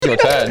Your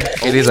turn.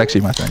 It is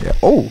actually my turn, yeah.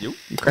 Oh, you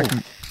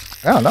cracking.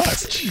 Oh,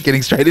 nice.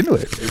 Getting straight into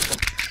it.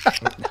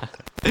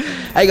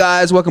 Hey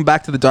guys, welcome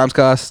back to the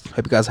Dimescast.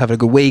 Hope you guys are having a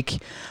good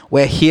week.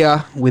 We're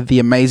here with the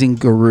amazing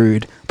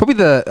Garood. Probably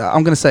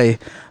I'm going to say,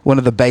 one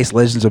of the bass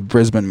legends of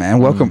Brisbane, man.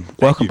 Welcome,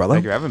 brother. Thank you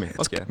for having me.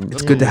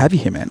 It's good to have you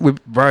here, man.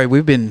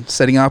 We've been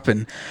setting up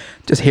and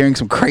just hearing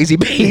some crazy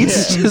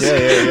beats,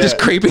 just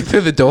creeping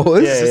through the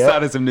doors. Just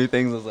started some new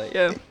things. I was like,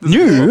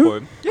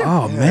 New? Yeah.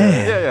 Oh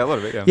man. Yeah, a lot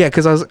of it. Yeah,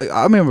 because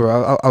I remember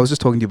I was just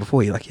talking to you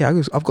before. You're like,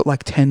 I've got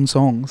like 10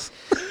 songs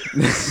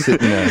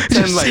Sitting there.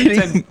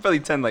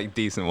 10 like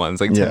decent ones,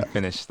 like 10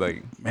 finished.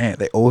 Like, man,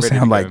 they all ready to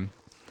sound like go.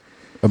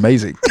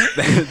 amazing.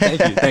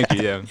 Thank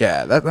you. Yeah.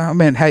 Yeah,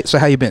 man. Hey, so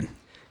how you been?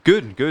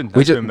 Good.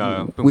 We I've just-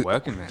 been we-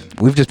 working, man.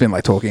 We've just been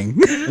like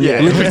talking.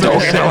 Yeah. We've been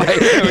talking.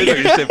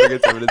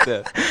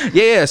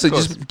 Yeah. So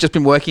just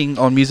been working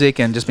on music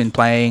and just been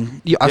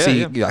playing. I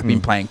see you like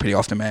been playing pretty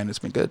often, man. It's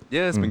been good.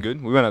 Yeah, it's been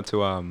good. We went up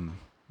to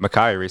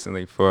Mackay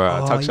recently for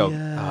Tuck Shop.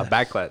 yeah.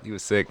 Backlat. He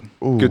was sick.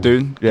 Ooh. Good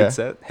dude. Yeah. Good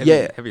set.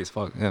 Heavy as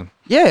fuck. Yeah.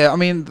 Yeah, I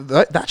mean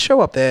that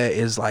show up there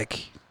is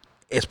like.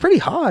 It's pretty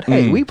hard.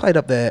 Hey, we played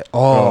up there.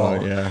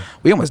 Yeah.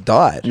 We almost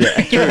died.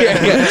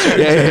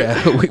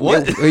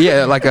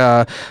 Yeah. Like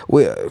I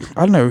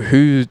don't know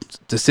whose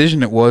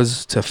decision it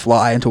was to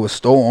fly into a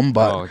storm,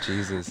 but Oh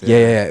Jesus.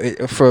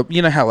 for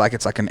you know how like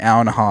it's like an hour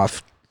and a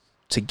half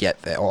to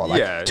get there, or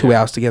like 2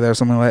 hours to get there or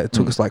something like that. It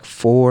took us like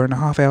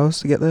 4.5 hours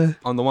to get there.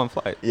 On the one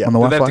flight. Yeah. On the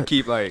Did one they have to flight.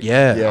 keep like?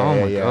 Yeah. Oh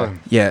my god.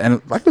 Yeah,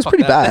 and like it was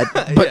pretty bad.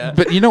 But Yeah.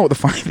 but you know what the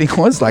funny thing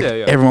was? Like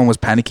Yeah. everyone was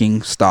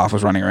panicking, staff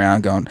was running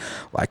around going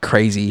like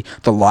crazy.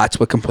 The lights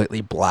were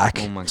completely black.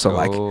 Oh my so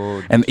like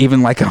god. and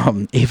even like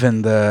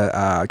even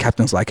the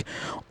captain's like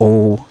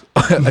all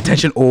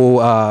attention all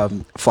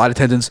flight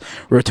attendants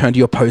return to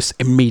your posts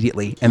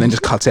immediately, and then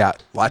just cuts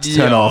out, lights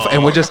turn off,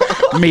 and we're just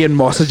me and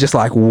Moss are just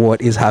like,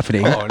 what is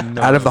happening? Oh,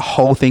 no. Out of the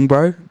whole thing,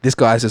 bro, this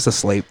guy's just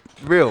asleep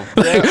Real.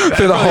 through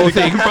the whole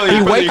thing.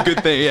 Probably a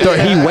good thing. Yeah.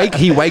 So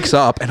he wakes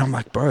up, and I'm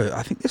like, bro,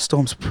 I think this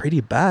storm's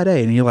pretty bad, eh?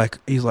 And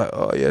he's like,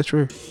 oh yeah,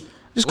 true.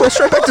 Just go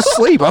straight back to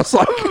sleep. I was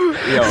like,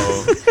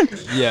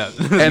 Yeah.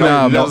 and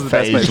Not was the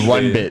best phased place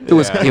one to be. bit.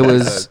 it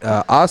was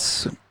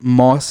us,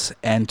 Moss,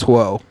 and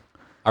Twirl.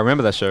 I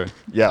remember that show.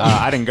 Yeah.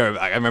 I didn't go.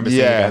 I remember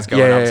seeing you Yeah. guys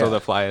going Yeah, up, yeah, saw yeah. the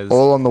flyers.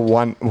 All on the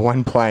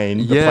one plane.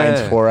 The Yeah.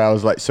 plane's 4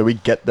 hours late. So we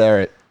get there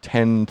at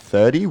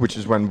 10:30, which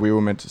is when we were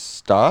meant to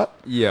start.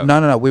 Yeah.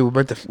 No. We were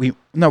meant to.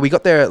 We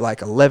got there at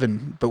like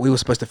 11, but we were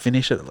supposed to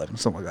finish at 11,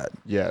 something like that.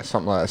 Yeah,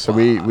 something like that. So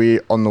we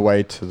on the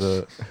way to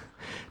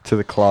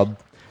the club,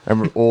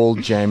 and we're all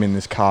jammed in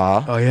this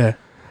car. Oh yeah.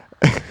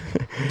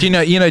 Do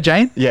you know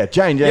Jane? Yeah,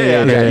 Jane.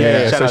 Yeah.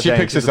 Yeah. Shout So out she Jane,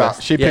 picks she's us the up.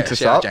 best. She picks us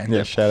shout out up. Jane. Yeah,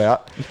 Yep. shout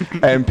out.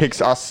 And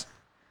picks us,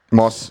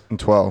 Moss, and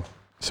 12.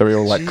 So we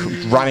all like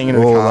running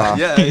into the Oh, car.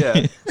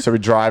 Yeah. So we're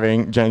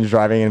driving. Jane's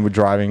driving, and we're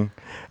driving.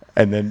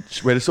 And then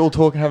we're just all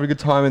talking, having a good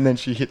time. And then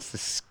she hits the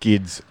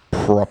skids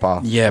proper.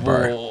 Yeah,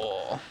 bro.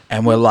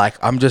 And we're like,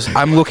 I'm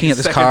looking at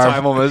this Second car.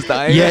 time almost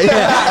dying.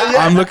 Yeah.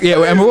 I'm looking.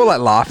 Yeah, and we're all like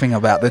laughing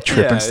about the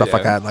trip Yeah, and stuff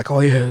like yeah. that. Like, oh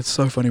yeah, it's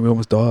so funny. We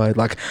almost died.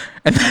 Like,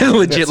 and then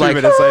legit 2 like,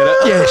 minutes later.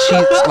 yeah,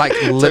 she's like,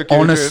 Tokyo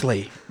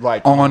honestly,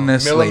 Like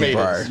honestly, bro.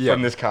 millimeters Yeah.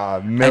 from this car.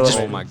 And just Millimeters.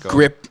 Oh my God.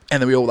 grip,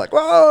 and then we all like,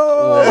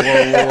 whoa.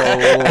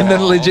 And then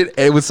legit,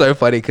 it was so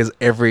funny because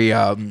every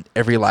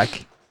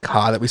like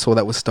car that we saw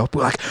that was stopped,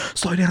 we're like,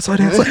 slow down.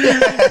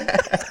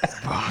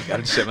 I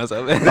gotta shit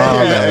myself. Man.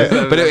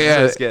 But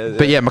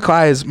But yeah,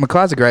 Mackay's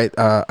a great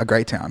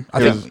town. I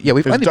think. Yeah,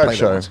 we've It was only a dope played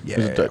show. it once. It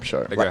was a dope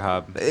show. They go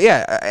hard.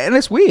 Yeah, and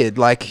it's weird.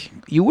 Like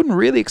you wouldn't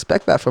really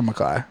expect that from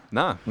Mackay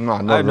Nah. No,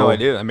 not I had at no all.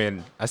 idea. I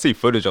mean, I see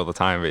footage all the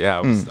time, but yeah,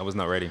 I was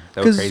not ready. That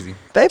because was crazy.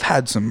 they've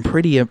had some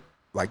pretty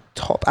like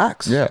top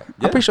acts. Yeah.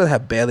 I'm pretty sure they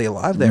had Barely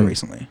Alive there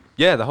recently.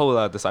 Yeah, the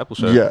whole Disciple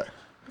show. Yeah.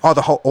 Oh,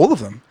 all of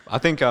them. I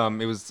think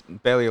it was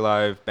Barely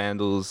Alive,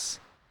 Bandles,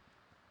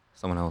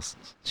 someone else.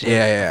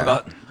 Yeah. I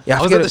forgot. Yeah,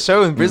 I was at the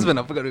show in Brisbane.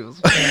 I forgot who it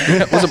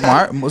was. Was it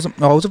Mar?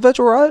 Was it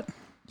Virtual Riot?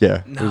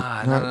 Yeah.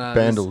 Nah, It was- nah.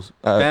 Bandles.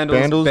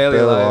 Bandles, Barely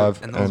Alive,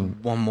 and there was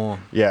and one more.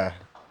 yeah.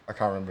 I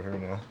can't remember who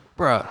now.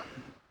 Bruh.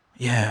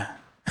 Yeah.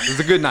 It was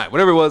a good night.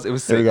 Whatever it was There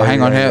sick. we go.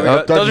 Hang on here.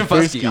 Dodge and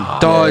Fusky. Fusky.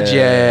 Dodge,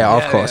 yeah,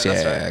 of Yeah, course, yeah,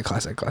 yeah,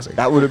 that's right. classic.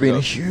 That would have been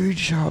a huge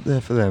show up there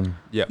for them.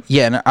 Yeah.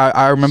 Yeah, and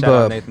I remember.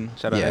 Shout out Nathan.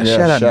 Shout out Yeah, Nathan.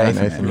 shout out shout out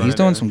Nathan. Nathan. Man. He's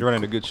doing some You're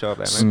running a good show up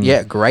there, man.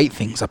 yeah great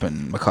things up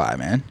in Mackay,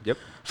 man. Yep.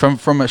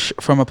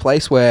 From a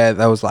place where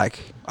there was like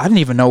I didn't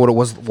even know what it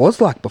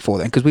was like before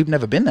then because we've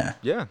never been there.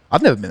 Yeah.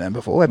 I've never been there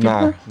before. Have you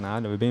Nah. been Nah,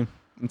 I've never been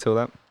until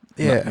that.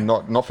 there? Yeah.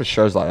 Not for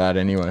shows like that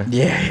anyway.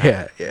 Yeah.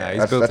 Yeah, he's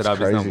That's- built it that's up.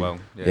 He's done crazy. well.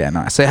 Yeah,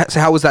 nice. So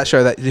how was that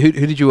show? Who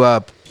did you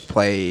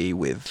play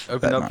with?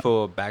 Opened that up night?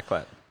 for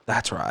Backlat.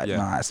 That's right. Yeah.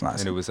 Nice.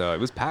 And it was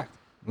packed.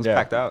 It was Yeah.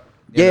 packed out.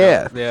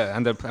 Yeah. Yeah. I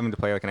ended up having to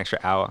play like an extra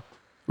hour.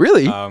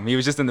 Really? He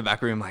was just in the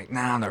back room like,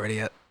 nah, I'm not ready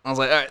yet. I was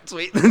like, all right,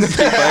 sweet. Just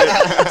keep playing.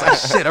 I was like,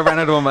 shit, I ran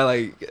out of all my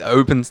like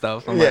open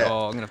stuff. I'm like, Yeah.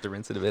 oh, I'm gonna have to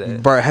rinse it a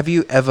bit. Bro, have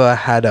you ever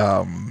had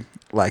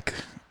like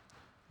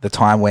the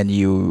time when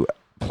you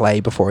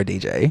play before a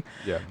DJ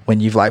Yeah. when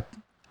you've like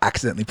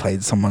accidentally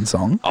played someone's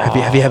song? Have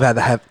you ever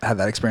had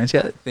that experience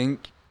yet? I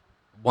think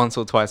once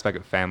or twice back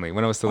at family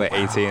when I was still at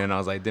 18 and I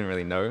was like, didn't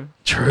really know.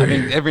 True.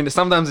 I think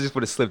sometimes I just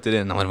would have slipped it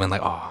in and I would have been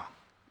like, oh.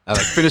 I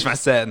like finished my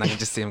set and I could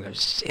just see him go,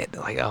 shit.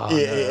 They're like, oh, no.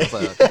 I was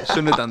like, okay,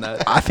 shouldn't have done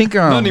that. I think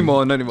Not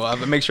anymore. I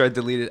make sure I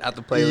delete it out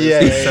the playlist.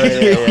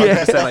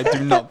 Yeah. So I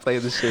do not play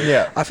this shit.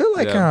 Yeah. I feel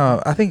like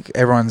Yeah. I think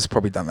everyone's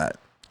probably done that.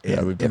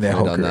 Yeah, we've in their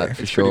whole definitely done career. that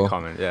for It's pretty sure.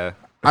 common, yeah.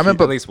 I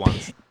remember At least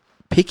once.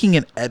 picking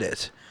an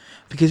edit,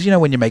 because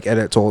when you make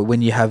edits or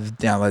when you have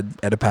download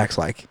edit packs,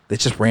 like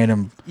it's just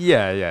random.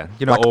 Yeah.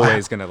 You're not Like,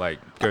 always going to like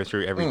go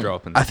through every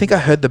drop. And I think I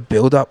heard the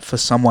build up for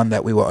someone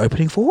that we were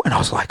opening for, and I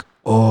was like,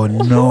 oh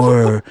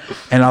no,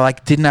 and I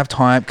like didn't have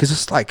time because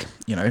it's like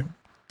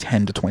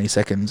 10 to 20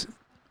 seconds.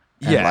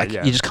 And Yeah, like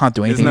yeah. you just can't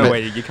do There's anything. no but-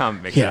 way you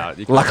can't make it Yeah. out.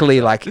 You can't Luckily,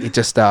 make it like it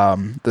just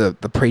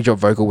the pre-drop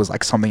vocal was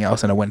like something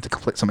else, and it went to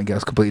complete something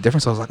else completely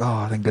different. So I was like,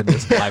 oh, thank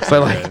goodness. out. Life's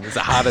But, like, like- it's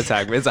a heart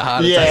attack. It's a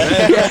heart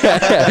attack.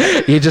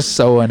 Yeah. You're just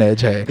so on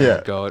edge, hey.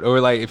 Yeah. God.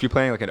 Or like if you're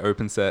playing like an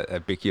open set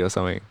at Bicky or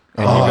something,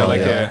 and Oh, you've got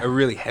like yeah. a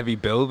really heavy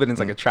build, but it's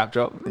like a trap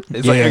drop.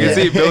 It's Yeah, like I can yeah.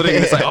 see it building,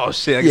 and it's like, oh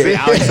shit! I can see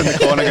Alex in the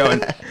corner going,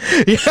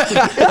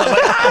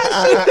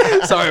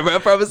 "Sorry, bro, I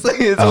promise you,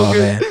 it's all Oh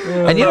good."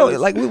 man, and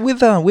like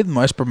with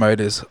most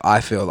promoters,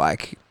 I feel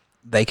like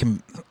they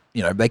can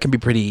be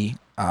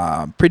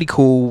pretty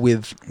cool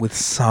with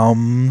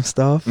some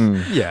stuff.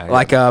 Yeah,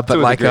 Like yeah. but To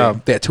a like degree.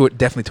 yeah,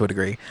 definitely to a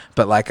degree.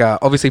 But like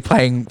obviously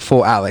playing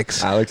for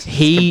Alex, Alex is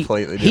he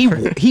completely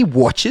different. he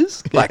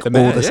watches like the all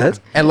man, the yeah. sets,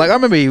 and like I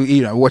remember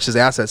he watches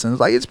our sets, and it's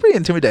like it's pretty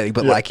intimidating.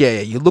 But like yeah,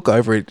 you look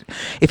over it.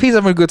 If he's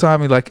having a good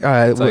time, you're like, all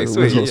right, like,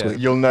 sweet, all yeah.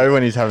 You'll know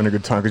when he's having a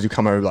good time because you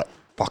come over like,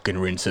 fucking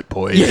rinse it,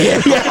 boys.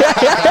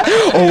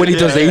 Or when he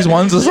does these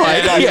ones, it's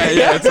like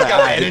It's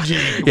like energy.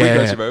 We yeah.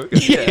 got you, bro.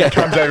 Yeah.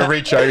 Comes over,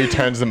 reach over, he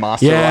turns the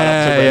master Yeah, right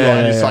up to the yeah,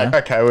 and he's yeah. like,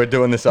 okay, we're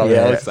doing this over.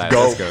 Yeah. Let's Like,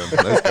 go.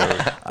 Let's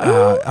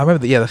go. I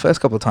remember the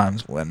first couple of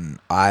times when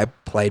I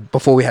played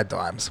before we had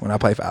dimes. When I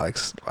played for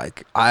Alex,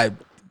 like I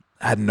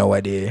had no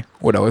idea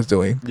what I was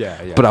doing.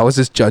 Yeah, yeah. But I was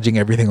just judging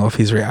everything off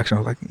his reaction.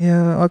 I was like,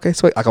 yeah, okay,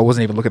 sweet. Like I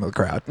wasn't even looking at the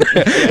crowd.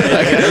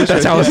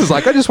 That's how I was just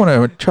like, I just want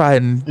to try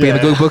and be in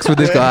the good books with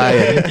this guy.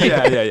 And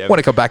yeah. want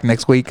to come back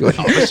next week. For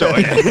sure.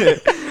 Yeah.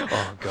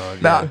 Oh god.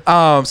 Yeah.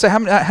 Nah, so how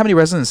many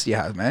residents do you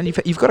have, man?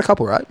 You've got a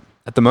couple, right?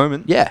 At the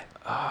moment, Yeah.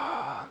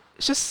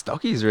 it's just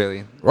stockies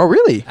really. Oh,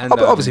 really? And,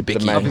 Obviously, the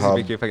Bicky. main Obviously, hub.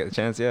 Bicky if I get the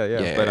chance. Yeah.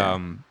 Yeah, But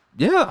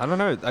yeah. yeah, I don't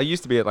know. I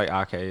used to be at like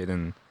arcade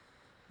and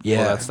all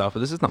Yeah. that stuff, but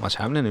there's just not much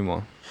happening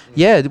anymore.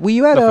 Yeah. Were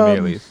you at Not for me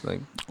at least. Like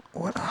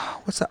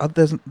what's that?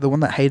 There's the one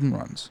that Hayden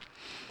runs.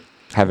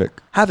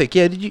 Havoc. Havoc.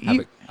 Yeah. Did you?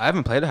 Havoc. I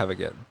haven't played a Havoc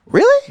yet.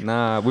 Really?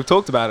 Nah, we've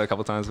talked about it a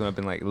couple times when I've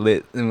been like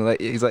lit, and we're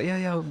like, he's like,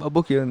 yeah, I'll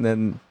book you, and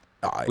then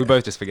Oh, we yeah.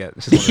 both just forget.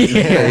 It's just one of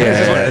those- yeah, it's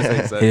just one of yeah, those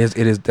things, so-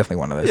 It is definitely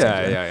one of those.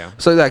 Yeah, things, yeah.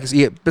 So like,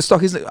 yeah, but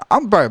stock is.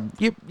 Bro,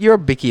 you're a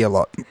Bicky a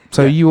lot.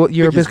 So you're a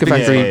Bicky's- biscuit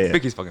Bicky's factory. fucking- Yeah.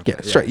 Bicky's fucking. Yeah,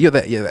 fun, straight. You're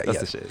there. You're there. That's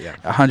Yeah. the shit.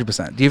 Yeah.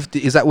 100%.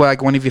 Is that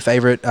like one of your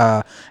favorite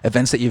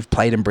events that you've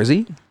played in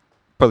Brizzy?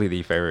 Probably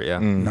the favorite. Yeah.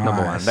 Number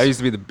one. Nice. That used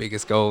to be the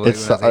biggest goal. Like,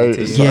 It's when I was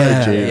the 18. OG,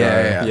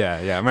 Yeah, bro.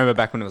 yeah. Yeah. I remember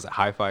back when it was at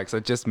Hi-Fi because I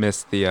just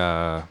missed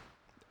the.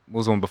 What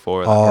was the one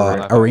before?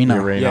 Oh, Arena.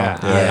 The Arena. Yeah,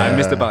 Yeah. I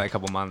missed it by like a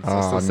couple months. I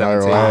was Oh, still no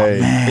 17. way.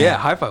 Man. But yeah,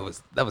 Hi-Fi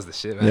was the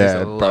shit, man. I Yeah,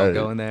 used to love bro.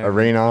 going there.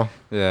 Arena.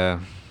 Yeah.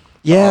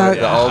 Yeah,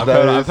 The old I've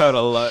days. heard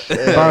a lot. bro.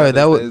 That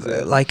Those was days,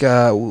 yeah. like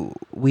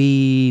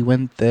we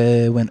went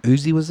there when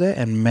Uzi was there,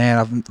 and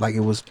man, it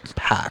was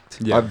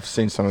packed. Yeah. I've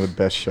seen some of the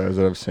best shows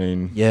that I've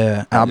seen.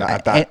 Yeah,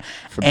 At that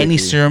for any Bicky.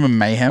 Serum and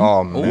Mayhem.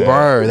 Oh, Ooh, man.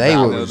 bro, they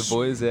Nah, was. the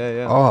boys.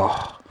 Yeah.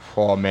 Oh,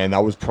 Oh man,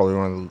 that was probably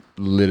one of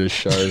the littest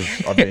shows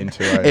I've been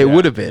to. eh? it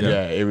would have been.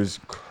 Yeah, it was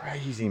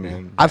crazy,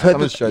 man. I've heard some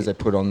of that- the shows they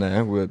put on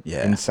there were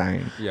Yeah.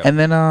 insane. Yeah. And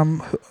then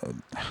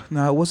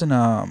no, it wasn't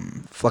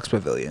Flux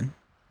Pavilion.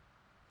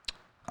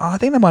 Oh, I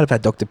think they might have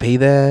had Dr. P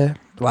there.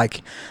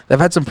 Like they've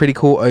had some pretty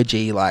cool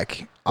OG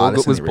like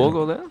artists. was in the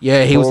original. Borgo there?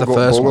 Yeah, he was the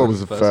first Borgo one. was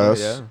the First one,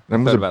 first. yeah.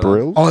 Then was Heard it about that.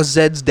 Brill? Oh,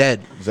 Zed's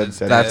dead. Zed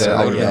said That's that. what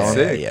that I would yeah, have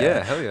yeah, been sick. yeah.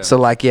 Yeah, hell yeah. So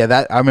like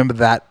yeah, I remember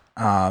that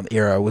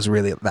era was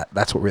really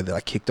that's what really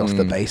like kicked off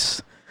the Mm.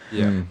 bass.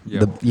 yeah, yeah.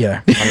 The,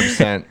 yeah.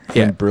 100%.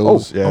 Yeah.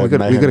 Brills. Oh, yeah, we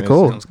got a Mayhem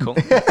call. Sounds cool.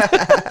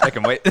 I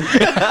can wait.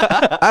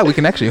 We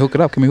can actually hook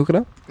it up. Can we hook it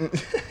up?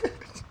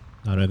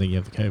 I don't think you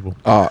have the cable.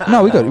 Oh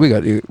no, we got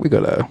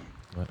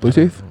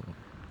Bluetooth.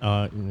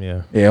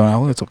 Yeah. Yeah,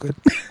 well, it's all good.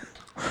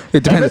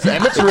 It depends.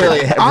 Emmett's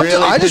really,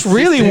 I just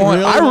really persistent.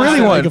 want. I really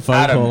Make a want. phone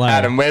Adam, call, eh?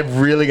 Adam, we're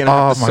really going to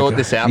Oh have to my sort God.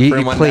 this out You- for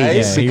him one please. day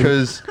Yeah, he-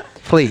 because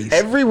Please.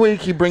 every week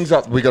he brings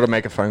up we got to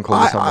make a phone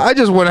call to someone. I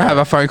just want to have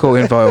a phone call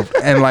involved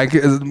and like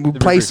play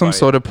pretty some funny.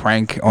 sort of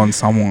prank on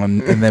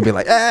someone and then be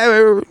like, "Hey,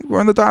 we're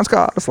on the dance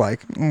cast."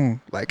 Like,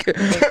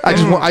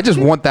 I just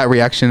want that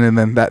reaction and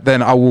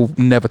then I will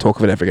never talk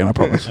of it ever again. I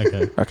promise.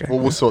 Okay. Okay. Well,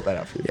 we'll sort that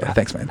out for you. Yeah.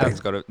 Thanks, man. Adam's Thanks.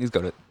 got it. He's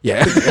got it.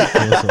 Yeah.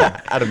 Awesome.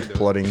 Adam's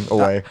plotting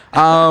away.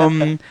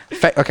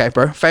 Okay,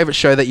 bro. Favorite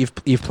show that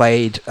you've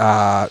played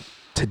to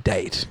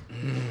date?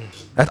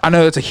 I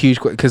know it's a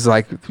huge because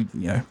like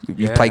you've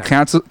Yeah. played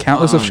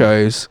countless of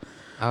shows.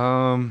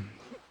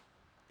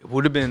 It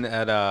Would have been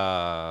at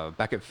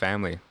back at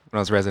Family when I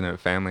was resident at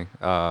Family.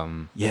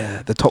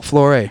 Yeah, the top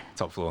floor, eh?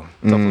 Top floor.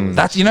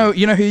 That's you know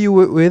who you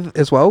were with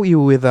as well. You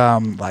were with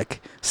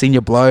like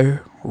Senior Blow,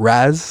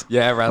 Raz.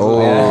 Yeah, Razzle.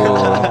 Oh.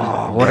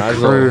 Yeah. Oh, what a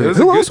Razzle. crew! It was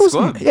a Who good else was?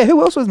 squad. Yeah,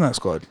 who else was in that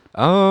squad?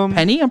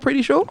 Penny, I'm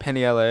pretty sure.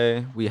 Penny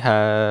LA. We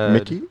had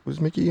Mickey?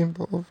 Was Mickey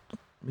involved?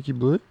 Mickey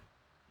Blue?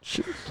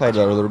 She played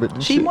that a little bit,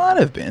 didn't She might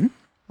have been.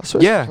 I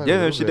swear she Yeah, played a yeah,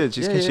 no, little she bit.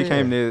 did. She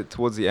came near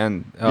towards the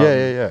end.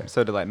 Yeah.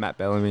 So did like Matt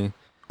Bellamy.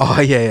 Oh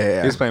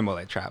yeah. He was playing more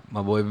like trap,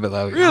 my boy. But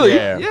like, Really?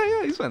 Yeah, Yeah.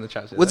 yeah. He was playing the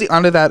trap shit. Was he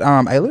under that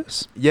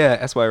alias?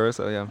 Yeah, SY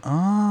Rosso. Yeah.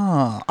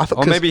 Ah, I thought.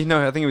 Or maybe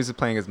no. I think he was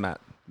playing as Matt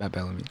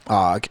Bellamy.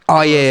 Oh, okay.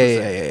 Oh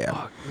yeah.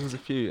 Fuck, there was a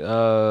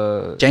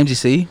few. James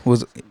C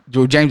was.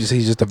 Well, James C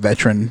is just a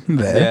veteran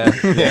there.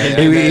 Yeah.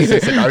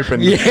 It's an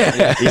open.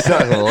 Yeah. He still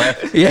hasn't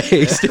left. Yeah,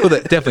 he's still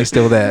there. Definitely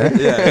still there.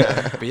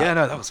 yeah. But yeah,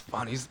 no, that was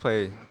fun. I used to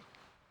play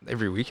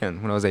every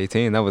weekend when I was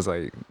 18. That was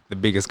like the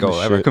biggest goal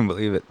ever. I Shit. couldn't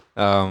believe it.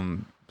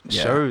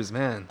 Yeah. Shows,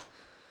 man.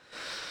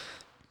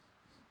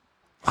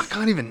 I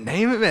can't even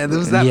name it, man. There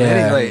was that Yeah.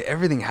 many. Like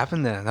everything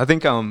happened there. I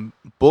think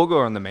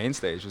Bulgur on the main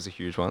stage was a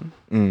huge one.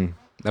 Mm.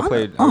 I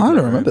played. Oh, I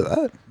don't remember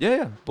that.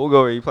 Yeah.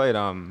 Bulgur, he played.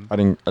 I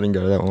didn't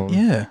go to that one.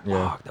 Yeah.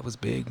 Yeah. Fuck, that was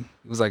big.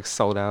 It was like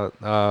sold out.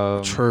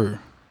 True.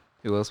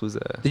 Who else was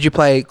there? Did you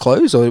play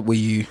close or were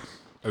you?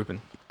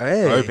 Open.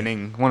 Hey.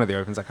 Opening. One of the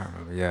opens. I can't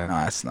remember. Yeah.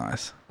 Nice.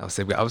 I was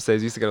sick.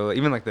 Upstairs, used to go to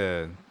even like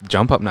the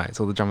jump up nights,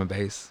 all the drum and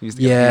bass. Used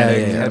to Yeah,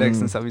 get yeah. headaches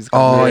and stuff. Used to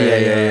Oh come yeah,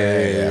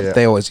 there. yeah.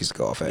 They always used to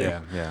go off. Eh?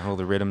 Yeah. All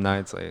the rhythm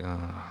nights, like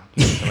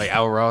like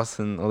Al Ross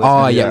and all that.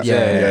 Oh, kind yeah, of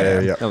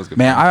yeah. That was good.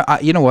 Man, I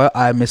you know what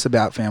I miss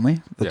about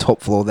Family? The Yeah.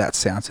 top floor of that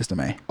sound system,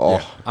 eh? Oh,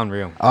 Yeah,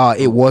 unreal.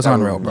 It was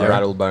unreal, bro.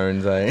 Rattle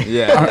bones, eh?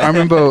 Yeah. I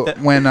remember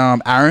when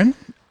Aaron,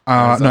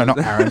 no, sorry. not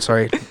Aaron,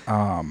 sorry,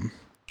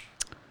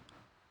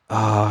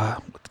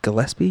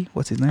 Gillespie,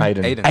 what's his name?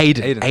 Aiden.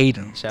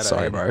 Aiden. Shout out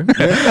Sorry, Aiden. bro.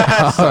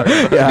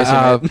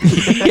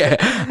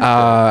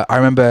 I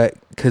remember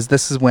because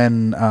this is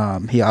when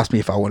he asked me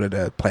if I wanted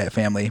to play at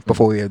Family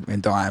before we were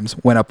in Dimes.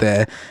 Went up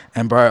there,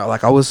 and bro,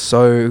 like I was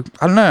so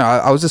I don't know,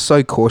 I was just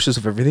so cautious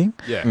of everything.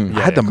 Yeah. Mm.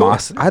 I had the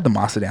master. I had the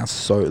master down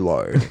so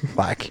low,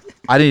 like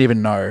I didn't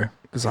even know.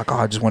 It was like, oh,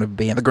 I just want to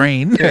be in the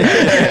green,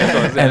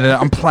 and then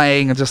I'm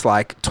playing and just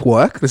like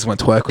twerk. This is when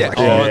twerk was Yeah. like,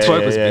 Oh, Yeah,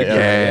 twerk was yeah, big.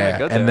 yeah.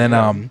 got And there, then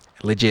yeah.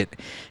 legit,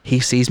 he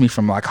sees me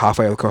from like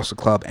halfway across the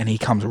club, and he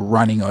comes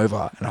running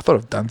over, and I thought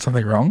I've done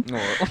something wrong,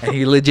 Oh. and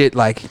he legit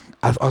like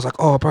I was like,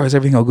 oh, bro, is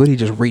everything all good? He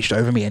just reached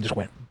over me and just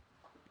went.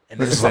 And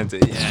Just just like,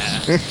 sent it.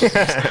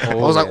 Yeah. I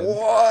was like,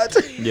 what?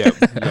 Yeah.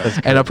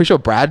 And I'm pretty sure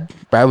Brad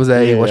was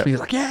there. He Yeah, watched yeah. me. He's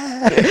like,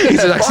 yeah.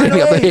 He's just like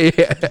sitting up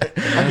there.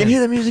 I can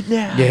hear the music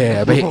now.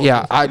 Yeah,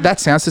 but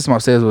that sound system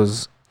upstairs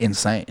was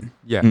insane.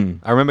 Yeah. Mm.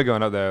 I remember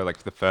going up there like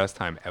for the first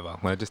time ever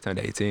when I just turned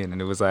 18, and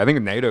it was like I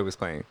think NATO was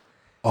playing.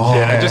 Oh,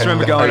 I just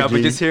remember going up and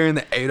OG. just hearing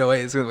the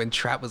 808s when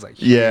trap was like,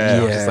 huge. Yeah.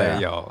 I was just Yeah.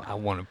 like, yo, I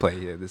want to play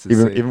here. This is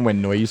sick. Even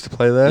when Noy used to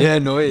play there. Yeah,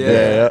 no, yeah.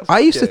 Yeah. I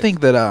used to Yeah. think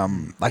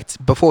that like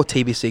before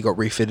TBC got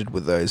refitted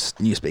with those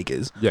new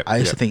speakers, Yeah, I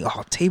used yeah. to think,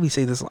 oh,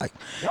 TBC, this is like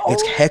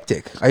it's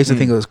hectic. I used to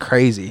think it was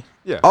crazy.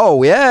 Yeah.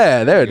 Oh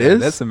yeah, there it Yeah, is.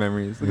 There's some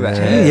memories. Look at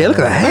that Yeah. hair. Yeah, look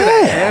at the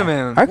hair. hair,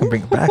 man. I can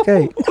bring it back,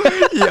 eh?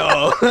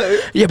 Yo.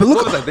 Yeah, but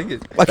What was look. I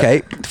thinking?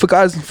 Okay, for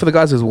the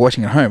guys who's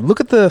watching at home, look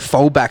at the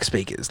foldback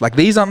speakers. Like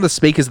these aren't the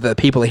speakers that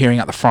people are hearing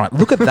at the front.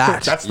 Look at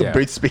that. That's the Yeah.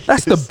 booth speakers.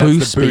 That's the booth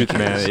That's the booth, speakers.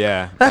 man.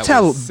 Yeah. That's that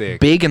how was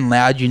sick. big and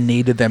loud you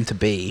needed them to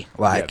be.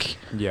 Like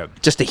Yeah.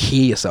 just to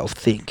hear yourself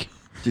think.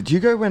 Did you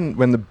go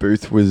when the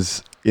booth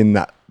was in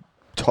that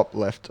top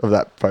left of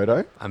that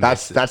photo? I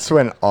That's missed it. that's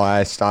when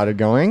I started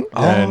going,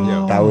 and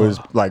Oh. that was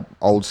like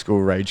old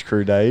school Rage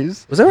Crew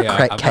days. Was there a Yeah,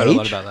 I've heard a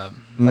lot cage? about that.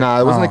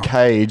 No, it wasn't oh. a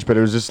cage, but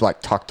it was just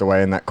like tucked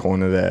away in that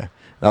corner there.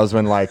 That was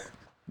when like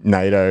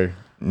NATO,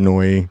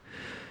 Noi,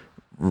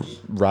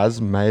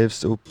 Raz may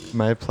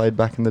have played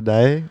back in the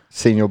day.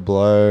 Senior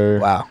Blow,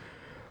 Wow.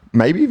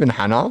 maybe even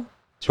Hannah.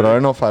 But I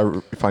don't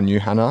know if I knew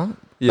Hannah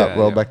that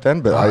well back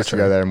then. But Oh, I used to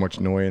true. go there and watch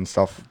Noi and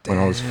stuff when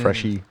I was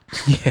freshy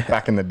Yeah.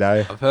 back in the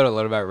day. I've heard a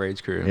lot about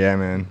Rage Crew. Yeah,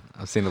 man,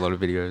 I've seen a lot of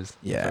videos.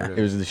 Yeah.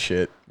 it was the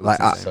shit. Like,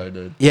 It was so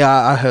good. Yeah,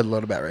 I heard a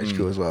lot about Rage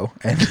Crew as well,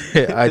 and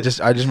I just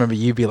remember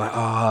you be like,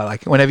 oh,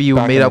 like whenever you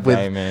would Back meet in up the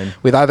day, man.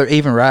 with either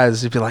even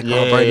Raz, you'd be like,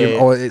 oh, bro, Yeah.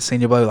 or it's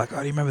Senior Blow, like, oh,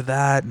 do you remember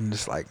that? And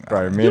just like,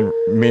 Bro,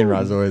 me and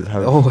Raz always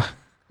have oh,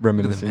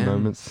 reminiscing man.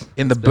 moments.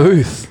 in the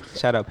booth.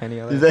 Shout out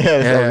Penny. LA. Yeah, I was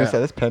Yeah. gonna say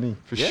that's Penny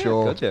for Yeah,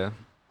 sure. Gotcha.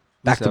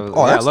 Back Used to- have-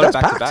 oh, yeah, that's- a lot of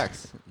that's back to packed.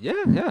 backs.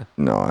 Yeah.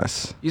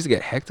 Nice. Used to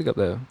get hectic up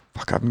there.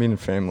 Fuck, I've been in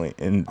family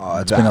in Oh,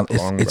 it's that been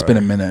long, it's bro. been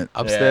a minute.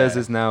 Upstairs Yeah.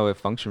 is now a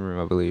function room,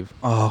 I believe.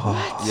 Oh,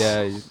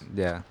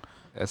 Yeah.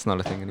 That's not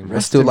a thing anymore.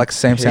 it's still in like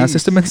same sound peace.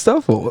 system and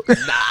stuff, or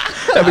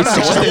That'd be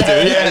sick shit,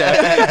 dude.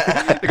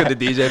 Yeah. They got the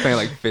DJ playing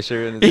like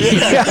Fisher and. Oh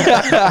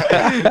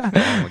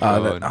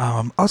my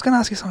God. I was gonna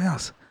ask you something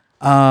else.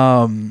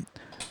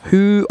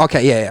 Who?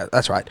 Okay, yeah,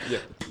 that's right. Yeah.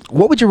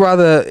 What would you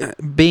rather,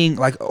 being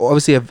like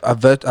obviously a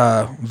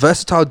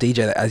versatile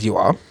DJ as you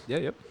are? Yeah.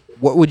 Yep.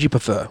 What would you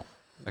prefer?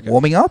 Okay.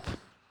 Warming up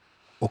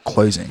or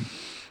closing?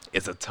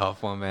 It's a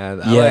tough one,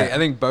 man. Yeah. I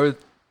think both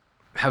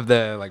have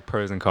their like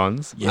pros and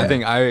cons. Yeah. I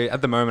think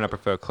at the moment I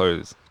prefer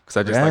close because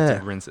I just like Yeah.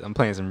 to rinse it. I'm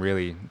playing some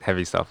really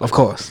heavy stuff. Like Of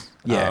course.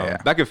 Yeah.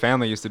 that. Back at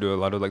family, I used to do a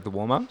lot of like the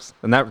warm ups,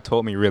 and that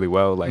taught me really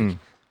well, like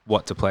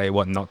what to play,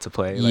 what not to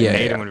play. Like, Yeah.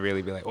 Nathan would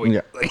really be like, "Oh,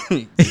 Yeah.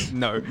 like,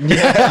 no."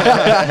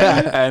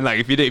 And like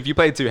if you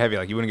played too heavy,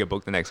 like you wouldn't get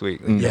booked the next week.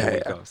 Like, you had a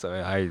week off. So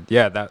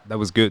that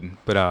was good.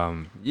 But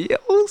yeah,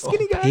 little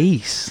skinny guy.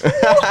 Peace.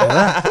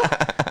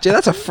 Gee,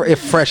 that's a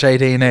fresh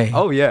 18, eh?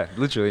 Oh yeah,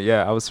 literally.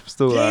 Yeah, I was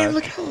still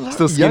look how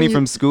still skinny young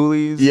from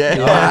schoolies. Yeah.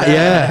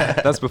 yeah.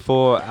 That's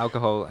before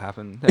alcohol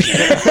happened.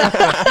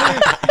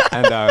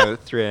 And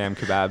 3 a.m.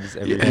 kebabs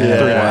every 3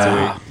 nights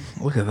a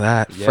week. Look at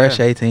that. Yeah. Fresh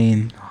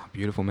 18. Oh,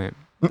 beautiful, man.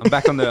 I'm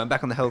back on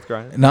the health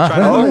grind. No.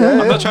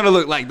 I'm not trying to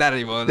look like that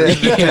anymore.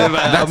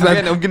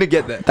 I'm gonna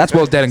get there. That's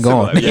well dead and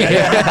gone.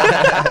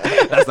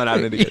 That's not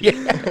happening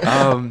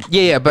again.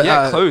 Yeah, but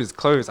yeah,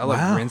 clothes. I like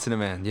wow. rinsing them,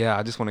 man. Yeah,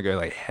 I just want to go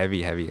like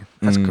heavy.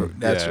 That's true.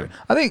 That's Yeah. true.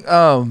 I think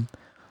I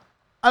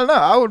don't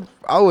know.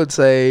 I would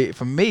say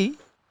for me,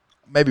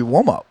 maybe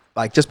warm up,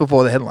 like just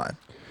before the headline.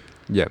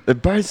 Yeah. They're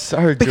both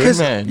so Because-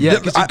 good, man. Yeah,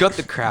 because you got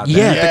the crowd.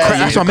 Yeah, there. the crowd,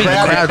 that's what I mean. The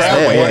crowd's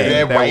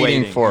there. They're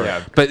waiting for it.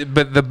 Yeah.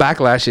 But the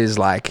backlash is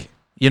like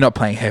you're not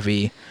playing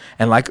heavy,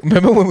 and like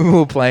remember when we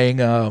were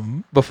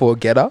playing before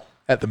Get Up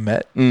at the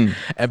Met, and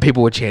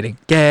people were chanting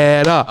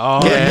 "Get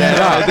Up, Get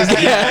Up,"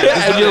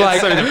 and you're like,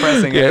 so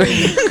depressing. Yeah.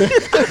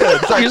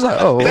 He's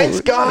like, oh,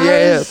 Thanks,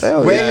 guys. Yeah,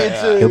 We're yeah.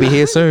 here too. He'll be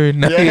here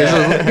soon. Up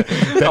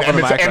on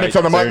the mic, And it's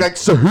like, on the mic like,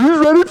 so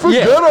who's ready for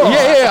Yeah, Get Up?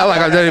 yeah. Like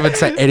I don't even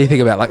say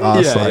anything about like, oh,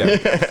 it's Yeah,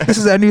 like, this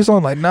is our new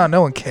song. Like,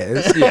 no one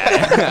cares.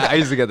 Yeah, I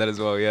used to get that as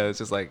well. Yeah, it's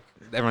just like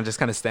everyone just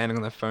kind of standing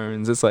on their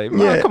phones. It's like,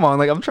 Yeah. come on,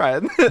 like I'm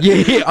trying.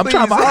 Yeah, I'm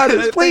trying my Please.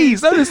 hardest.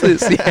 Please notice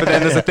this. Yeah. But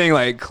then there's the thing,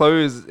 like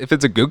close. If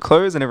it's a good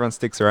close and everyone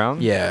sticks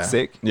around, Yeah.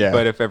 sick. Yeah.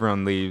 But if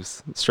everyone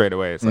leaves straight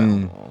away, it's like,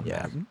 oh,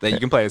 Yeah. that you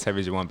can play as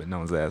heavy as you want, but no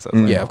one's there. So it's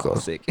like, Yeah, oh, of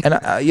course. sick. And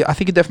yeah, I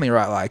think you're definitely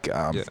right. Like,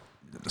 Yeah.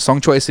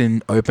 song choice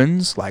in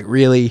opens like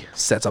really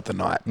sets up the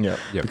night. Yeah.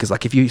 Yep. Because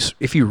like if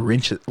you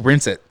rinse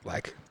it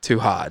like too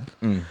hard,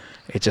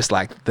 it's just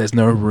like there's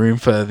no room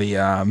for the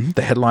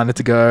headliner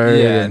to go.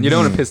 Yeah, and you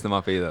don't want to piss them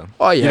off either.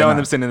 Oh, yeah, you don't no. want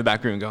them sitting in the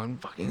back room going,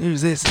 "Fucking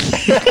who's this?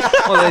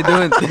 What are they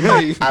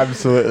doing?"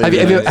 Absolutely.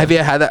 Have you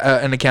had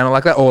an encounter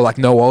like that, or like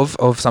know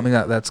of something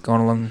that's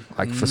gone along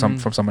like from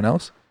someone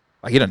else?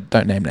 Like you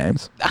don't name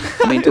names.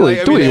 I mean, do what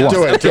you want.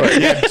 Do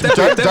it. Yeah.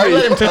 Don't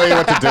let him tell you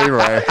what to do,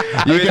 bro.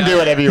 You can do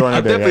whatever you want to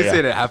I've do. definitely yeah,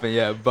 seen it happen,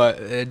 yeah. But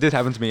it did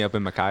happen to me up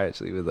in Mackay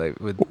actually with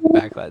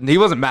Backlight. And he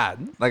wasn't mad.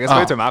 Like I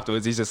spoke to him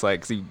afterwards. He's just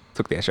like, 'cause he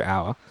took the extra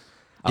hour.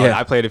 Yeah.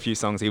 I played a few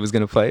songs he was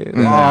gonna play.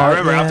 And I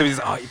remember yeah. afterwards,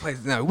 he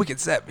played wicked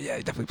set, but yeah,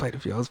 he definitely played a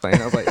few I was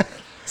playing. I was like,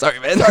 sorry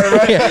man.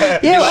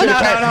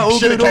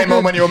 Should have came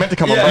on when you were meant to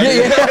come on.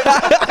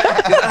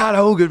 bro.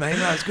 all good, man.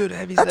 No, it's good,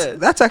 heavy set.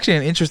 That's actually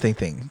an interesting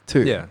thing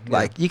too. Yeah,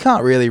 Like you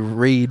can't really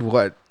read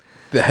what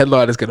the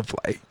headliner's gonna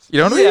play. You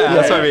know what I mean? Yeah,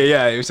 that's what I mean.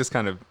 Yeah, it was just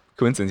kind of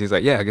coincidence. He's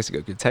like, yeah, I guess you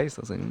got good taste.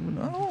 I was like,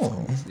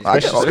 Oh.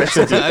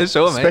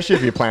 Especially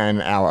if you're playing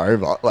an hour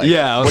over. Like,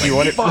 yeah. I was what do you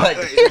want it? Like,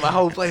 my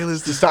whole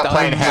playlist to is start done,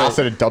 playing bro. house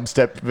at a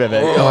dubstep event.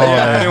 Oh,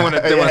 yeah. I didn't want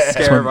to scare That's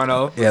when- everyone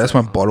off. Yeah, that's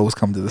when bottles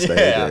come to the stage.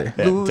 Yeah,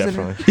 eh? yeah,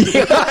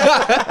 definitely.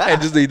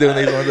 And just doing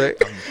these ones. Eh?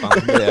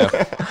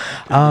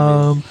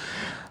 Yeah.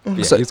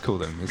 Yeah, So- he's cool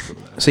though. He's cool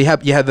though. So you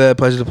had the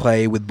pleasure to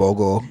play with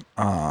Bogle.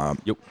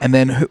 Yep. And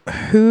then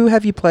who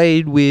have you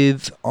played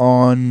with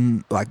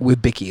on like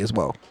with Bicky as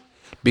well?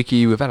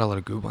 Bicky, we've had a lot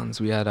of good ones.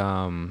 We had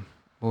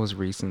what was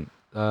recent?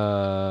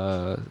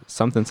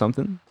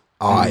 Something.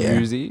 Oh, yeah.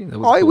 Uzi. That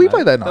was Oh, a cool we night.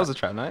 played that night. That was a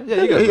trap night.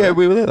 Yeah, you guys. Yeah, were.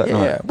 we were there that Yeah.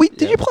 night. Wait,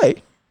 did you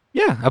play?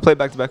 Yeah, I played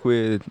back to back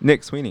with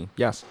Nick Sweeney.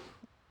 Yes.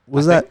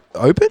 Was that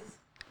open?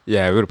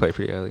 Yeah, we would have played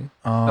pretty early.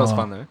 Oh. That was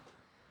fun though.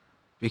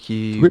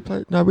 Vicky. Did we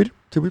play? No,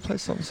 did we play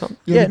something?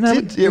 Yeah, we no,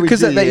 did. Yeah, we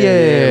because did. that- yeah,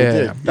 yeah. we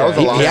did. That was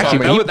the He last actually-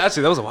 time.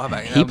 That was a while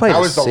back. He played That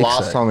a was the six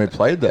last set. time we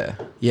played there.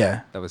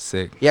 Yeah. That was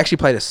sick. He actually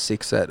played a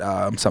 6 at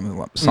something.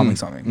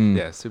 Mm.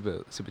 Yeah,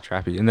 super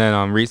trappy. And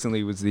then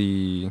recently was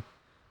the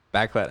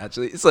Backlight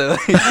actually. So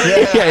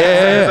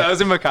Yeah. So I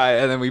was in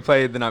Mackay and then we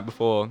played the night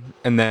before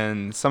and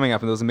then something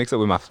happened. There was a mix up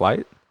with my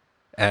flight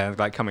and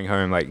like coming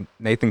home, like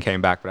Nathan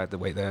came back but I had to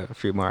wait there a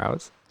few more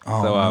hours.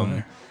 Oh, So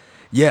no.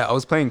 yeah, I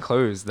was playing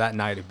close that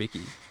night at Bicky.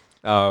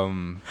 Back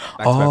to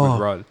back Oh.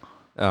 with Rod.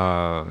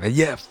 And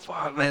yeah,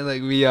 fuck man,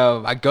 like we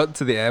I got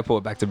to the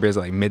airport back to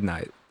Brisbane like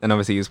midnight. And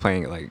obviously he was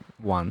playing at like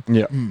 1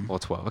 Yeah. or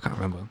 12, I can't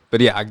remember.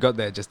 But yeah, I got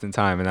there just in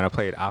time and then I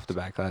played after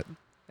Backlight.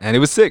 And it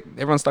was sick.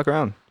 Everyone stuck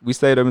around. We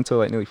stayed open until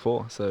like nearly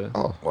 4. So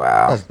Oh,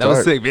 Wow. that's that was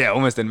dope. sick. But yeah,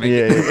 almost didn't make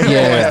it.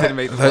 Yeah. Almost didn't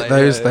make the flight,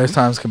 yeah. Those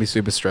times can be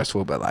super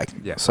stressful, but like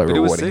so but it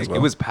was rewarding sick. as well.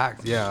 It was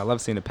packed. Yeah, I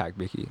love seeing a packed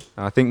Bicky.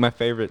 I think my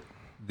favorite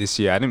this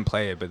year, I didn't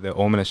play it, but the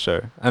Ominous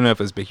show. I don't know if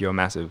it was Bicky or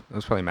Massive. It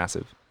was probably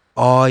Massive.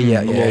 Oh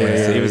yeah, But yeah.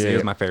 Ominous, yeah. He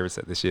was my favorite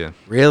set this year.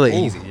 Really?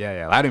 Easy.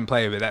 Yeah. I didn't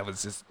play it, but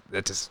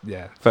that just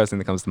first thing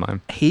that comes to mind.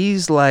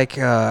 He's like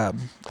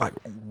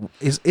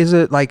is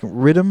it like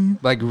rhythm?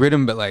 Like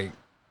rhythm, but like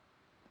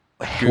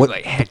Good,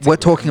 like hectic we're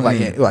talking like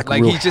rhythm. like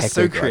like real he's just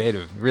so hectic, like-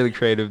 creative, really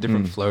creative,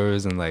 different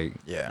flows and like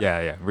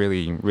yeah,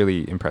 really,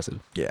 really impressive.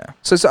 Yeah.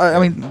 So I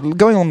mean,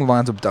 going along the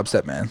lines of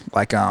dubstep, man.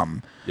 Like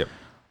Yep.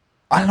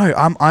 I don't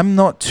know. I'm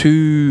not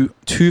too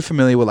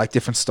familiar with like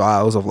different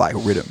styles of like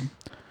rhythm.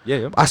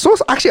 Yeah. I saw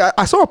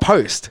a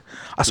post.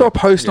 I saw a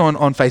post on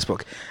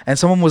Facebook, and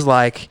someone was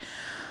like,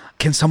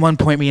 "Can someone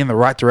point me in the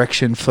right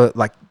direction for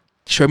like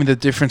show me the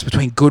difference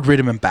between good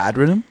rhythm and bad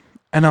rhythm?"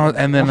 And I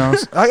don't know,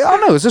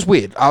 it's just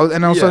weird. I was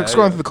like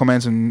scrolling through the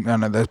comments, and I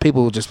don't know, there's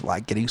people just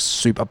like getting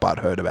super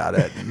butthurt about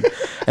it,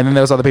 and then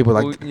there was other people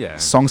like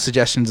song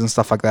suggestions and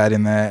stuff like that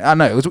in there. I don't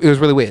know, it was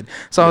really weird.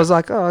 So I was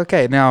like, oh,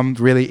 okay, now I'm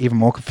really even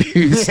more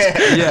confused.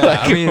 Yeah, Like,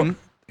 I mean,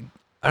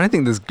 I don't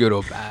think there's good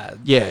or bad.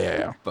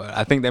 yeah. But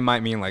I think they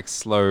might mean like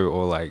slow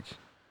or like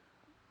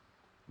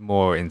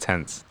more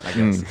intense, I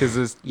guess.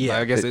 Because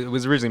I guess it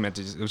was originally meant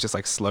to it was just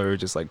like slow,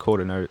 just like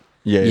quarter note.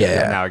 Yeah.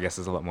 Yeah. Now I guess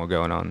there's a lot more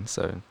going on.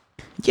 So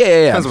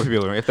Yeah. depends what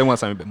people are. If they want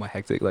something a bit more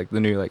hectic, like the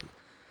new like,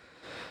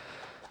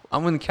 I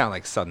wouldn't count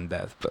like sudden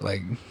death, but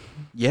like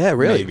Yeah,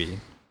 really. maybe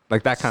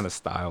like that kind of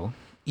style.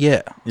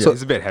 Yeah. So So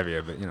it's a bit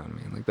heavier, but you know what I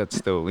mean. Like that's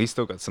still he's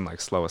still got some like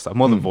slower stuff,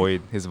 more than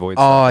Void. His Void.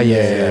 oh stuff.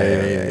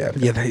 yeah.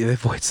 The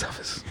void stuff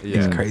is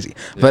Yeah. crazy.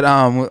 Yeah. But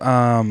I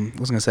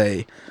was gonna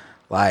say,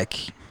 like,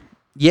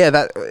 yeah,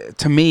 that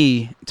to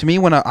me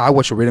when I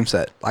watch a rhythm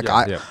set, like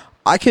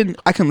I can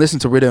listen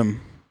to rhythm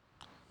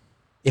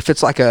if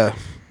it's like a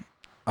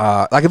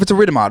if it's a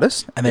rhythm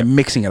artist and they're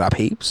mixing it up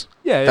heaps.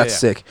 That's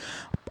sick.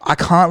 I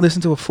can't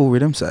listen to a full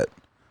rhythm set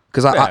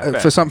because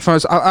for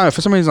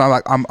some reason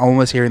I'm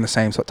almost hearing the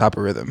same type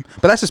of rhythm.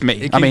 But that's just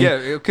me.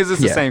 Because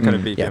it's the same kind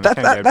of beat. Yeah,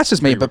 that's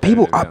just me. But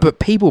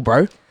people,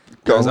 bro,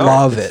 Goes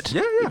love on. it.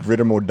 Yeah.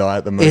 Rhythm or die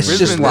at the moment. It's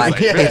just Rhythm is like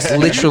like- it's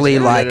literally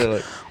like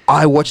Literally.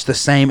 I watch the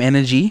same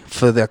energy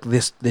for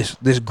this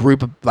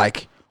group of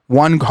like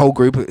one whole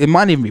group. It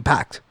might even be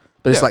packed,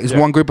 but it's like it's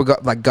one group of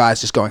like guys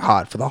just going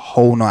hard for the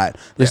whole night.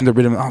 Listen to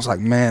rhythm. I was like,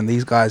 man,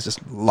 these guys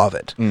just love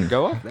it.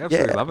 Go off. They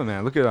absolutely love it,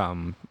 man. Look at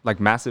like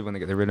Massive when they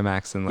get the Rhythm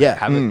Max and like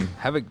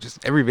Havoc.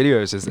 Just every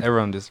video is just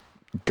everyone just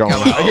Going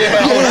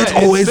It's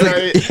always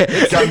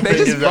like they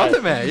just froth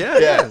it, man.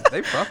 Yeah.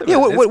 They froth it. yeah.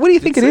 man. What do you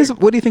think it it's is?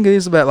 sick. What do you think it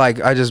is about like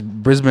I just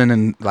Brisbane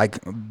and like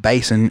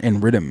bass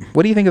and rhythm?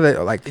 What do you think of it?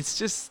 Like It's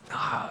just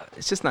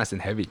nice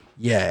and heavy.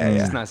 yeah.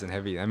 It's nice and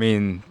heavy. I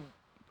mean,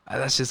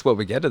 that's just what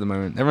we get at the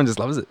moment. Everyone just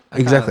loves it.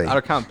 Exactly.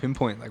 I can't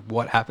pinpoint like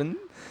what happened,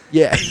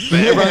 Yeah. but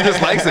everyone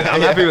just likes it.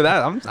 I'm happy with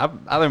that.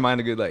 I don't mind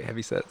a good like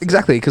heavy set.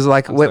 Exactly, because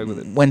like I'm stoked with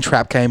it. when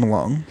trap came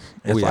along,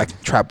 it's yeah.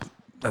 like trap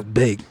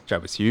big,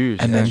 Trap was huge.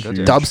 and yeah, then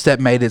gotcha. dubstep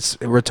made its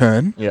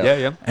return, Yeah.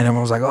 Yeah. and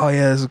everyone was like, "Oh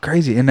yeah, this is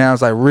crazy." And now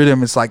it's like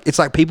rhythm. It's like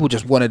people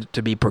just wanted it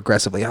to be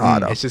progressively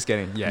harder. It's just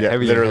getting Yeah,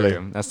 heavier literally.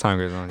 and heavier as time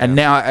goes on. And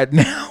yeah.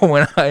 now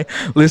when I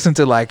listen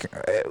to like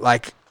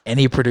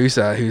any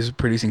producer who's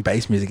producing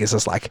bass music, it's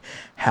just like,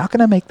 how can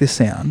I make this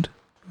sound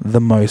the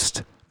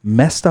most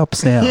messed up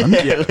sound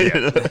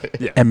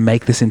yeah. and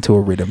make this into a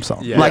rhythm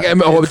song? Yeah. Like,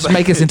 or It's just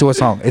make this into a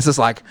song. It's just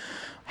like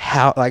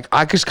how, like,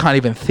 I just can't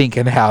even think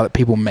in how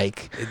people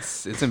make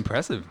It's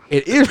impressive.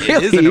 it. It really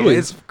It is in a way.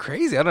 is. It's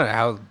crazy. I don't know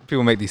how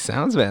people make these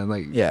sounds, man.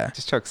 Like, Yeah.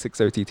 just chuck 6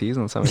 OTTs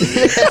on something.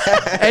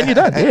 And you're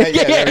done. Yeah.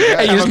 there we go.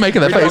 And you're just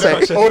making that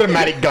face. Like,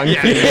 Automatic gun.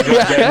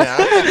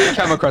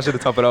 Camera crusher to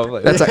top it off.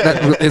 Like, that's like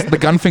it's the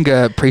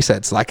Gunfinger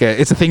presets. Like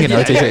it's a thing in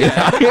OTT.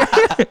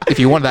 If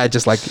you want that,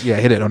 just like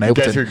hit it on Guess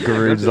Ableton. who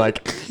Guru's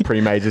like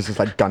pre-majors just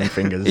like gun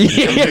fingers.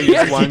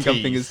 Yeah. One,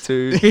 Gun Fingers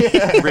 2,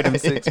 Rhythm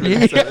 6,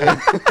 Rhythm 7.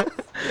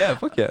 Yeah,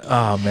 fuck yeah.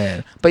 Oh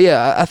man, but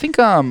yeah, I think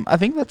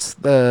that's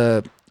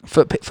the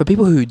for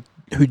people who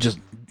just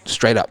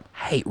straight up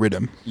hate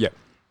rhythm. Yeah.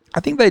 I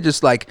think they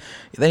just like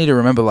they need to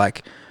remember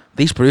like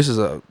these producers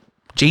are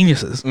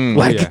geniuses.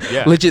 Like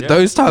yeah, legit, yeah.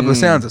 those type of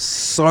sounds are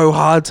so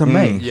hard to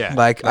make. Yeah.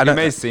 like I it don't.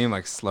 may seem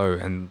like slow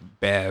and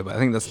bare, but I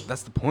think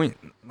that's the point.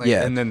 Like,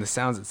 Yeah. And then the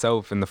sounds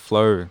itself and the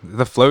flow.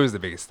 The flow is the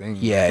biggest thing.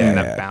 Yeah, And yeah,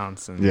 that yeah.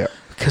 bounce. And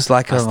Because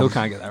like I still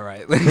can't get that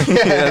right.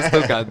 I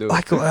still can't do it.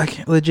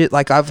 like legit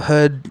like I've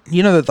heard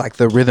that like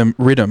the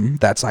rhythm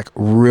that's like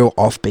real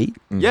offbeat.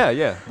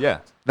 Yeah.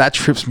 That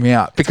trips me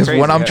out because crazy,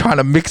 when I'm yeah. trying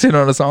to mix it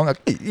on a song, like,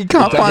 you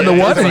can't find the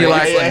one, and you're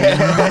like,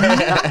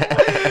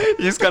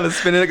 You just kind of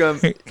spin it going,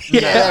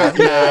 yeah.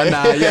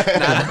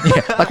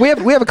 nah. Like we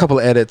have a couple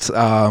of edits,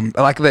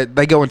 like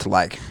they go into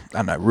like I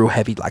don't know, real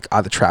heavy like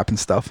either trap and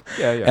stuff.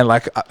 Yeah. And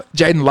like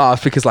Jaden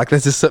laughed because like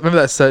there's this remember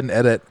that certain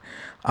edit,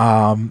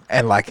 and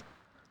like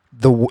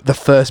the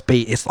first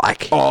beat is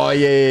like Oh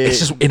yeah. it's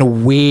just in a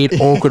weird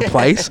awkward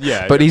place.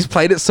 Yeah, But yeah. he's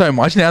played it so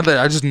much now that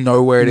I just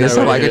know where it is.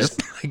 So Know where like it I is.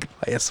 just like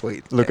yeah,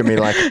 sweet. Look at me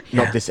like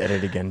not this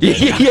edit again.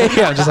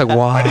 yeah. I'm just like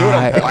why?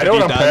 I do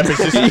it on purpose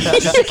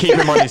just to keep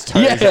him on his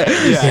toes.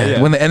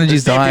 Yeah. When the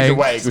energy's See if he's dying.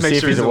 awake. We'll Make see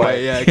if sure he's he's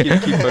away. awake. Yeah,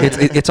 keep focused.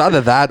 It's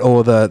either that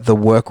or the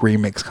work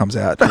remix comes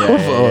out.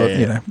 Yeah. Or,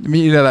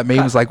 you know that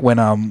meme is like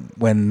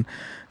when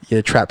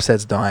your trap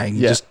set's dying,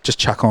 you Yeah. just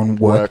chuck on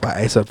Work Work. by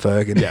A$AP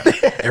Ferg, and Yeah.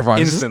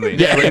 everyone's Instantly.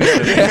 Yeah.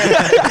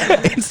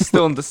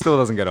 Still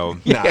doesn't get old.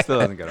 Yeah. Still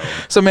doesn't get old.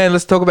 So man,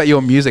 let's talk about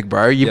your music,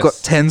 bro. You've Yes. got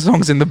 10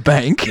 songs in the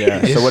bank.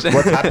 Yeah. So what's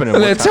happening?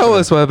 Tell What's happening?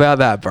 us what about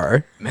that,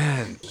 bro.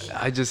 Man,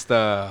 I just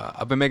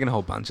I've been making a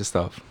whole bunch of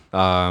stuff.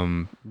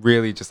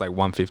 Really just like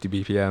 150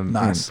 BPM.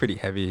 Nice. Pretty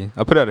heavy.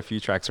 I put out a few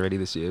tracks already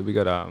this year. We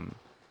got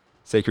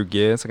Sacred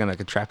Gear. It's like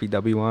a trappy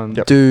dubby one.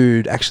 Yep.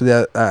 Dude, actually,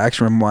 that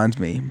actually reminds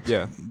me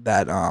Yeah.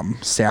 that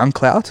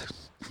SoundCloud.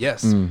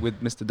 Yes. Mm.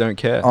 With Mr. Don't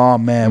Care. Oh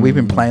man, we've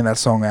been playing that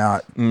song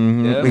out.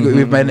 Mhm. Yeah.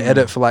 We've made an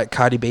edit for like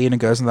Cardi B, and it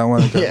goes in that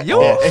one. Yeah.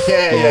 Yo. Yeah.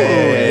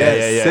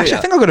 Yeah. Sick. Actually,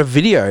 I think I got a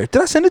video.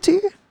 Did I send it to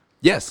you?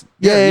 Yes.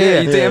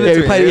 Yeah. You DM'd Yeah, it we to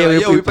me. played- You're yeah,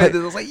 like, we we played- played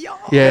this. I was like, yo.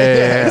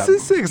 Yeah. This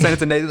is sick. Send it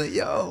to Nathan. Like,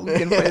 yo. We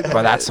can play this.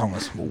 But that song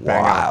was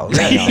wild.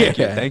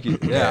 Yeah, thank you.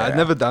 Yeah, Yeah. I've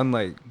never done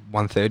like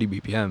 130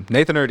 BPM.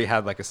 Nathan already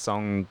had like a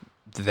song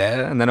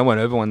there, and then I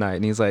went over one night,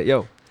 and he's like,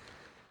 "Yo,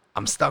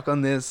 I'm stuck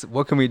on this.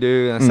 What can we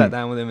do?" And I sat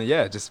down with him, and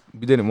yeah, just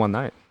we did it in one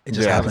night. It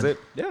just That was happened.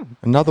 it. Yeah,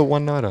 Another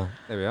one nighter.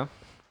 there we are.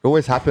 It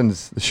always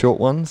happens. The short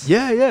ones.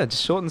 Yeah,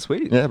 just short and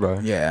sweet. Yeah, bro.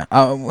 Yeah.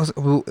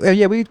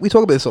 We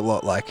talk about this a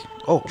lot. Like,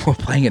 oh, we're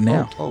playing it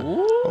now.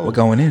 Oh. We're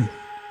going in.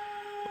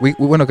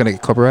 We're not gonna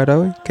get copyright, are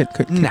we?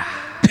 Nah.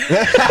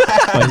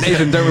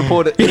 Nathan, don't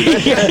report it.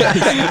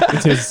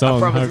 It's his I song.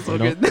 promise it's all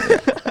hopefully not.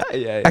 good.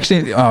 Yeah.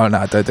 Actually, oh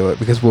no, don't do it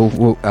because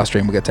our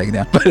stream will get taken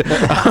down. But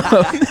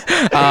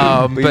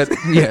but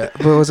yeah,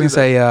 but I was gonna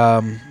say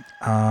yeah,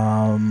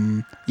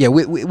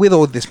 with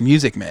all this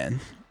music, man.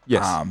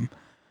 Yes.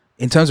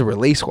 In terms of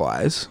release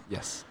wise,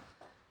 Yes.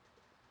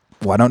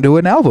 why don't do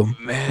an album?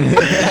 Man.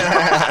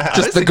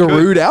 Just the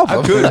Garud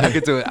album. I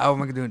could do an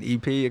album. I could do an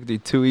EP. I could do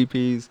 2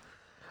 EPs.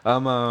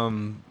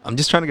 I'm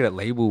just trying to get it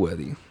label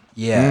worthy.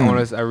 Yeah.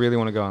 I really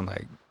want to go on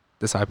like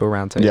Disciple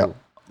Roundtable. Yeah.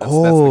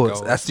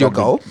 That's your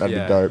goal. That'd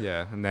yeah, be dope.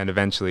 Yeah, and then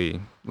eventually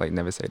like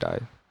Never Say Die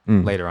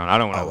Mm. later on. I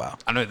don't want to. Oh, wow.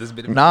 I know there's a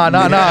bit of No. you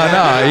know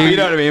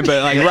what I mean.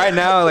 But like right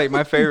now, like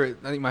I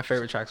think my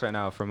favorite tracks right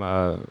now are from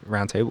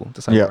Roundtable,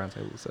 Disciple Yeah.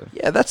 Roundtable. So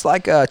Yeah, that's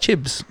like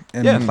Chibs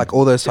and Yeah. like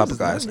all those type Chibs of is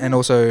guys. nice, And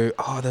also,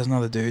 there's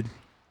another dude.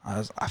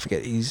 I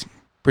forget. He's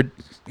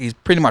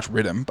pretty much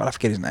rhythm, but I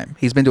forget his name.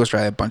 He's been to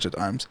Australia a bunch of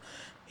times.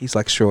 He's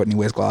like short and he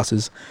wears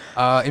glasses.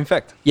 In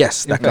fact,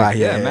 Yes, that In fact, guy.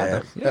 yeah, Yeah,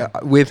 Matt, yeah.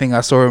 Weird thing. I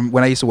saw him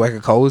when I used to work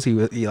at Coles. He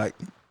like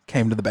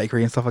came to the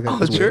bakery and stuff like that. Oh, It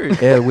was weird.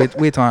 true. Yeah,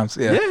 weird times.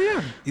 Yeah,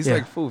 yeah. He's Yeah.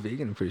 like full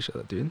vegan. I'm pretty sure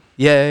that dude.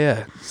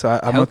 yeah. So I'm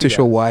not Healthy too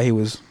sure guy. why he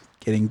was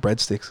getting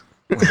breadsticks.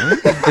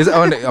 Is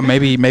it,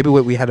 maybe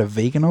we had a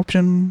vegan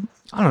option.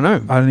 I don't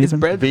know. I don't Is even-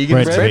 bread Vegan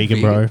Bread's bread?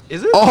 vegan, bro.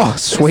 Is it? Oh,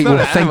 sweet. not Well,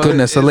 an thank animal,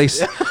 goodness. At it's-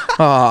 least,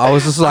 I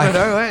was just like,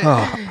 know,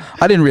 right?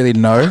 I didn't really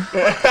know.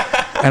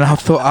 And I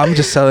thought I'm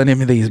just selling him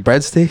these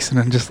breadsticks, and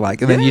I'm just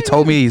like, and then you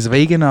told me he's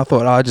vegan. And I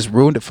thought, I just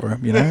ruined it for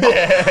him. You know,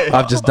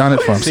 I've just done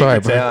it for him. Sorry,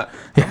 bro.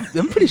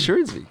 I'm pretty sure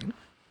it's vegan.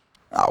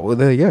 Oh well,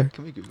 there you go.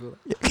 Can we Google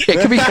it?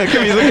 Yeah, can we look at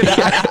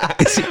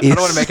it? I don't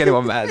want to make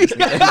anyone mad.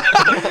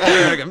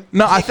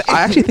 No, I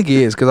actually think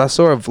he is because I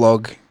saw a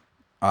vlog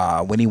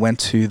when he went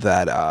to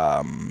that.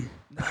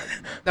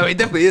 No, it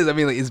definitely is. I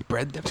mean, like, is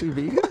bread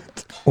definitely vegan?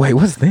 Wait,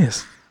 what's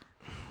this?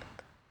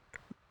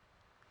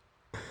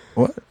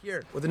 What?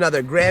 Here with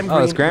another Graham Oh,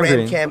 Green it's Graham Graham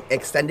Green. Cam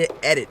extended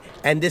edit,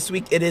 and this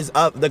week it is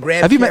of the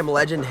Graham Have you Cam met-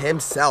 legend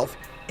himself.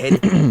 In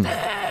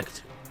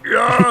fact,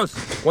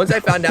 yes. Once I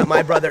found out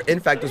my brother, in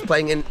fact, was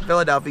playing in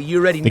Philadelphia, you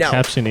already The know.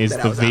 caption is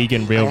that I the was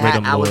vegan real I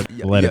rhythm was-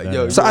 lord. Let it yo,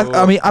 know. So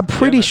I mean, I'm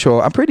pretty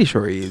sure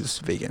he is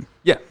vegan.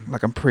 Yeah.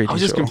 Like I'm pretty I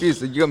was just sure.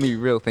 confused. You got me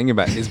real thinking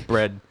about is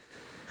bread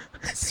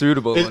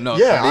suitable or not?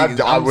 Yeah, for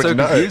vegans? I I'm so wouldn't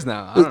know. confused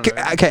now. I don't Okay,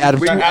 know. okay,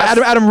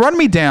 Adam, run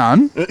me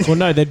down. Well,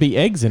 no, there'd be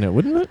eggs in it,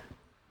 wouldn't it?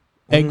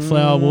 Egg,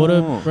 flour, water,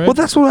 bread. Well,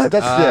 that's what I.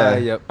 That's yeah.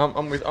 Yep.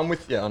 I'm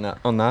with you on that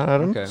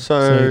Adam. Okay.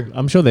 so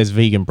I'm sure there's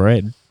vegan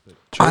bread.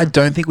 I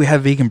don't think we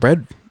have vegan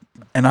bread,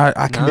 and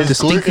I can No.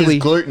 distinctly.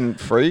 gluten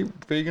free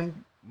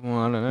vegan? Well,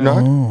 I don't know.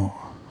 No.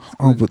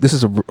 Oh, but this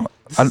is a.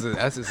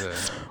 This is a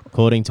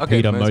According to Okay,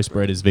 Peter, most most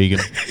bread is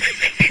vegan.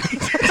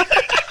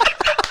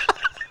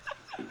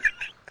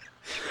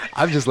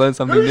 I've just learned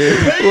something new.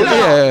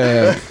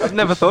 Yeah. I've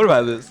never thought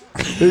about this.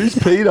 Who's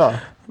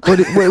Peter? What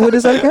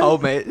is that again?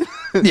 Old mate.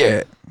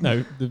 Yeah.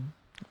 No, the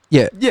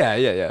Yeah.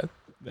 Yeah.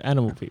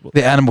 animal people.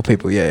 The animal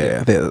people.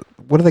 Yeah.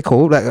 What are they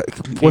called? Like,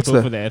 what's People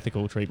the? for the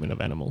ethical treatment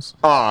of animals.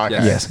 Oh, okay.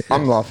 Yes.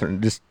 I'm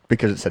laughing just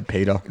because it said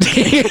Peter.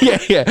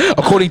 yeah.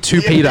 According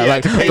to Peter,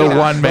 like the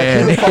one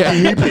man. Who the fuck are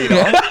you,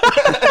 Peter?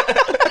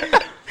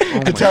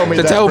 To tell me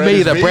To tell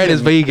me that bread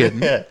is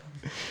vegan. Yeah.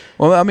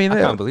 Well, I mean,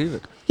 I can't believe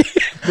it.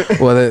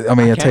 I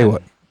mean, I'll tell you can.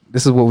 what.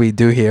 This is what we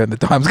do here in the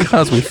Times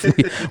Cast.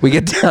 We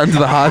get down to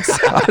the hard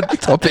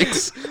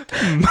topics,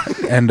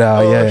 and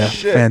yeah,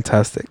 shit.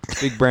 fantastic.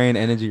 Big brain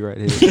energy right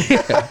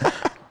here.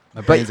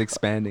 My brain's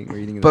expanding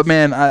reading this. But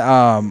man,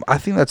 I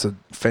think that's a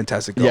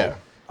fantastic goal. Yeah.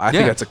 I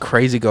think Yeah. that's a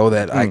crazy goal.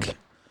 That like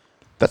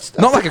That's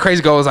not like a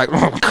crazy goal. It's like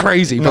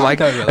crazy, but like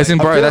totally. as in,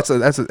 I bro, feel-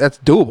 that's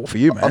doable for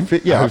you, man. I hope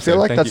feel so.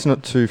 like Thank that's you.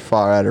 not too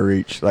far out of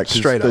reach. Like 'cause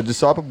Straight the up.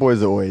 Disciple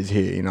Boys are always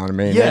here. You know what I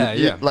mean? Yeah, And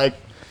yeah. Like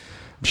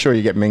I'm sure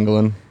you get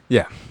mingling.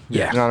 Yeah.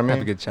 Yeah. You know what I mean?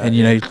 Have a good chat. And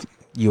you know,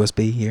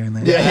 USB here and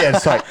there. Yeah,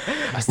 it's like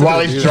still while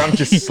do he's that. drunk,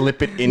 just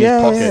slip it in Yeah,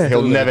 his pocket. yeah.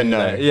 He'll never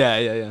know.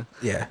 Yeah.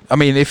 Yeah. I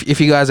mean, if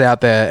you guys are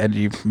out there and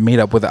you meet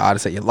up with an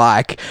artist that you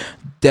like,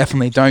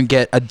 definitely don't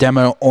get a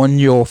demo on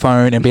your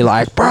phone and be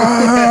like, bro.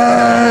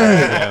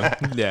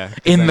 Yeah.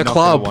 In the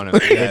club.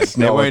 It's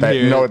not what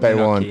they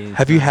want.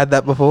 Have you had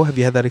that before? Have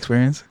you had that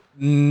experience?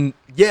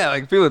 Yeah,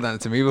 like people have done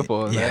it to me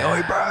before. Yeah.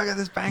 Like, oh, bro, I got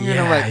this banger. And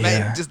Yeah, I'm like,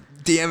 man, yeah. just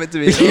DM it to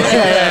me.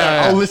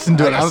 Yeah, I'll listen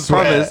to it. I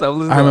swear. promise. I'll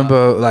listen I to it.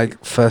 remember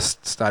like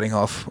first starting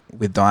off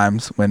with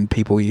Dimes when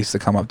people used to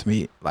come up to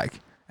me like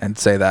and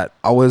say that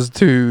I was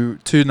too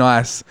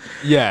nice,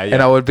 Yeah.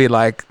 and I would be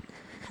like,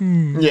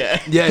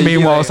 Yeah. Yeah.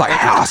 meanwhile it's like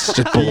house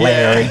just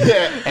blaring.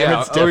 Yeah. And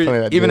it's definitely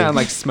that even dude. at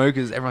like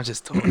smokers, everyone's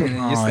just talking. And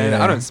Oh, you're standing.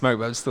 yeah. I don't smoke,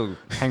 but I still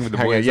hang with the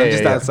Hang boys. out, yeah, I'm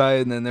just yeah, yeah.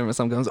 outside, and then everyone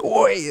some comes,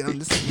 oi, and I'm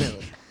just sitting there.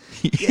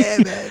 Like, yeah,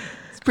 man,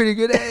 it's pretty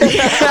good. Eh?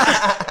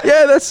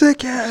 Yeah, that's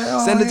sick.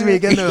 Yeah. Send it to me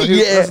again, though.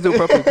 Yeah. Let's do it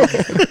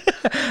properly.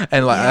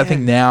 And like I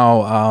think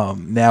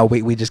now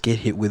we just get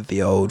hit with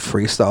the old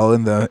freestyle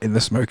in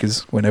the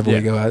smokers whenever we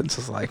Yeah. go out. It's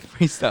just like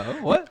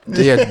Freestyle. What?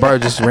 yeah, bro,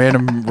 just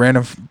random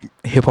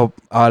hip hop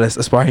artists,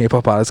 aspiring hip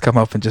hop artists come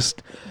up and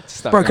just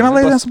bro, can I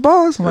lay down some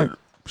bars? I'm like,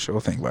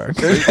 sure thing, bro.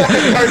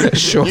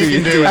 Sure.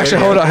 You can do it.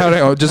 Actually, hold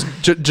on. Just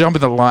jump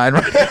in the line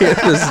right here.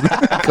 There's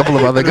a couple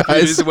of other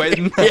guys. Just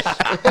waiting.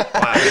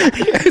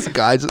 These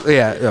guys.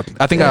 Yeah.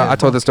 I think I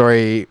told the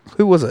story.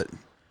 Who was it?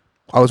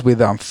 I was with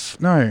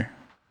IMD.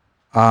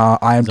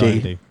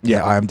 IMD.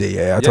 Yeah, IMD.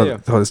 Yeah, I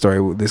told the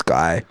story. This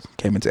guy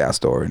came into our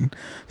store and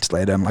just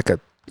laid down like a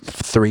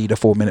 3 to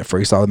 4 minute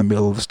freestyle in the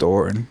middle of the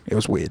store, and it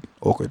was weird,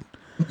 awkward.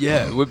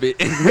 Yeah, it would be.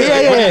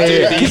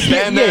 Yeah. Do you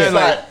stand there and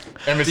like,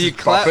 and do you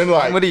clap?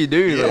 like, What do you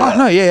do? Oh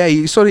no, yeah.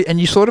 You sort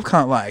of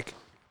can't like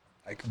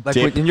Like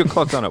Dip. when your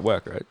clock's on at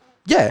work, right?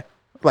 yeah,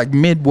 like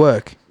mid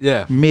work,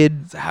 Yeah.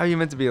 mid. So how are you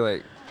meant to be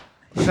like?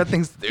 I got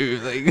things to do.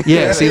 Like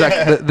Yeah, see,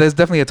 like there's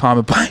definitely a time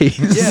and place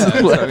Yeah,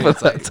 that's what I mean, for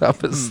it's that like,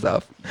 type of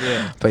stuff.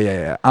 yeah. But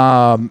yeah.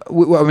 I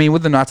mean,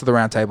 with the Knights of the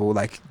Round Table,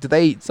 like, did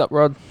they? What's up,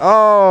 Rod?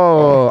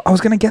 Oh, I was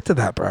gonna get to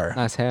that, bro.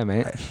 Nice hair,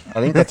 mate.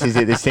 I think that's his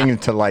thing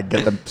to like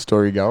get the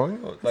story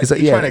going. Like, Is that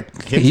you yeah? trying to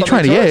Are hit you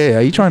trying to? something Yeah.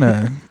 Are you trying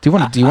to? Do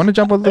you want to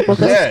jump on the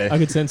podcast? Yeah. I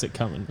could sense it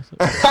coming.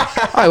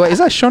 Oh wait, is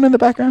that Sean in the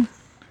background?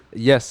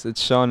 Yes,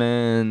 it's Sean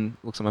and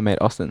looks like my mate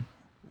Austin.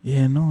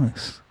 Yeah,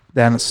 nice.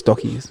 Down at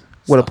Stockies.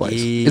 What a place.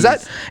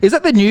 Stockies. Is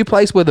that the new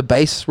place where the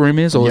bass room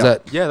is, or is Yeah.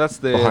 that? Yeah, that's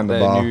the Behind the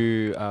bar.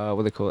 new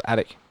what they call it,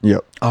 attic.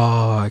 Yep.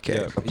 Oh, okay.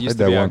 Yeah, it played used to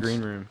there be our once.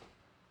 green room.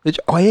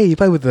 Oh yeah, you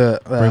play with the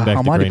Bring back the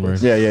Almighty green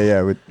Boys. room.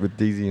 Yeah. With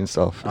DZ and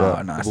stuff. Oh,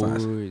 Yeah. nice.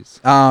 Boys.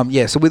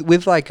 Yeah. So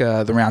with like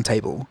the Round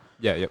Table,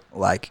 Yeah, yep.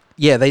 like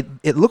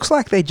it looks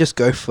like they just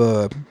go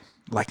for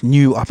like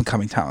new up and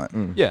coming talent.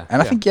 Mm. Yeah.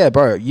 And I think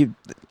bro,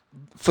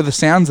 for the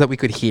sounds that we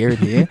could hear in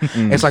here,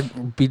 it's like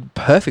be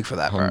perfect for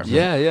that, bro.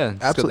 Yeah, yeah. It's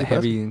got Absolutely the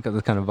heavy, got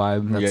the kind of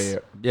vibe. That's, Yeah,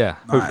 yeah.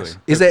 Nice.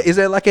 Hopefully. Is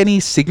there like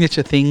any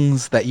signature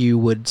things that you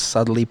would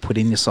subtly put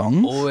in your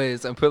songs?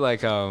 Always, I put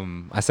like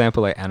I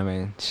sample like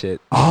anime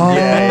shit Oh, all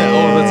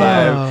the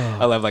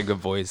time. I love like the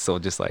voice or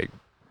just like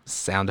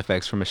sound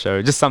effects from a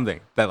show, just something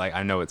that like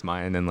I know it's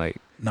mine, and like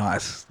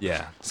Nice.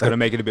 yeah, it's So- gotta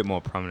make it a bit more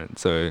prominent.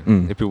 So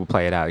Mm. if people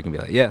play it out, it can be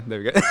like, yeah, there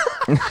we go.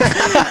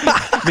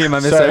 Me and my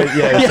So mister.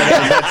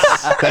 yeah,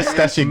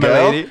 that's your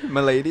girl. my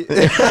lady.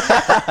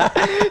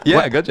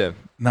 Yeah, good job.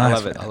 Nice, I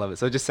love it. man. I love it.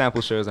 So just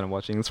sample shows that I'm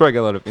watching. That's where I get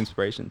a lot of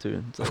inspiration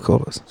too. So Of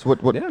course. So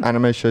what Yeah.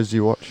 anime shows do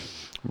you watch?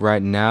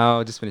 right now,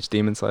 I just finished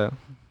Demon Slayer.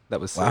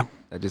 That was Wow. sick.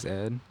 That just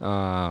aired.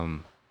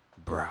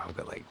 Bro, I've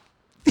got like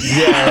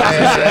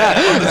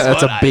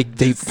That's a big,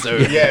 deep.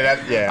 Yeah.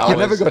 I I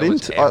never was- got I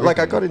watched into. Like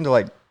I everything. got into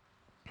like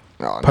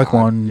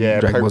Pokemon,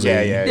 Dragon Ball Z.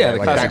 Yeah, the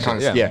like that classic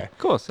kind shit, of yeah. yeah. Of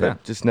course, But yeah.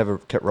 just never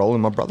kept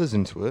rolling. My brother's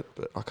into it,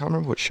 but I can't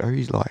remember what show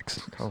he likes.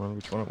 I can't remember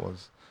which one it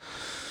was.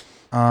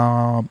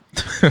 I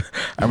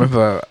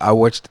remember I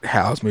watched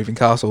Howl's Moving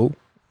Castle.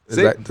 Does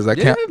See? that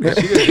Yeah, count? man,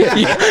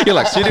 Studio- You're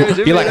like, Studio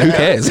Ghibli. you're like, who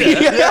cares?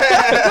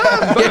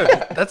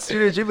 That's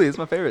Studio Ghibli. It's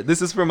my favorite.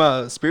 This is from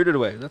Spirited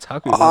Away. That's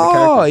Haku. one of the Oh,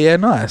 characters. yeah,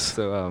 nice.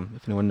 So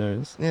if anyone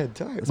knows, Yeah,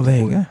 dope. Well, there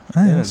you go.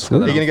 Oh, Yeah, that's it's cool.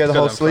 got Are you gonna go the Got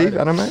whole it on sleeve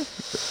Friday. anime?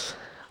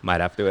 might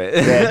have to it.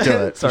 Yeah, do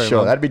it for Sorry, sure.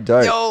 Mom. That'd be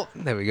dope. Yo,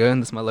 there we go.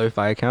 And that's my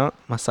lo-fi account,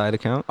 my side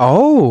account.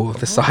 Oh,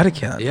 the side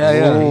account. Yeah,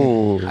 yeah.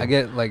 Ooh. I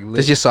get like.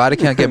 Does your side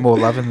account get more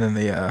loving than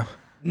the?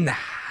 Nah.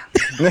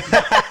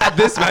 at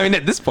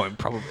this point,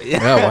 probably. Oh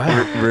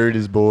wow. Rude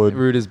is bored.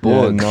 Rude is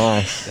bored. Yeah,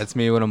 nice. That's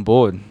me when I'm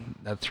bored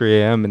at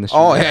 3 a.m. in the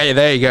Oh studio. yeah,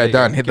 there you go. There you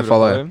Done. go. Hit the Give it a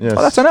follow. follow. Yes.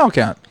 Oh, that's an L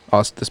account. Oh,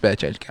 it's the spare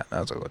change account.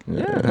 That was good.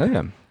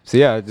 Yeah. So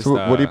yeah, just So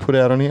what do you put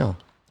out on here?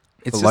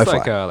 It's The just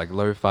lo-fi. like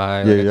lo-fi,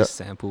 Yeah, like I yeah. just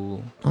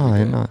sample. Oh,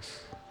 yeah, nice.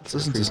 Let's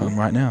listen to something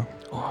right now.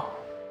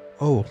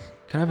 Oh,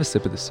 Can I have a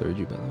sip of the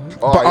soju, by the way?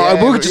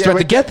 But, we're just about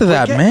to get to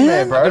that,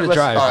 man. bro. I gotta Let's,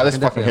 drive. all right, I let's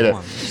can fucking hit definitely it.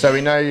 have one. So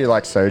we know you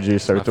like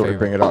soju, so we My thought we'd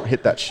bring it up.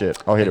 Hit that shit.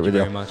 I'll hit it with you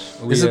you. very much.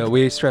 Is it-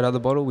 We straight out of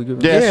the bottle. We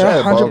good? Yeah, Yeah, straight out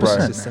the bottle, bro.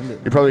 100%. Just send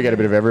it. You probably get a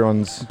bit of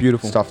everyone's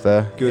Beautiful. stuff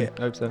there. Good.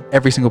 Hope so.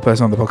 Every single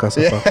person on the podcast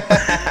so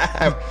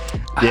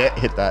far. Yeah,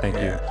 hit that. Thank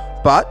you.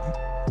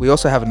 But we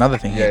also have another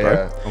thing here, bro.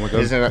 Yeah. Oh my God.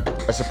 Isn't it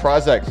a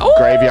surprise that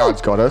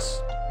Graveyard's got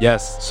us?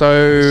 Yes.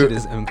 So, Shit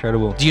is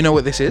incredible. do you know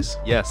what this is?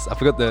 Yes, I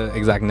forgot the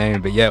exact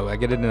name, but yeah, I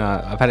get it in.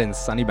 I've had it in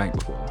Sunnybank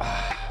before.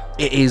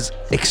 It is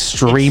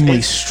extremely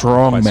It's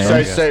strong, quite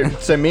man.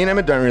 So me and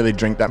Emma don't really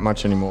drink that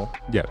much anymore.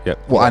 Yeah, yeah.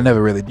 Well, I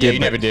never really did. Yeah, you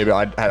but- never did,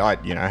 but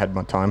I had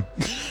my time.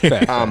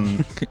 Fair.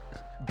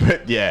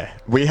 But yeah,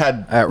 we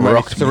had That maybe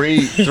rocked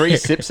me. three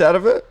sips out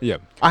of it. Yeah.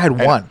 I had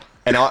one.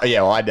 And I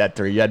had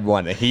 3. You had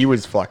 1. And he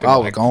was fucking. I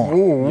was like, gone.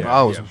 "Ooh." Yeah,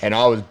 I was. yeah. And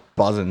I was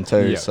buzzing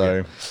too. Yeah, so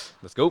yeah.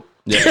 Let's go.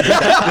 yeah.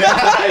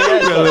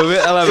 A little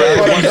bit.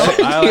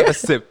 I like a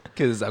sip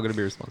because I'm gonna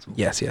be responsible.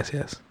 Yes.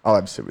 I'll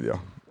have a sip with you.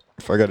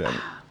 If I got it.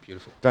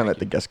 Beautiful. Don't let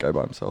the guest go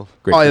by himself.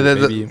 Great Oh, yeah,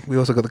 food, the, baby. we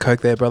also got the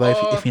Coke there, brother.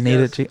 if you need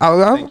yes. it.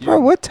 Oh, Thank bro,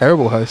 you. we're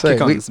terrible hosts. Kick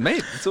eh? on We- this,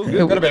 mate. It's all Yeah,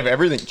 good. Got a bit of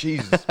everything.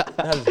 Jesus. That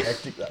was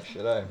hectic, that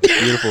shit, eh?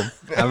 Beautiful.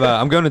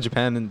 I'm going to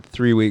Japan in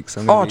 3 weeks.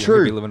 I'm gonna Oh, be, I'm true.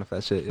 gonna be living off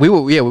that shit. we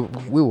will. Yeah,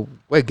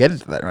 we're getting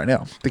to that right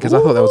now because I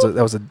thought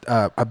that was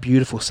a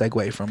beautiful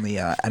segue from the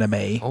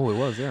anime Oh, it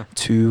was, yeah.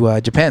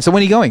 to Japan. So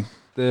when are you going?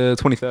 The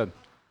 23rd.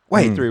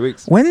 Wait, In 3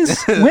 weeks.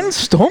 when's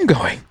Storm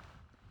going?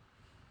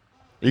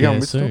 You Yeah, going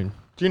with soon. Storm?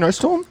 Do you know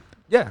Storm?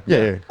 Yeah.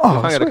 Yeah. Oh, I've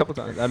hung out sweet. a couple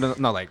times. I don't,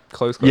 not like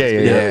close. Yeah, but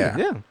yeah. yeah.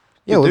 Yeah, Good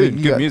well, dude.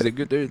 you Good got- music.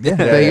 Good dude. Yeah,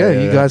 there you go. yeah,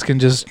 You yeah. guys can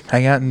just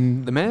hang out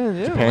and The man,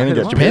 yeah. Japan, you Hit get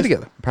him up. Japan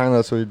together. Apparently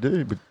that's what you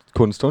do. But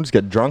according to Storm, just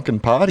get drunk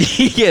and party.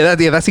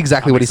 that's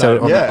exactly I'm what he said.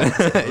 excited.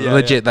 on that. Yeah,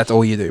 Legit, that's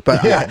all you do.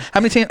 But Yeah.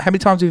 how many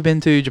times have you been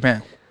to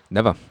Japan?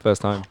 Never.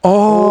 First time.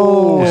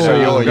 Oh, Yeah, So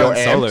you're- I'm going you're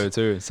solo amped.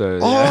 too. So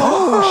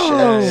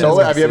Oh, yeah. Solo?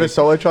 it's Have you ever sick.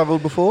 solo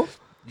traveled before?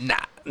 Nah.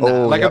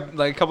 Oh, like yep.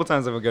 a couple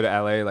times I would go to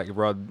LA. Like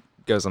Rod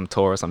goes on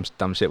tour or some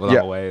dumb shit while Yeah.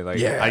 I'm away. Like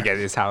Yeah. I get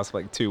his house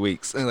for like 2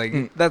 weeks. And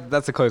like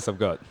that's the closest I've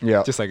got.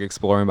 Yeah. Just like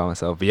exploring by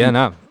myself. But yeah,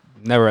 no.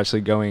 Never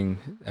actually going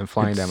and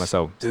flying down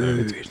myself.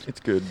 dude. It's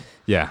good.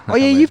 Yeah. Oh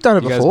yeah, you've done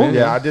it You guys before. been?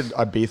 Yeah, I did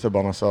Ibiza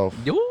by myself.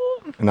 Yo.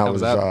 And that How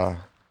was was that?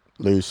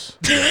 loose.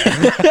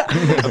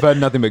 I've heard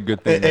nothing but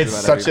good things. It's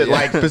about such a,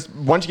 everything.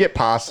 like, once you get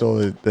past all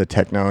the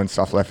techno and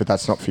stuff left,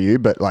 that's not for you,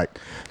 but like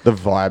the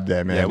vibe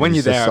there, man. Yeah, when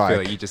is you're just there, I feel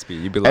like- like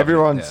you'd be loving it,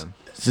 everyone's,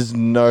 it's just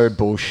no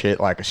bullshit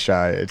like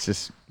Australia. It's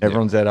just,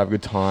 everyone's there to have a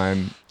good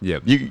time. yeah.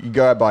 You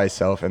go out by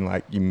yourself and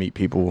like you meet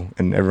people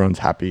and everyone's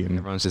happy and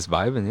Everyone's just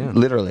vibing. Yeah.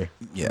 literally.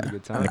 Yeah.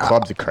 Good And the time.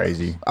 clubs are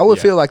crazy. I would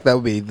Yeah. feel like that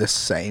would be the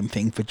same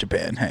thing for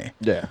Japan. Hey,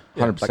 Yeah,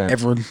 Yeah, 100%.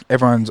 like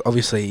everyone's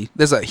obviously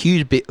there's a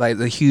huge bit like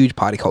the huge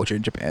party culture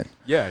in Japan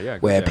Yeah, yeah.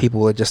 where yeah.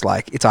 people are just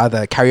like it's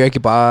either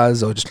karaoke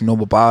bars or just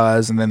normal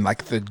bars, and then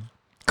like the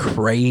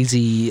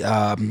crazy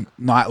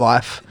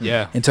nightlife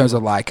Yeah. in terms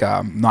of like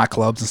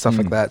nightclubs and stuff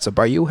like that. So,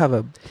 bro, you'll have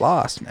a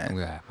blast, man.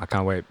 Yeah, I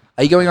can't wait.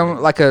 Are you going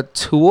on like a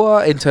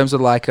tour in terms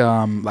of like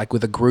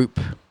with a group?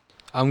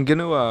 I'm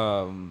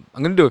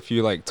gonna do a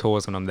few like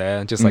tours when I'm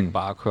there, just like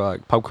bar crawl,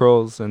 like pub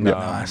crawls, and Yeah.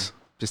 Nice.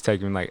 just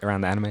taking like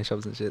around the anime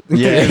shops and shit.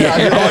 Yeah.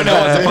 I know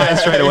what to find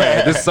straight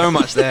away. There's so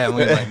much there. I'm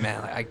like,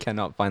 man, like, I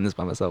cannot find this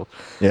by myself.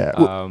 Yeah.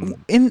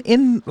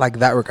 In like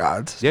that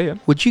regards, Yeah, yeah.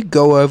 would you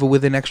go over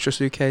with an extra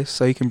suitcase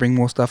so you can bring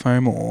more stuff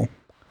home, or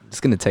It's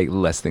gonna take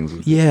less things.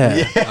 With me.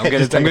 yeah? I'm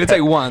gonna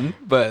take one,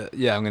 but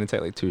yeah, I'm gonna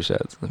take like 2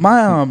 shirts.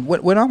 My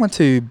when I went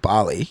to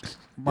Bali,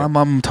 my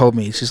mum told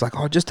me, she's like,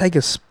 "Oh, just take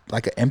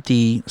like an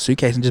empty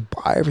suitcase and just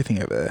buy everything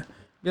over there."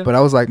 Yeah. But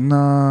I was like,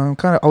 "No,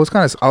 I was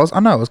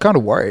kind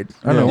of worried.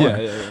 I don't know Yeah,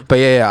 why." yeah, yeah. But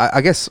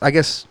I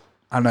guess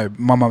I don't know.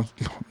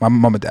 My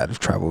mum and dad have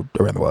traveled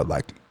around the world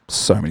like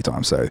so many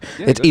times, so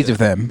Yeah, it's easy for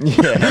them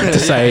to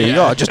say,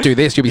 "Oh, just do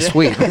this, you'll be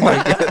sweet."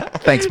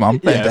 Like, thanks, mum.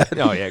 Thanks, Yeah. dad.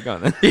 Oh yeah, go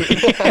on then.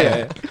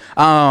 yeah.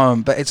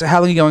 But it's how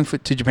long are you going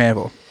to Japan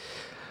for?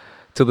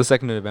 Till the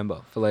 2nd of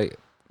November for like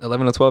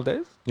 11 or 12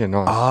 days. Yeah,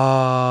 nice.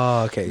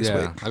 Oh, okay,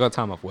 Yeah, sweet. I got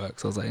time off work,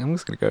 so I was like, I'm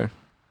just gonna go.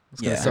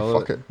 Just gonna Yeah. solo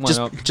Fuck it. Why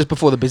not? Just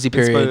before the busy It's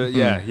period.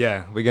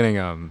 yeah. We're getting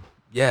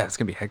yeah, it's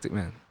gonna be hectic,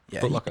 man. Yeah,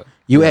 Foot Locker.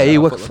 You Yeah,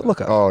 work Foot at Foot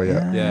Locker. Locker. Oh,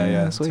 yeah.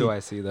 Yeah. sweet. 2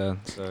 IC there,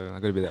 so I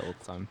gotta be there all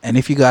the time. And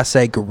if you guys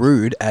say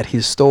Garood at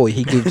his store,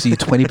 he gives you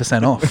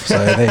 20% off. So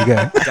there you go.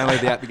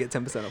 Download the app, you get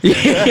 10% off.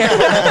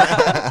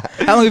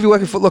 How long have you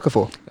worked at Foot Locker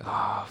for?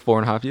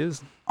 4.5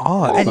 years.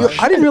 Oh, and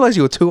I didn't realize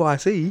you were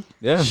 2IC.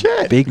 Yeah.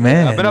 Shit. Big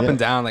man. I've been up yeah. and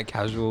down, like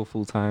casual,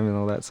 full time, and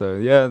all that. So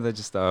yeah, they're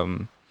just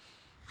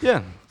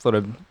sort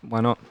of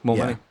why not more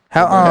money.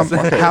 How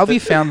have you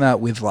found that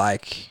with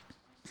like,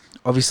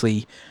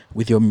 obviously,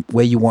 with your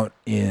where you want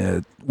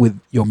with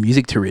your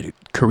music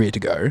career to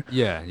go,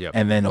 Yeah, yeah.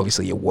 and then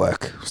obviously your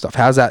work stuff.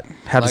 How does that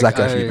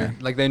go for you, man?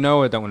 Like they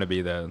know I don't want to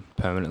be there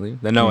permanently.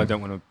 They know I don't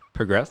want to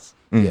progress.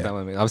 Mm. You know what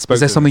I mean? I've spoken Is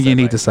there to them something and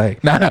you said, need to say?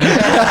 No.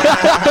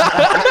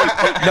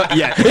 Not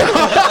yet.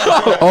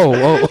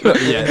 Oh.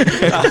 Not yet.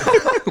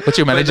 What's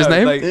your manager's But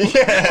no, name?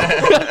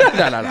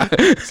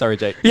 like- No. Sorry,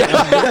 Jake. Yeah.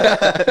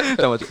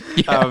 No,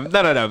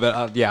 no.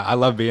 But yeah, I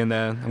love being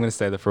there. I'm gonna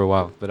stay there for a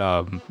while. But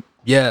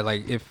yeah,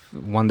 like if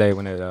one day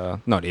when it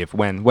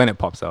when it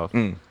pops off,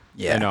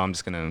 Yeah. they know I'm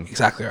just gonna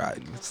Exactly right.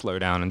 slow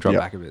down and drop Yeah.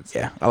 back a bit. So.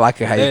 Yeah, I like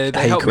how They you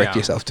help me correct out.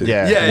 yourself too.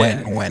 Yeah. Yeah, when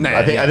yeah. when. No,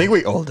 I think yeah. I think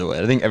we all do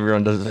it. I think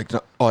everyone does it. Like,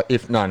 no, oh,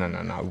 if no,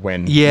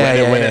 when Yeah, when,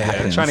 yeah, when yeah, it yeah.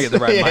 happens. Trying to get the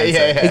right Yeah, mindset.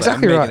 yeah, yeah. Like,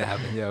 Exactly making right. it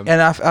happen, yeah.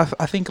 And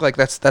I think like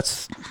that's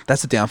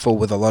the downfall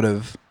with a lot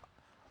of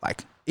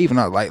like even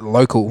not like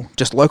local,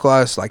 just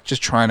localized, like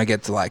just trying to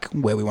get to like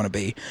where we want to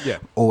be. Yeah.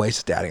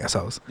 Always doubting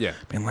ourselves, Yeah.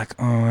 being like,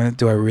 oh,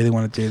 do I really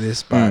want to do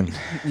this? But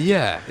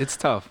Yeah, it's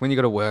tough when you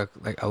got to work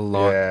like a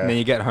lot, Yeah. and then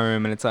you get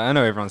home and it's like I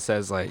know everyone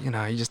says like you're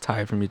just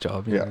tired from your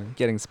job, you Yeah. know,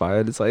 get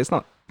inspired. It's like it's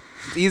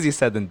easier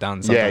said than done.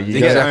 Yeah, Sometimes. you you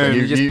get gotta- home,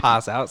 you- you just you-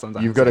 pass out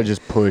sometimes. You've got to Like,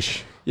 just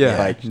push. yeah,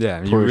 like, you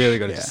push. really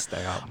got to Yeah. just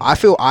stay up.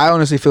 I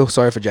honestly feel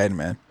sorry for Jaden,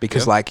 man,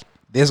 because Yeah. like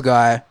this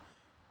guy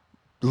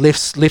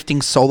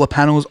lifting solar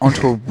panels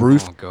onto a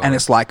roof, Oh, God. and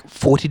it's like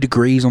 40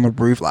 degrees on the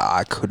roof. Like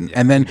I couldn't. Yeah,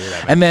 and then couldn't do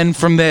that, man. and then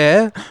from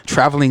there,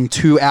 traveling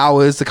 2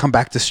 hours to come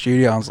back to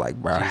studio. I was like,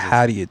 bro, Jesus.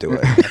 how do you do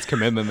it? That's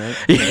commitment, man.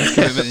 That's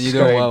commitment.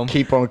 You're doing well.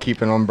 Keep on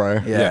keeping on,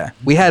 bro. Yeah.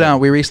 We had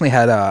we recently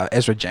had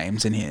Ezra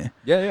James in here,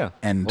 Yeah, yeah.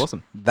 and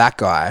Awesome. that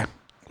guy,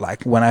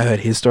 like when I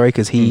heard his story,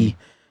 because he's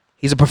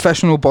a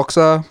professional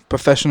boxer,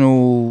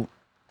 professional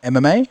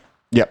MMA,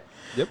 Yep.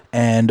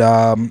 and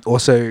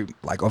also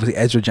like obviously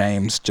Ezra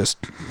James, just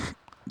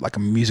like a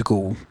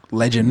musical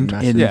legend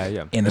Massive. in Yeah,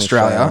 yeah. in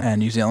Australia Australia. and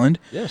New Zealand,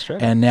 Yeah,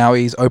 straight. and now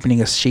he's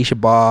opening a shisha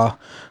bar.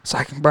 It's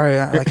like,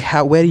 bro, like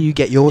where do you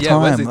get your yeah,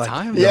 where's time? the Like,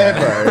 time?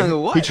 Yeah, bro.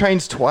 What? He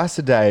trains twice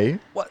a day.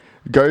 What?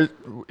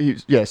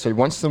 So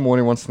once in the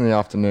morning, once in the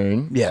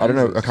afternoon. Yeah. I don't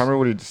know. I can't remember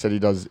what he said he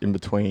does in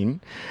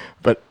between,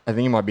 but I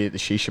think he might be at the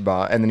shisha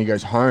bar, and then he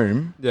goes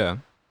home Yeah,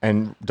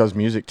 and does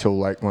music till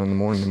like 1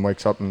 a.m, and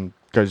wakes up and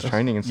goes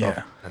training and stuff.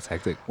 yeah. that's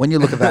hectic. When you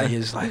look at that,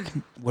 you're just like,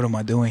 what am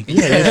I doing?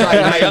 Yeah, it's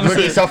like, mate, I'm look at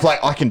so- yourself like,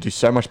 I can do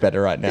so much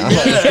better right now.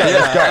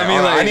 Let's go. I mean,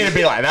 I like- need to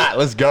be like that.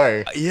 Let's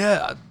go.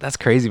 Yeah, that's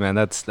crazy, man.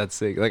 That's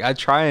sick. Like I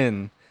try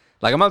and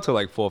like I'm up till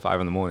like 4 or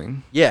 5 in the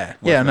morning. Yeah,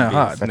 yeah, Working no, on beats,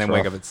 hard. and That's then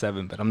wake rough. up at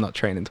 7, but I'm not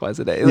training twice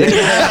a day. Like, Able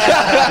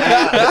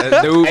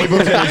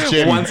to the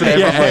gym. once a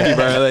day for footy,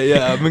 bro. Like,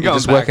 yeah, I've been going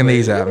Just back, working like-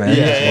 these out, man.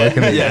 Yeah, Just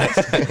working these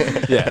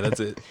yeah, yeah. That's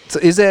it. So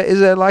is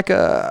there like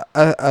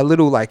a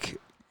little like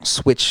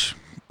switch,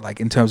 like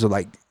in terms of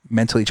like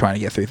mentally trying to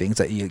get through things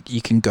that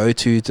you can go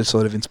to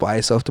sort of inspire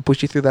yourself to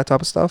push you through that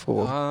type of stuff,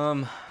 or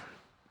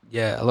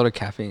Yeah, a lot of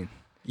caffeine.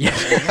 yeah,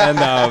 And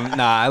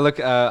I watch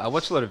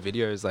a lot of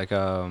videos like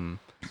oh,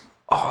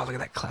 look at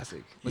that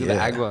classic. Look at Yeah.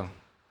 the Agua.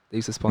 They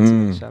used to sponsor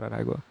me. Mm. Shout out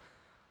Agua.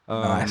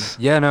 Nice.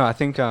 Yeah, no, I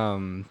think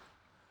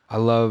I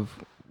love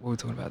what we're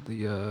talking about,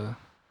 the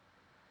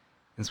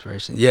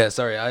inspiration. Yeah,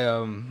 sorry.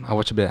 I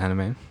watch a bit of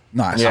anime.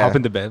 nice. I Yeah. hop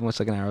into bed, watch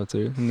like an hour or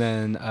two, and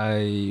then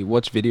I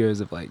watch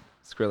videos of like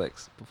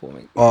Skrillex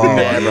performing. Oh,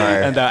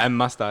 Yeah, bro. And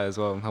Must Die as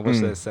well. I watch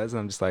their sets and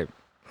I'm just like,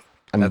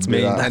 And that's do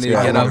me. that. I need to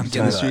good. get I up, want to get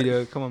in do the that.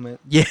 studio. Come on, man.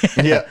 Yeah,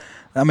 Yeah.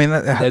 I mean,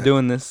 They're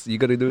doing this. You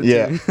got to do it.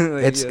 Yeah. too.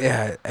 Like, it's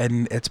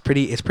and it's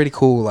pretty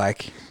cool.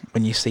 Like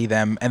when you see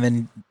them, and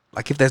then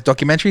like if there's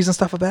documentaries and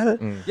stuff about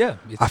it, Yeah,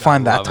 I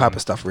find that love type them.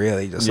 of stuff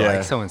really just Yeah. like,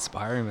 Like so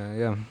inspiring, man.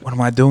 Yeah. what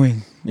am I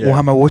doing? Yeah. Why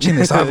am I watching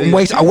this? I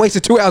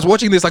wasted 2 hours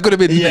watching this. I could have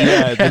been.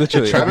 Yeah,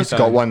 literally. Travis every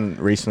got time. one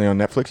recently on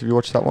Netflix. Have you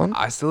watched that one?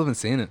 I still haven't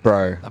seen it.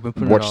 Bro, I've been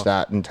putting it watch off.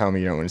 that and tell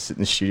me you don't want to sit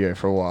in the studio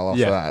for a while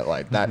after Yeah. that.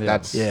 Like that. Yeah.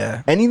 That's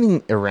Yeah.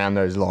 anything around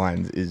those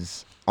lines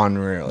is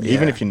unreal. Yeah.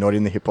 Even if you're not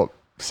in the hip hop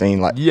scene,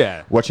 like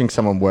Yeah. watching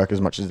someone work as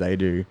much as they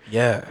do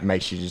Yeah.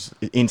 makes you just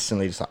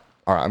instantly just like,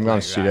 all right, I'm going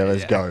Like to studio. that,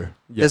 Let's yeah. go.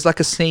 Yeah. There's like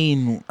a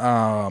scene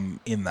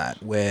in that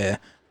where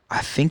I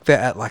think they're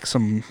at like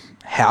some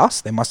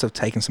house. They must have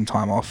taken some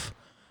time off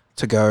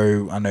to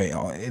go, I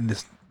know, in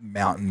this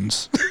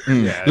mountains.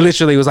 Yeah.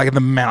 Literally, it was like in the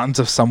mountains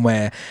of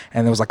somewhere,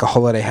 and there was like a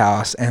holiday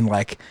house, and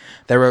like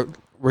they were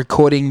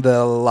recording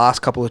the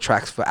last couple of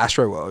tracks for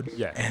Astro World.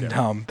 Yeah, And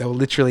yeah. they were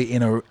literally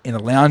in a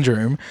lounge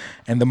room,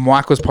 and the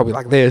mic was probably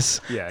like this,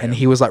 Yeah, and yeah.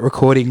 he was like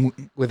recording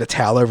with a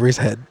towel over his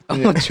head.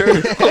 Oh, true.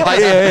 Like,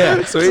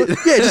 yeah. Sweet.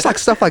 Yeah, just like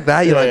stuff like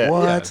that. You're Yeah, like, yeah.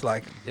 what? Yeah.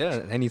 Like,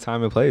 Yeah, any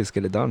time and place,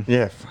 get it done.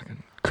 Yeah,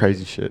 fucking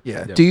crazy shit.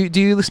 yeah. Yeah.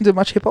 Do you listen to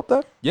much hip hop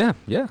though? Yeah,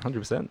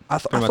 100%. I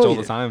Pretty much thought all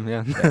you- the time,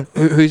 yeah.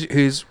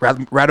 Who's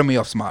rattle me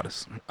off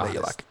smartest that you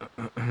like?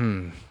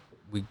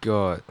 We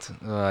got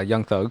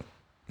Young Thug.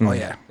 Oh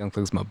yeah, Young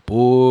Thug's my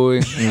boy.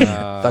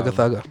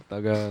 Thugger.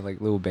 Thugger, like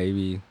Lil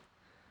Baby.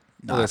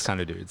 All Nice. those kind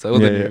of dudes. Like, all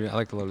the Yeah, new, I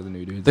like a lot of the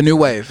new dudes. The new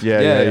wave. Yeah,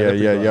 they're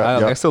pretty yeah, good. yeah, I,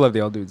 yeah. I still love the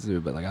old dudes too,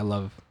 but like I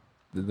love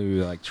the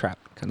new like trap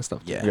kind of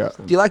stuff. Yeah. Yeah.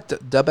 Do you like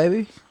Dub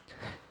Baby?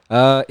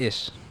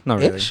 Ish. Not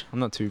really. Ish? I'm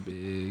not too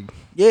big.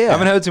 Yeah. I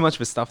haven't heard too much of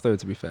his stuff though,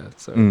 to be fair.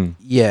 So Mm.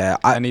 Yeah,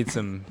 I need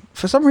some.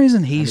 for some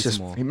reason I need he's some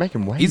just more. He's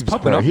making waves. He's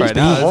popping bro. up He's right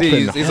now.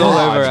 popping He's all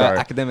hard, over bro.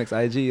 Academics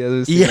IG.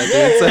 I've Yeah. seen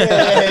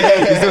that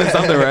dude. He's doing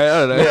something right.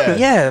 I don't know. Yeah.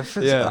 yeah,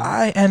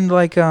 Yeah. and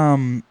like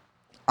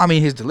I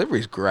mean his delivery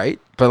is great,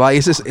 but like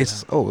it's just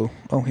it's here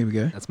we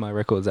go. That's my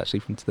records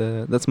actually from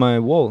today. That's my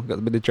wall. Got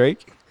a bit of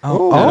Drake.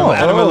 Oh,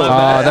 Adam will love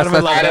that. that's Adam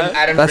will love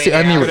that. that's the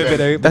only Bit of-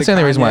 bit of that's the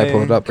only reason why I Kanye,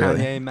 pulled it up really.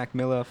 Kanye, Mac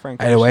Miller,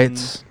 Frank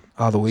 808s.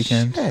 Oh, the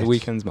weekend. Shit. The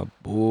Weeknd's my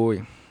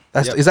boy.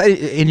 That's Yep. Is that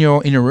in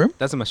your room?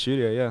 That's in my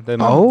studio. Yeah, they're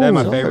my Oh. they're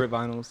my Sick. favorite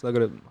vinyls. I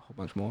got a whole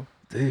bunch more.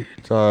 dude.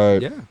 So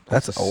Yeah.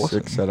 That's a awesome.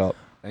 sick setup.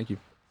 Thank you.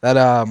 That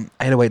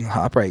 808 and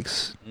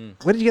Heartbreaks.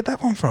 Where did you get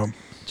that one from?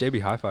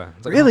 JB Hi-Fi.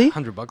 It's like Really?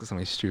 $100 or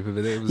something stupid,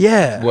 but it was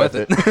Yeah. worth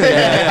it.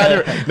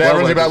 Now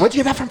everyone's about, where'd you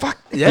get that from? Fuck.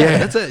 Yeah,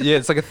 that's it. Yeah,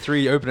 it's like a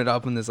 3. Open it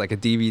up and there's like a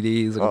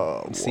DVD, there's like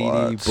Oh, a CD,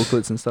 what?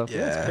 booklets and stuff.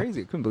 Yeah. It's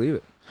crazy. I couldn't believe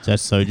it. Is that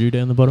soju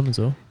down the bottom as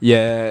well?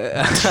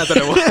 Yeah, I don't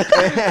know what.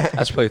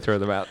 I should probably throw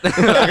them out. I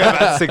got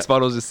about 6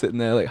 bottles just sitting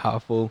there, like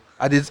half full.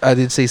 I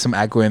did see some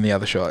Agua in the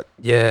other shot.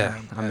 Yeah,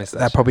 I missed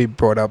That probably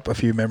brought up a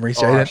few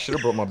memories, Oh, I Jaden. should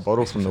have brought my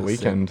bottle from the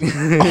weekend. shit.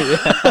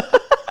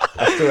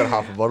 I still got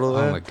half a bottle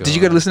there. Oh my god. Did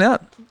you go to listen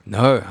out?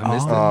 No, I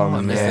missed it. Oh,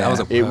 I missed it. man. That was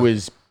a It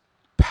was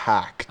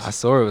packed. I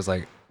saw it was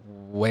like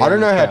way. I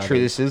don't know how crowded. true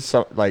this is,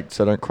 so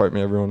don't quote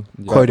me, everyone.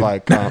 Yeah. But, Quote him.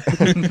 like,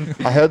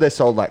 I heard they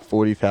sold like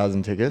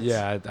 40,000 tickets.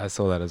 Yeah, I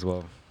saw that as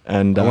well.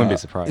 and I wouldn't be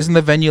surprised. Isn't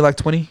the venue like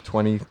 20?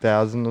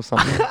 20,000 or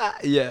something.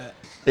 Yeah,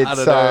 It's I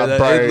don't know.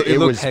 bro. It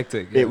looked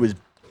hectic. It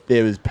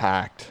was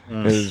packed.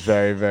 It was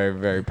very, very,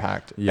 very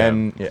packed. Yeah.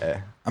 And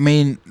yeah, I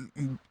mean,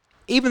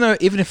 even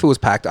if it was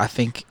packed, I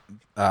think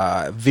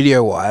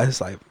video wise,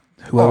 like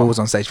whoever was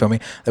on stage filming,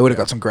 they would have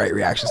got some great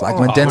reactions. Like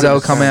when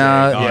Denzel come 100%.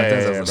 out,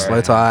 Yeah,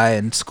 Slow Tie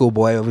and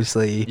Schoolboy,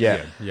 obviously.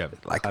 yeah. yeah.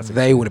 Like Classic.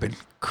 they would have been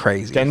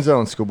crazy. Denzel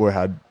and Schoolboy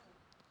had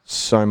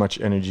so much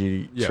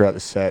energy Yeah. throughout the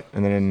set,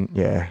 and then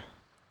Yeah.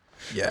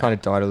 kind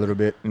of died a little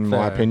bit, in my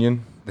Fair.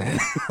 opinion.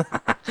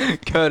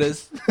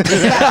 Curtis.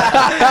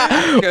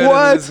 What?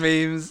 Curtis'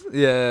 memes.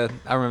 Yeah,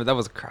 I remember that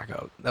was a crack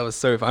up. That was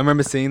so fun. I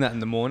remember seeing that in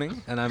the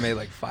morning, and I made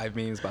like 5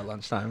 memes by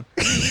lunchtime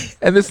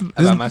And this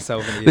about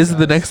myself. And this is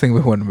the next thing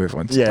we want to move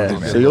on to. Yeah.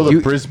 man. So you're the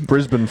You-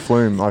 Brisbane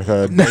Flume, I've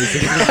heard.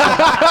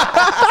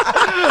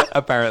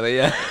 Apparently,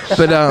 yeah.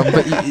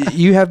 but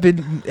you have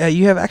been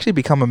you have actually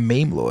become a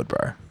meme lord,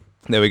 bro.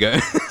 There we go.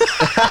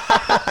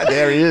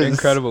 There he is.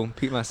 Incredible.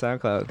 Peep my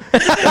SoundCloud.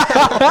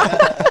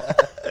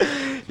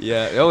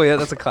 Yeah. Oh yeah,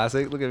 that's a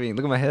classic. Look at me.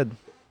 Look at my head.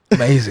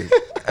 Amazing,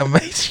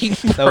 amazing.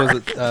 That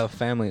was a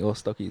family or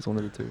Stockies, one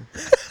of the two.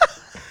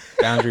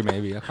 Boundary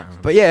maybe. I can't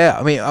remember. But yeah,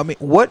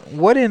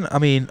 I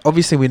mean,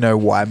 obviously we know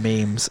why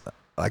memes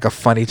like are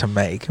funny to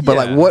make, but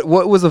Yeah. like,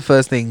 what was the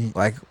first thing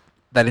like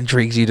that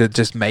intrigues you to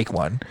just make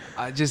one?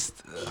 I just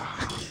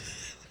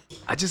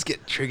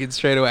get triggered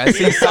straight away. I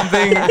see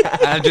something and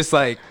I'm just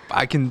like,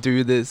 I can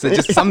do this. It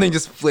just something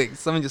just flicks.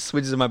 Something just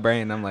switches in my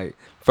brain. I'm like,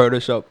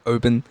 Photoshop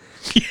open,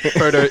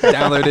 photo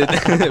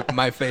downloaded,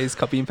 my face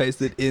copy and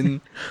pasted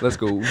in. Let's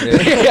go.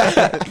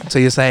 Yeah. So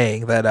you're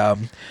saying that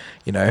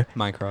you know,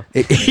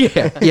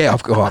 Minecraft. yeah,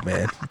 of course,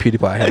 man,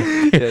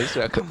 PewDiePie. Hey. Yeah,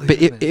 sure, I can't But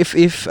believe it,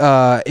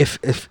 man.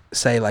 if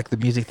say like the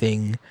music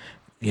thing,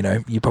 you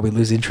know, you probably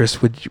lose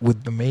interest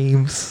with the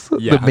memes,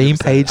 Yeah, the meme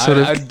 100%. page sort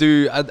of.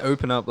 I'd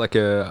open up like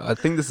I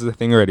think this is a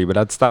thing already, but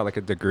I'd start like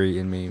a degree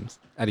in memes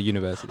at a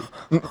university,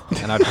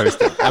 and I'd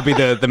host it. I'd be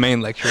the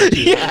main lecturer.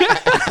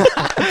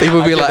 People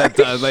would be I'd like, get that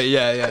done, like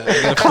yeah,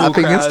 a full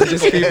Clapping and crowd,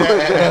 just people.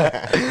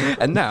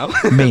 And now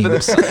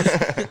memes.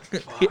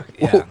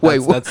 yeah,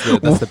 Wait, that's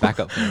the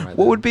backup thing right what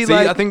there. would be See,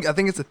 like- I think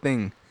it's a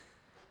thing,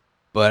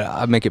 but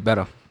I'd make it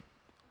better.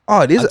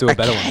 Oh, it is I'll do a a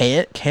better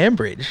one.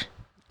 Cambridge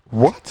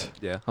What?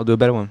 Yeah, I'll do a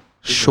better one.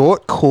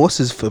 short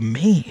courses for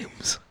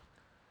memes.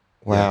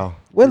 Wow.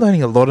 We're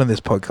learning a lot on this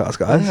podcast,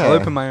 guys. Yeah. I'll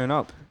open my own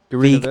up.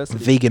 Guru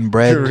University. Vegan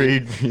bread.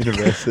 Reed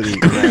University.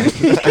 man.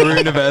 Guru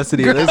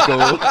University. Let's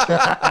go.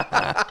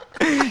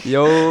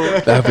 Yo,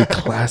 That'd be make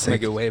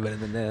classic. it way better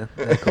than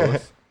that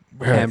course.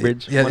 Bro,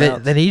 Cambridge. Yeah, What they,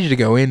 else? they need you to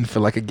go in for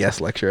like a guest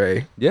lecture,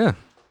 eh? Yeah,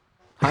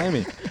 hire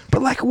me.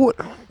 But like, what?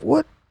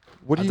 What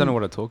I do don't know you?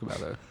 what to talk about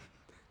though.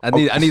 I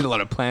need a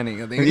lot of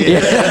planning. I think.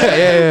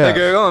 Yeah. I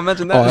go, oh,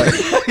 imagine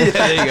that. Yeah,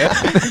 there you go.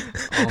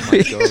 Oh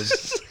my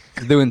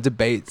god. Doing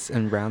debates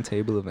and round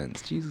table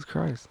events. Jesus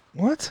Christ.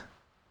 What?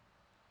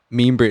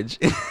 Meme bridge.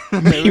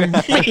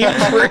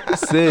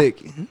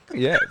 Sick.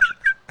 Yeah.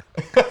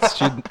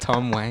 Student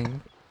Tom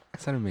Wang.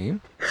 Is that a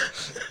meme?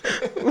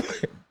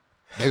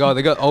 They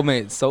got old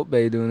mate Salt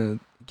Bay doing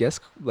a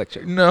guest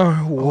lecture.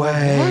 No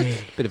way.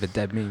 Bit of a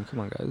dead meme. Come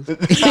on, guys.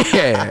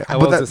 Yeah, How but,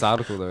 was that, this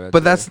article though?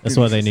 but that's That's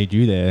why they need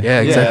you there.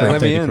 Yeah, exactly.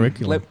 let me Update the in.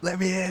 curriculum. Let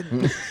me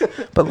in.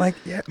 but like,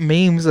 yeah,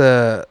 memes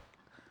are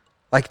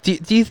like. Do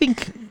you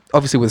think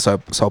obviously with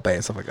Salt Bay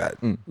and stuff like that,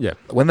 Yeah.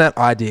 when that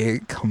idea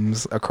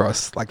comes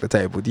across like the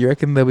table, do you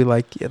reckon they'll be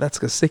like, yeah,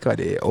 that's a sick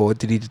idea, or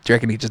do you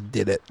reckon he just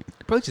did it?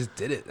 Probably just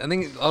did it. I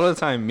think a lot of the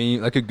time,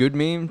 like a good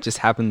meme just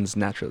happens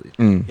naturally.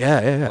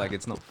 Yeah. Like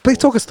it's not. Please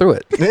talk us through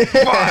it.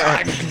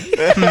 I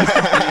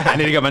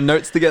need to get my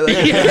notes together.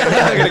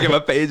 I gotta get my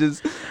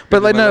pages.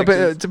 But like, My no, but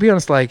lectures. to be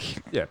honest, like,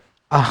 Yeah.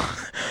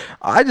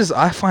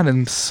 I find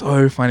them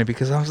so funny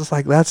because I was just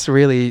like, that's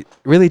really,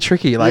 really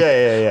tricky. Like,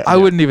 yeah. I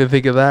wouldn't even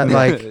think of that.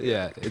 Like,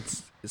 yeah,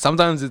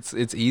 sometimes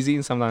it's easy,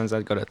 and sometimes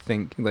I gotta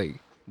think like,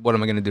 what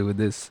am I gonna do with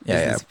this? Yeah,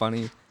 Is yeah. this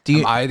funny? Do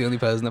you- Am I the only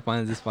person that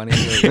finds this funny?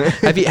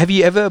 Like, have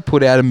you ever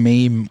put out a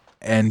meme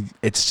and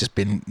it's just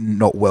been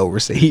not well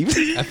received?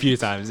 a few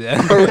times,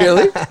 yeah. Oh,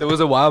 really? There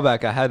was a while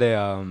back. I had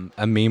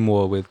a meme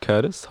war with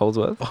Curtis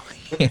Holdsworth,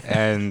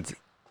 and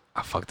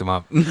I fucked him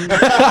up.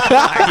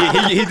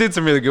 He did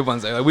some really good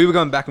ones. Though. Like, we were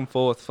going back and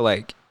forth for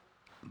like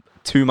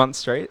 2 months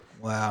straight.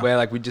 Wow. Where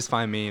like we just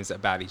find memes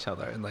about each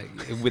other, and like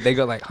they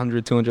got like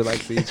 100, 200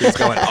 likes each. Just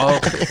going, oh,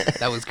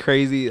 that was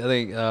crazy. I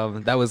think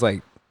that was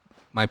like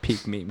my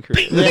peak meme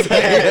career. That's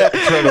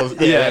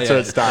where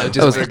it started.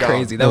 That was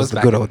crazy. That was the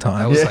back good in- old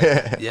times.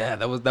 That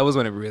was like, that was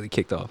when it really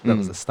kicked off. That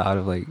was the start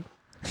of like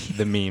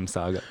the meme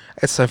saga.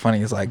 It's so funny.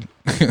 It's like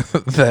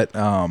that.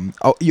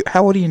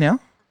 How old are you now?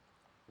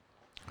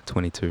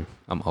 22.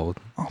 I'm old.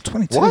 Oh,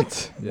 22.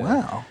 What?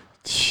 Wow.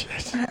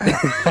 Shit.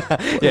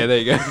 Yeah, there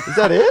you go. Is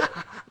that it?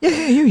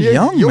 Yeah, you're Yeah,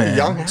 young, you're man.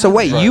 young, So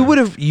wait, bro.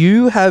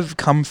 you have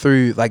come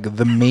through like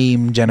the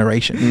meme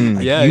generation.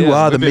 Like, Yeah, you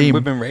are the We've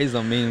meme. been raised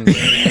on memes. Like,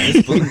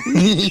 Facebook.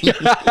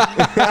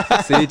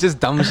 See,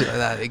 just dumb shit like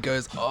that. It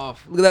goes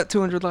off. Look at that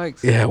 200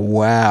 likes. Yeah,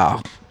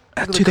 wow. Look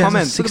at the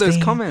comments. Look at those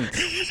 2016. comments.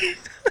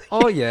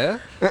 Oh yeah.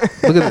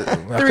 Look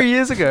at the, 3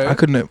 years ago. I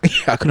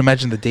couldn't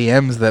imagine the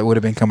DMs that would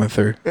have been coming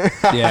through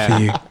Yeah.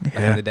 for you. Back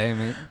in Yeah. the day,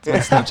 mate. When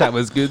Snapchat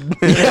was good.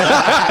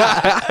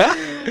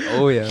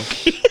 Oh yeah.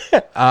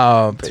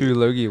 2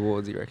 Logie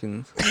Awards, you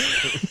reckon?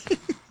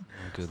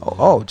 Good lord.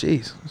 Oh,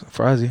 jeez,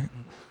 Frizzy.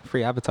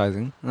 Free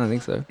advertising? I don't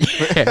think so.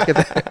 Yeah, look at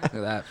that. Look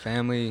at that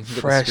family. Get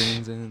Fresh. The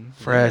screens in.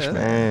 Fresh, Yeah.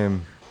 man.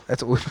 Damn.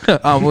 That's all.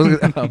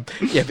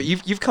 Yeah, but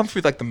you've come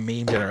through like the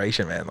meme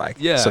generation, man. Like,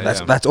 Yeah, So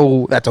that's yeah. that's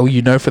all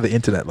you know for the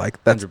internet.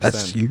 Like, that's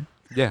 100%. you.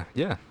 Yeah.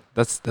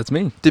 That's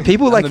me. Do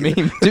people I'm like the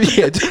meme.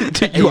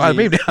 you are a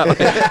meme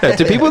now?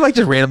 Do people like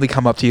just randomly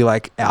come up to you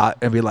like out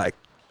and be like,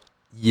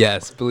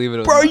 Yes, believe it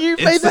or Bro, not. you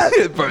made It's-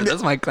 that? Bro,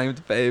 that's my claim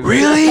to fame.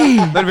 really?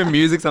 Not even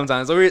music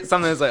sometimes. Or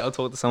sometimes like I'll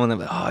talk to someone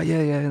and they're like, oh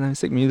yeah, no,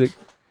 sick music.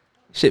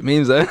 Shit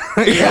memes though.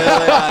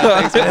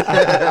 Thanks, man.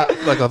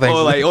 Like, oh, thanks.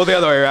 Or like all the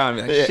other way around.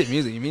 Like, shit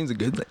music, your memes are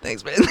good. Like,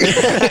 thanks, man.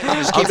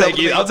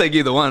 I'll take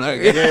either one.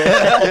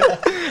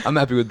 Okay. I'm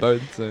happy with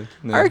both. So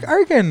no. I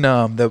reckon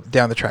down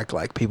the track,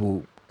 like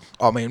people.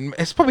 I mean,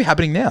 it's probably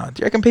happening now.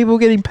 Do you reckon people are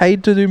getting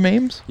paid to do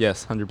memes?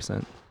 Yes,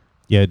 100%.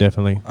 Yeah,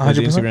 definitely. There's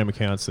 100%? Instagram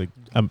accounts that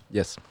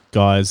Yes.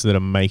 guys that are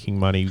making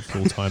money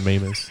full time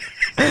memers.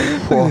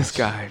 Look at this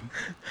guy.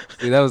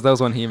 See, that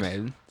was one he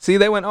made. See,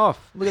 they went off.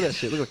 Look at that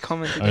shit. Look at the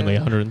comments. again. Only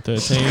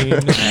 113.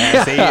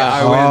 Yeah, see,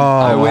 I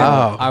win. Oh,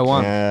 wow. I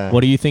won. Yeah.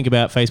 What do you think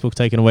about Facebook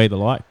taking away the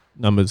like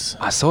numbers?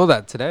 I saw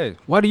that today.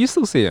 Why do you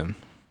still see him?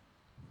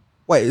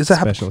 Wait, is that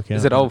happening? Special account.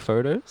 Is it old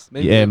photos?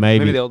 Yeah,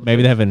 maybe. the old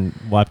Maybe they photos.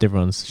 haven't wiped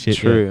everyone's shit.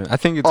 True. I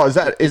think it's. Oh, is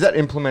that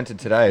implemented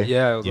today?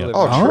 Yeah. It was a Yeah.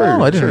 little- Oh,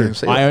 true. I didn't true. even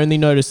see I that. only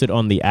noticed it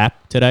on the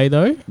app today,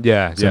 though.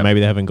 Yeah. So maybe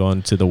they haven't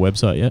gone to the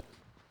website yet.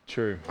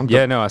 True. I'm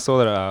Yeah. No, I saw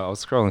that. I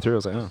was scrolling through. I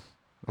was like, oh.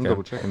 I'm Okay.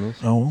 double checking this.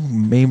 Oh,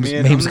 memes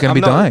Man, are I'm going to not-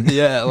 be dying.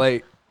 Yeah,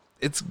 like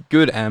it's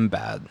good and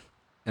bad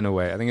in a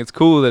way. I think it's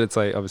cool that it's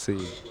like obviously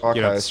you don't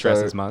have Okay, to stress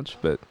so- as much,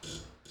 but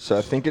So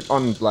I think it's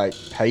on like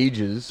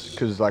pages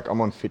because like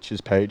I'm on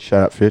Fitch's page.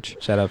 Shout out Fitch.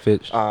 shout out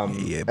Fitch.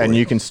 Yeah, boy. And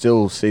you can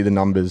still see the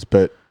numbers,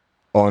 but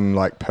on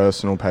like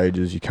personal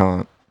pages you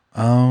can't.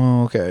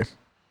 Oh, okay.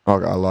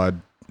 Oh, I lied.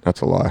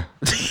 That's a lie.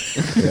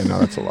 Yeah, no,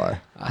 that's a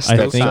lie. I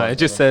still think- saw it. It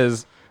just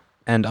says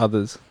and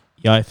others.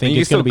 Yeah, I think you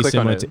it's going still to be click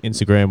on similar it. to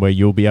Instagram where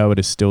you'll be able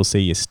to still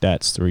see your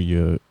stats through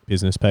your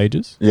business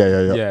pages. Yeah.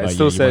 Yeah, it Like,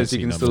 still you won't says you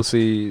see can still numbers.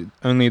 see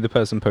only the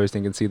person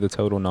posting can see the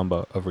total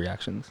number of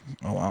reactions.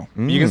 Oh, wow.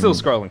 You can still Mm.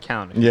 scroll and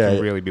count if Yeah, you yeah.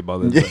 can really be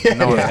bothered. But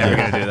no one's Yeah. ever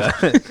gonna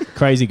do that.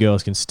 Crazy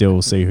girls can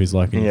still see who's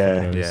liking your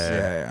Yeah. photos. Yeah.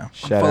 Yeah.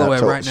 Shout Follow out, her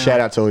to, right now. shout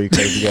out to all you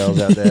crazy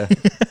girls out there.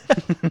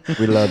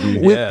 We love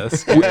you.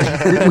 Yes.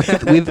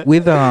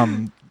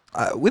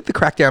 With the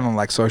crackdown on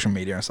like social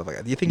media and stuff like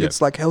that, do you think Yeah.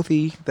 it's like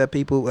healthy that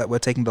people that we're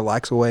taking the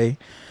likes away,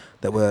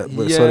 that we're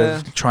sort Yeah.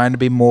 of trying to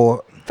be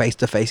more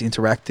face-to-face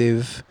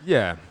interactive?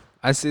 Yeah,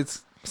 I see.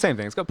 It's same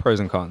thing. It's got pros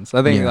and cons.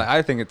 I think. Yeah. Like,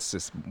 I think it's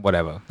just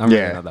whatever. I'm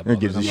really Yeah, not that who bothered.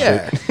 gives a I'm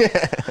shit?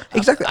 like,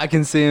 Exactly. I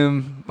can see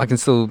him. I can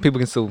still. People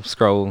can still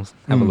scroll,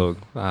 have a Mm. look.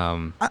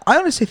 I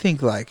honestly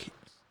think like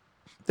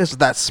there's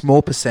that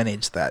small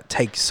percentage that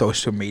takes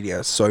social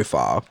media so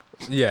far.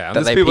 Yeah, and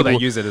That there's people that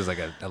people- use it as like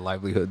a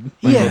livelihood.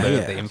 Yeah, the,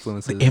 yeah. the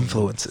influencers. The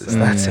influencers. So,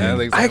 That's yeah,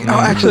 it. like,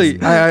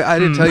 Actually, I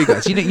didn't tell you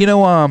guys. You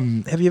know,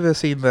 have you ever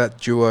seen that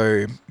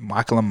duo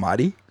Michael and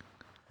Marty?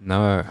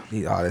 No.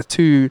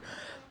 They're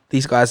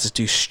these guys just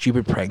do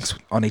stupid pranks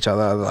on each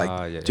other,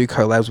 like do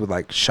collabs with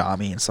like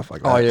Shami and stuff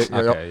like that. Oh, yeah.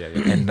 Okay,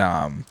 yeah.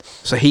 And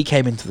so he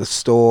came into the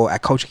store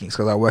at Culture Kings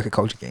because I work at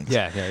Culture Kings.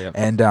 Yeah.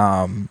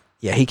 And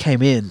he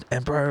came in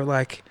and bro,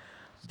 like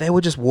they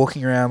were just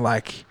walking around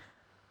like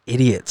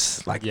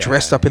idiots, like Yeah.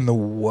 dressed up in the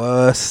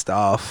worst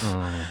stuff.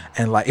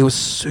 And like it was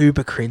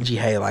super cringy.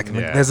 Hey, like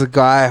there's a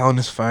guy on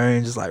his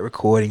phone just like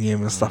recording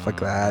him and stuff like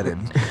that,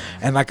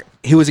 and like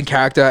he was in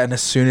character. And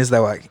as soon as they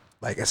were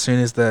like as soon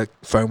as the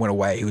phone went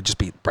away, he would just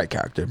be break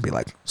character and be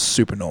like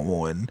super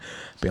normal and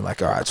be like,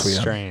 all right, sweet.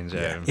 Strange.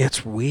 Yeah.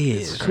 It's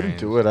weird. Couldn't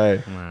do it,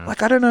 eh?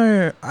 Like I don't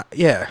know.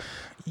 Yeah.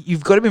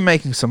 You've got to be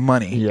making some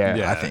money.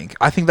 Yeah.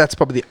 I think that's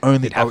probably the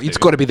only. You'd have It's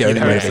to. got to be the You'd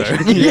only hope so.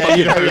 motivation. Yeah,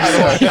 you know,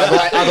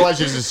 otherwise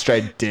you're just a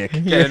straight dick.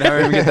 Get an hour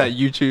and get that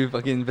YouTube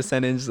fucking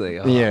percentage. Like,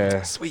 oh,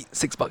 Yeah. sweet,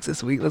 $6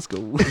 this week. Let's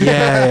go.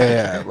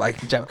 Yeah.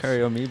 Like Jab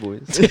curry on me,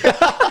 boys.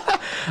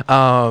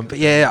 But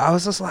yeah, I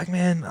was just like,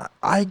 man,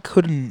 I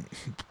couldn't.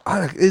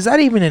 Is that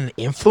even an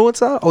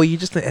influencer, or are you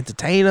just an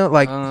entertainer?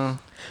 Like, A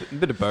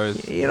bit of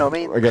both. you know what I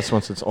mean? I guess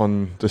once it's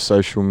on the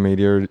social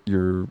media,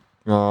 you're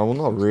well,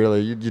 not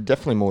really. You're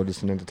definitely more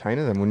just an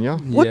entertainer then, wouldn't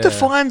you? What Yeah.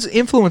 defines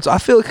influence? I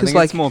feel I because think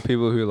like it's more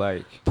people who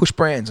like, push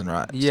brands and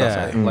stuff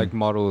like. like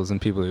models and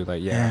people who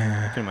like,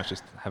 Yeah. pretty much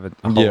just have a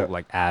whole Yeah.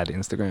 like ad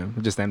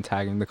Instagram, just them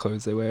tagging the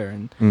clothes they wear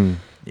and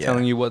Yeah.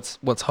 telling you what's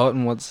hot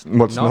and what's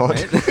What's not.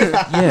 mate.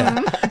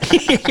 yeah.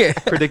 yeah.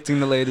 Predicting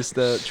the latest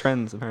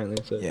trends apparently.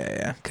 So.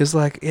 Yeah. Because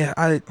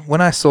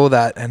when I saw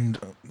that and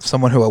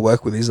someone who I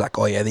work with is like,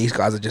 oh yeah, these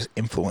guys are just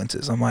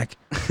influencers. I'm like,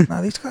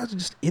 no, these guys are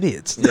just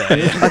idiots. Yeah.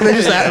 Like they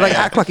just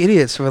act like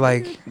idiots for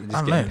like They're I just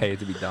don't getting know. paid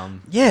to be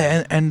dumb.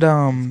 Yeah,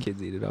 and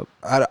Kids eat it up.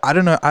 I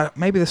don't know.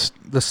 Maybe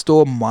the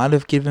store might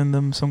have given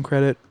them some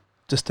credit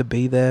just to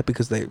be there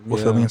because they were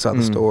Yeah. filming inside the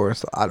Mm. store.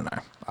 So I don't know.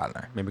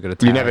 Maybe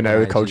got a You never know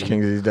with Coach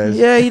Kings these days.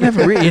 Yeah, you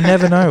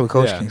never know with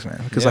Coach Yeah. Kings, man.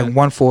 Because Yeah. like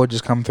 1-4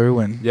 just come through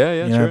and Yeah,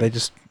 you know true. they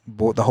just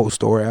bought the whole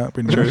store out.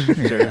 Pretty True, much.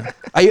 true. Yeah.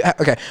 Are you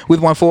okay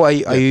with 1-4?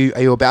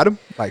 Are you about him?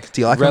 Like,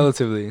 do you like him?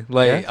 Relatively,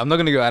 like Yeah? I'm not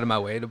gonna go out of my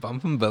way to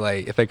bump them, but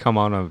like if they come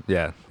on, it's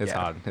Yeah.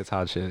 hard. It's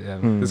hard shit. Yeah,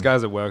 Mm. there's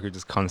guys at work who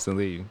just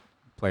constantly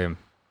play them.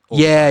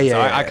 Yeah,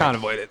 yeah. I can't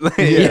avoid it. Yeah,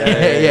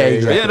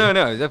 exactly. But yeah,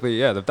 no, definitely.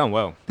 Yeah, they've done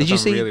well. Did They've you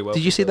done see? Really well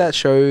Did you see that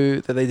show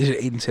that they did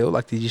at Eden Hill?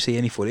 Like, did you see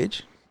any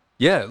footage?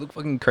 Yeah, it looked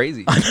fucking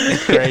crazy.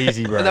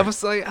 Crazy, bro. And I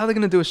was like, how are they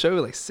gonna do a show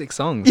with like 6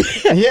 songs?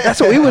 yeah, That's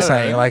what we I were don't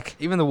saying. know. Like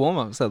Even the warm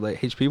ups had like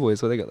HP Boys,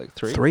 so they got like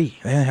 3. 3.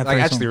 They only had Like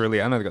 3 actually, songs.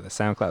 really, I know they got the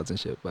SoundClouds and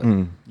shit, but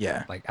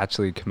Yeah. like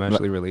actually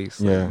commercially released.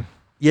 yeah.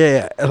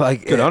 Yeah.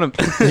 Like Good on them.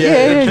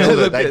 Yeah, they killed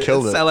it. They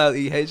killed it. Sell out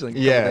EH like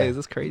Yeah. days.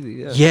 That's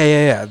crazy. Yeah.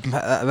 Yeah.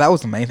 That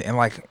was the main thing. And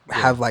like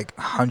have like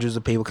hundreds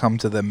of people come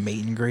to the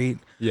meet and greet,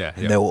 Yeah.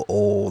 and they were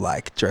all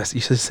like dressed.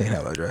 You should have seen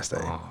how they were dressed. Eh?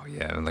 Oh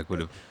yeah, and like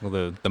with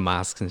the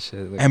masks and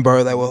shit. Like, And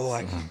bro, they were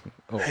like,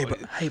 oh,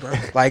 hey bro,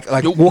 like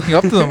walking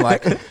up to them,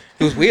 like it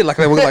was weird. Like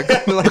they were like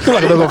they were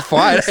gonna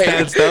fight.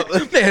 Stands up.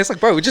 Yeah, it's like,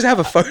 bro, we just have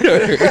a photo.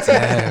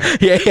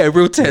 yeah,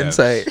 real tense.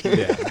 Eh?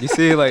 yeah. You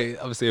see, like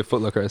obviously a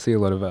Foot Locker. I see a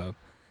lot of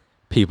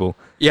people.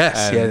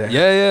 Yes. And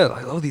yeah.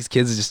 Like all these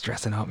kids are just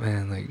dressing up,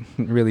 man. Like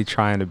really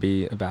trying to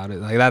be about it.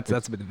 Like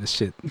that's a bit of a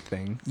shit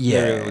thing.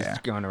 Yeah. They're really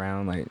just going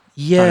around like trying to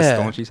Yeah.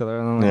 staunch each other.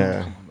 And,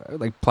 Yeah.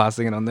 Like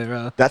plastic it on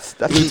their That's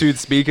Bluetooth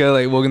speaker,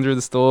 like walking through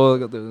the store,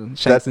 got the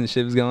shanks and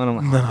shivs going.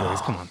 I'm like, oh,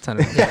 boys, come on, turn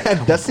it on. Come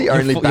on. That's the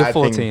only You're bad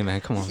 14, thing. man.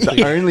 Come on.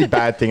 the only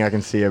bad thing I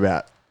can see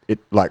about it,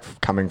 like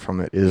coming from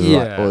it, is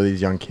like Yeah. all these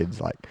young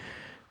kids like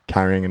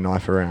carrying a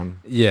knife around,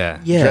 Yeah.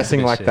 Yeah. dressing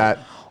Good like shit. that.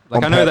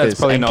 Like on I know that's purpose,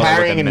 probably and not what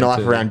carrying a they're meant knife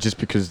to- around just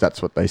because that's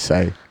what they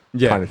say,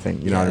 Yeah. kind of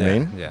thing. You know what I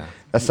mean? Yeah.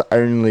 That's the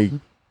only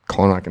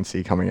con I can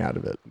see coming out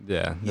of it.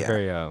 Yeah. Yeah.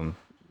 Very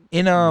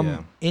In Yeah.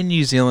 in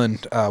New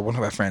Zealand, one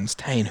of our friends,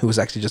 Tane, who was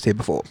actually just here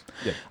before,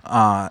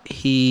 Yeah.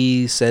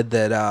 he said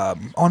that.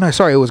 Oh no,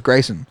 sorry, it was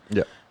Grayson.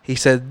 Yeah. He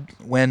said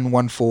when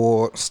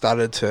 1-4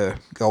 started to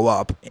go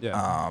up,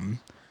 Yeah.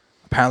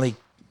 apparently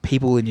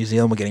people in New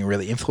Zealand were getting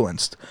really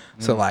influenced.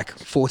 So Mm. like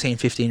 14,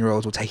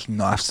 15-year-olds were taking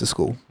knives to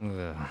school.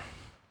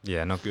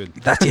 Yeah, not good.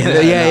 That's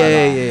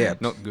yeah.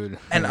 Not good.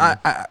 And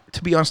I,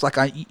 to be honest, like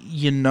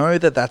you know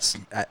that's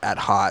at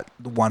heart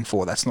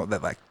 1-4. That's not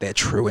that like their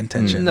true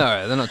intention.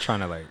 No, they're not trying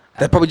to like.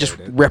 They're probably just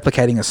advocate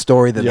replicating a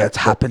story Yeah. that's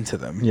happened to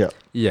them. Yeah. it.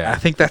 Yeah. I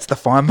think that's the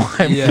fine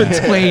line Yeah.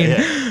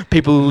 between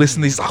people who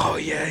listen to these. Oh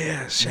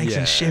yeah, shanks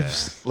and Yeah.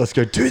 shivs. Let's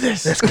go do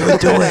this. Let's go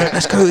do it.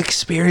 Let's go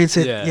experience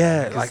it.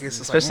 Yeah, because like it's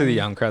just especially the like,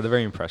 young crowd. They're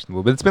very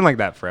impressionable, but it's been like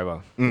that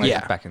forever. Mm. Like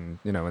Yeah. back in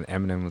when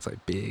Eminem was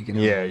like big.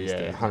 And Yeah, everyone used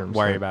yeah, to 100%.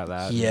 worry about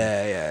that.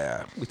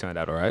 Yeah. We turned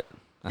out all right.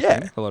 I Yeah.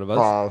 think, a lot of us.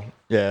 Oh,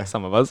 yeah.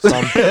 Some of us.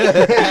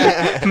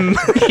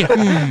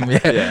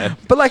 Yeah.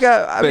 But like,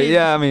 I mean,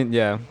 yeah, I mean,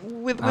 yeah.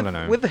 with I don't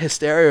know. with the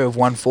hysteria of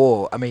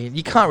 1-4, I mean,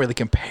 you can't really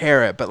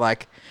compare it, but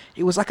like,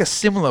 it was like a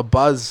similar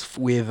buzz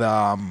with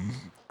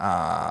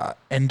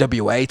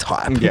NWA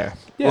type. Yeah.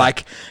 Yeah.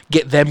 Like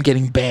get them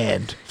getting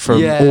banned from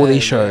Yeah, all these yeah.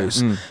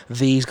 shows. Mm.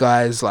 These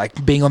guys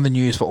like being on the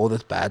news for all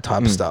this bad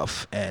type of Mm.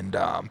 stuff, and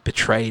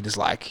portrayed as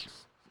like,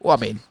 well, I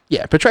mean,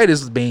 yeah, portrayed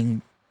as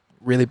being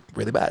really,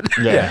 really bad.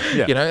 Yeah.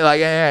 Yeah. You know, like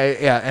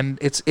yeah, and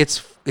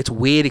it's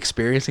weird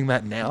experiencing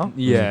that now.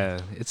 Yeah.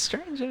 It's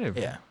strange.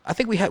 Yeah, I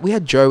think we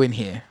had Joe in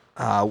here.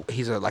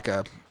 He's a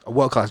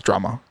world class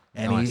drummer,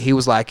 and Nice. he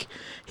was like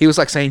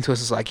saying to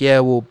us, it's like, yeah,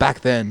 well,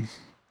 back then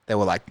they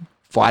were like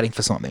fighting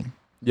for something.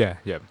 Yeah.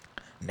 Yeah.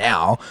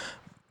 Now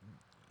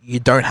you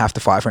don't have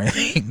to fight for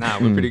anything. Nah,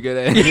 we're pretty good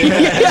at it.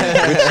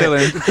 We're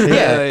chilling.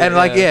 Yeah, and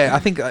like I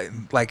think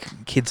like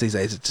kids these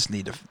days just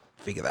need to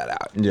figure that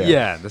out. Yeah.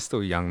 Yeah, they're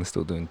still young. They're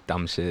still doing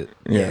dumb shit.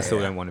 Yeah. They still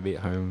don't want to be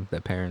at home with their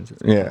parents.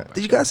 Yeah.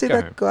 Did you guys see Go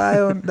that home. guy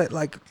on that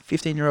like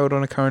 15-year-old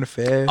on a current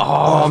affair?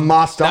 Oh,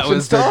 masked that up and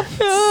was the stuff.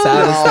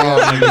 saddest thing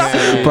I've ever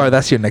seen. Bro,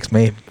 that's your next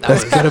meme.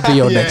 That's gonna be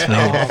your next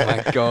meme. Oh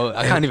my god,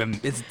 I can't even.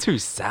 It's too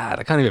sad.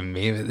 I can't even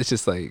meme it. It's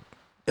just like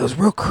It was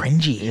real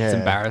cringy. Yeah. it's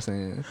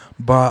embarrassing.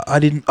 But I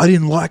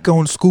didn't like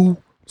going to school,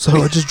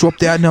 so I just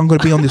dropped out. Now I'm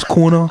gonna be on this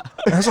corner.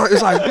 And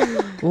it's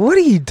like what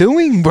are you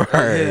doing, bro?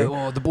 Yeah,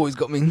 well, the boys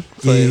got me.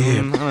 It's Yeah. like,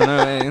 I don't know,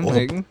 man.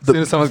 Like, as soon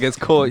as someone gets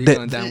caught, you're the-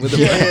 going down with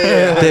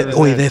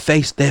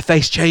them. Their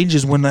face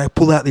changes when they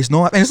pull out this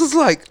knife, and it's just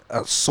like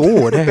a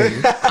sword.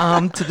 Hey?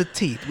 Armed to the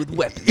teeth with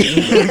weapons.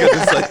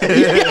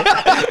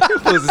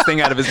 Pulls this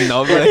thing out of his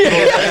knob.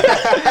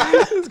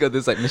 Like, he's got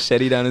this like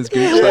machete down his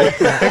gooch.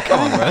 Like, come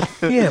on,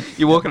 bro. Yeah.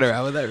 You walking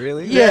around with that,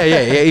 really?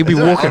 Yeah. He'd be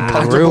walking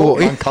Uncomfortable,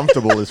 real.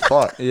 uncomfortable as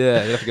fuck.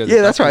 Yeah, you have to go to Yeah,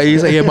 the that's right. doctor.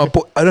 He's like, yeah, my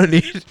boy. I don't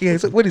need. Yeah,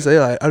 he's like, what do you say?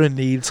 Like, I don't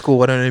need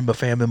school. I don't need my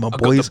family. My got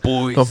boys. the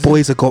boys. My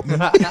boys have got me.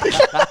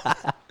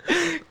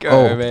 Go,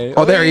 Oh. man.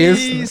 Oh, there he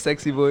is. Oy,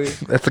 sexy boy.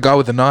 That's the guy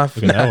with the knife.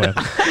 Look at that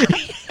one.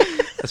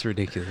 That's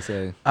ridiculous.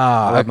 Eh?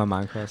 I Uh, love my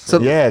Minecraft. so-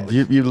 Yeah,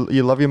 do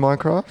you love your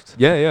Minecraft?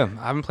 Yeah.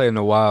 I haven't played in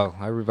a while.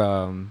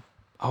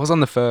 I was on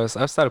the first.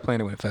 I started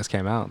playing it when it first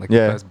came out, like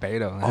Yeah. the first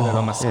beta. I had it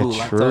on my Oh, school Yeah,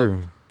 laptop.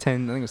 true. I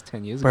think it was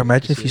 10 years bro, ago.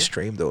 imagine this if you year.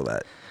 streamed all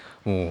that.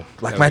 Oh,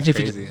 Like, that imagine would if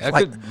be you crazy. just,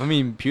 like- I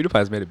mean,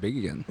 PewDiePie's made it big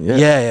again. Yeah.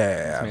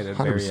 Made it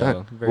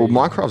 100%. very, Well,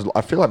 Minecraft's.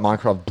 I feel like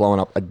Minecraft's blowing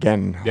up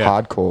again, Yeah.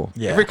 hardcore.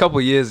 Yeah. Every couple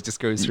of years, it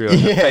just goes through a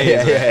Yeah, phase. yeah,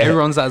 Like, yeah.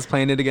 Everyone starts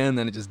playing it again,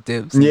 then it just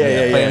dips. and Yeah,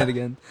 then yeah, playing yeah. it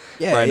again.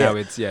 Yeah, right yeah. now,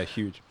 it's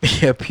huge.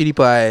 Yeah,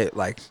 PewDiePie,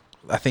 like,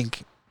 I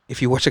think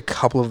if you watch a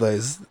couple of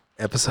those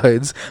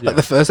episodes, like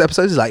the first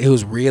episode is like, he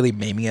was really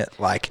memeing it,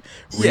 like,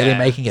 really Yeah.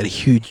 making it a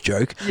huge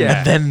joke.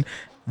 Yeah. And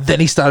then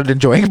he started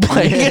enjoying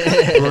playing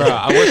it. Bro,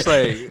 I watched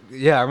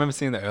I remember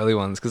seeing the early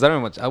ones because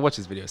I watch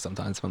his videos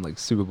sometimes if I'm like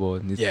super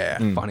bored and he's Yeah.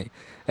 funny.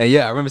 And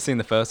yeah, I remember seeing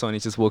the first one.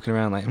 He's just walking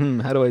around like,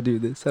 how do I do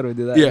this? How do I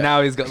do that? Yeah. And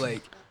now he's got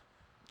like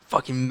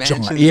fucking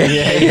mansions. Giant-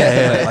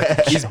 yeah.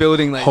 Like, he's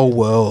building like Whole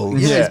world.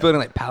 yeah, Yeah. he's building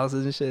like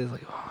palaces and shit. It's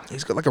like, oh,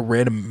 He's got like a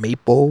random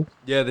meatball.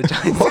 yeah, the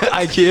giant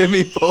IKEA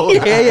meatball.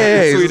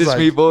 Yeah. He's Swedish like,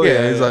 meatball.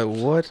 Yeah, he's like,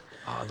 what?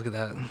 oh, look at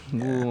that.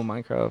 Ooh,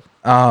 Minecraft.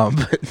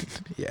 But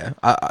yeah,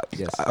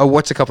 Yes. I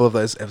watched a couple of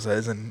those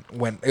episodes and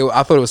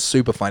I thought it was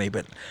super funny,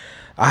 but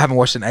I haven't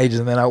watched it in ages.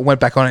 And then I went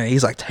back on it, and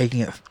he's like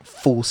taking it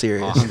full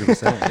serious.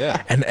 100%.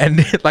 Yeah.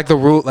 And like the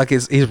rule, like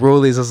his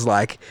rule is just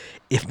like,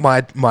 if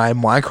my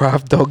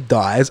Minecraft dog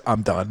dies,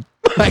 I'm done.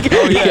 Like,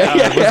 Oh yeah.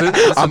 Was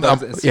it? I'm-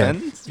 Yeah.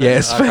 yeah, Yeah,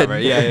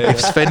 Sven. Yeah.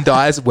 If Sven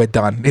dies, we're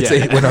done. It's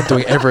Yeah. we're not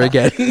doing it ever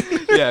again.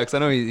 Yeah, because I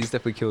know he's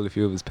definitely killed a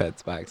few of his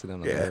pets by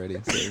accident Yeah. already.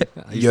 So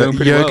he's Jur- doing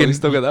pretty well. Jurgen- He's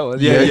still got that one.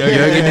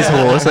 Jurgen is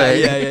horse, eh?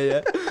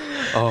 Yeah.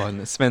 Oh,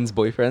 and Sven's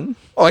boyfriend.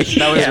 Oh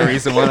That was a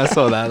recent one. I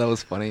saw that. That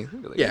was funny.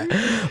 Like, Yeah,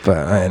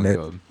 but my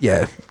God.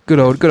 yeah, good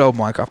old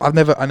Minecraft.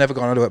 I never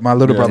gone into it. My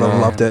little Yeah, brother no.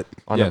 loved it.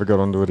 I Yeah. never got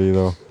onto it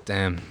either.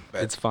 Damn,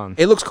 it's fun.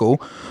 It looks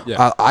cool.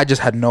 Yeah. I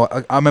just had no.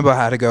 I remember I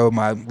had to go with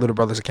my little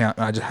brother's account,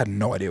 and I just had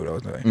no idea what I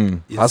was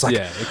doing. I was like,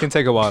 yeah, it can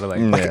take a while to like.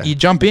 Mm. Yeah. you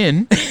jump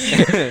in,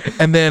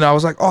 and then I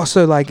was like, oh,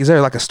 so like, is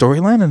there like a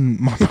storyline? And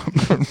my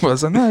brother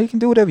was like, no, you can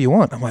do whatever you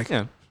want. I'm like,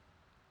 Yeah.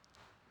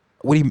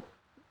 what do you?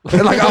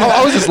 And like,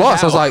 I was just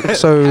lost. I was like,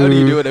 so How do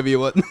you do whatever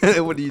you want?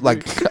 What do you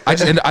like, do? I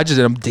just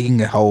ended up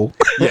digging a hole.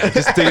 Yeah,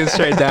 just digging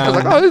straight I down.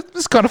 was like, oh,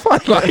 this is kind of fun.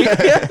 Like,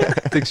 yeah,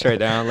 Dig straight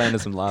down, land in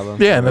some lava.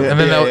 and then,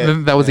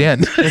 then that was the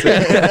end.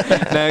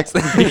 Next.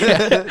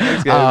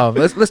 Next game.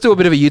 Let's do a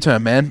bit of a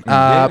U-turn, man.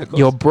 Yeah, of course.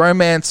 Your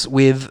bromance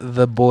with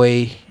the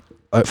boy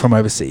from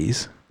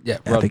overseas, Yeah,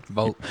 I Rod think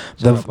Volt.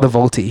 the Shout out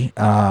Volty,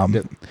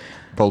 Yep.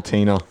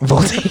 Voltina.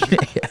 Volty.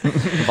 Yeah.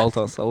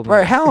 Voltos. Old Bro,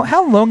 man.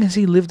 how long has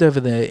he lived over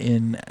there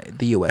in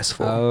the US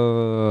for?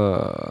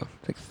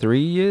 Like 3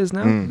 years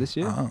now. Mm. This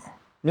year. Oh.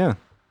 Yeah.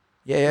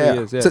 Yeah.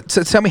 years, yeah.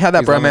 So tell me how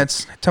that He's on it.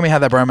 bromance. Tell me how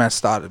that bromance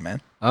started,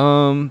 man.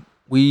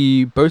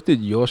 We both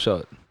did Your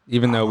Shot,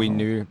 even though we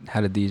knew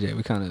how to DJ.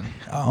 We kind of.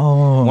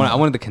 Oh. I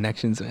wanted the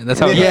connections, man. That's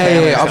how. Yeah, it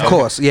was. yeah, of So-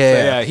 course. So,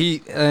 Yeah.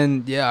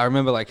 yeah, I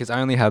remember like, cause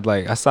I only had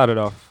like, I started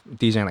off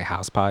DJing like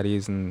house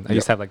parties, and I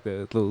used to have like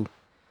the little,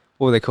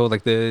 what were they called,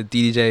 like the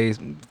DJ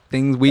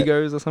things,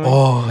 Wegos or something.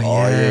 Oh,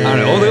 yeah. I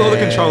don't know, all the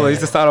controllers. I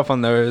used to start off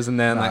on those, and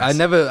then like Nice.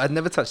 I'd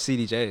never touched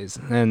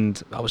CDJs,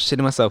 and I was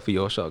shitting myself for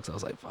Your Shot, 'cause I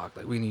was like, fuck,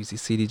 like we can use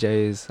these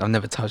CDJs. I've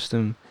never touched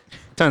them.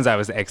 Turns out it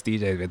was the ex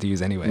DJs we had to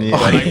use anyway. Yeah.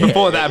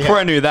 But, like, before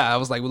I knew that, I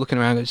was like, we're looking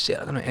around, going, shit,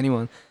 I don't know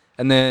anyone.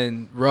 And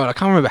then Rod, I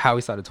can't remember how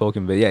we started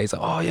talking, but yeah, he's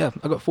like, oh yeah,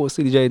 I got 4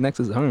 CDJ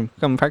Nexus at home.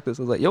 Come and practice.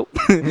 I was like, yo.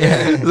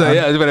 Yeah. So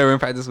yeah, I just went over and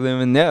practiced with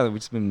him, and yeah, we've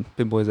just been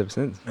boys ever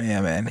since.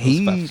 Yeah, man. That was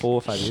about 4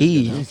 or 5 years ago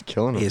He now. He's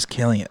killing it. is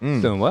killing it.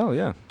 Mm. Doing well,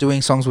 yeah.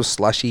 Doing songs with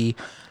Slushy,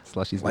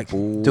 Slushy's like the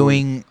ball.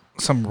 doing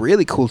some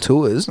really cool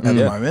tours at the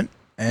Yeah. moment.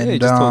 Yeah, And he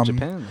just toured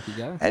Japan.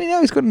 Lucky guy. and you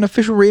know he's got an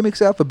official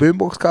remix out for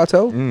Boombox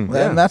Cartel. Mm.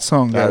 Yeah. And that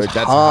song Oh, goes that's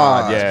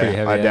hard. hard. Yeah, pretty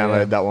heavy, I yeah, downloaded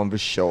yeah. that one for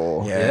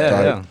sure. Yeah. Yeah,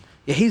 Dope. yeah.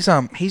 Yeah,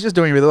 he's just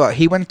doing really well.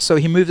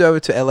 He moved over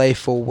to LA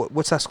for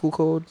what's that school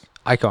called?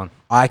 Icon.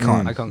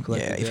 Icon. Icon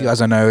Collective, Yeah, if yeah. you guys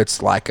don't know,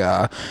 it's like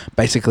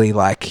basically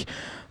like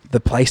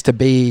the place to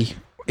be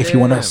if you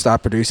want Yeah. to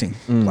start producing.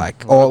 Mm.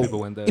 Like, A lot of or people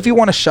went there. if you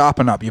want to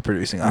sharpen up your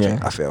producing, I Yeah.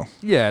 think I feel.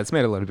 Yeah, it's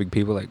made a lot of big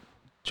people like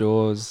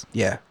Jaws,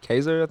 Yeah.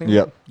 Kaiser, I think.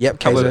 Yep.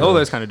 Yep. All those, Kaiser. all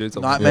those kind of dudes.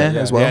 Nightmare yeah.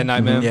 as well. Yeah,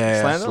 Nightmare. Mhm. Yeah,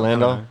 yeah. Slander.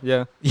 Slander. I don't know.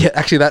 Yeah. Yeah,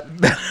 actually that.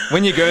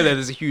 When you go there,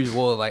 there's a huge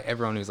wall. Like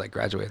everyone who's like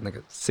graduating, like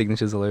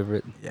signatures all over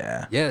it.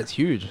 yeah. Yeah, it's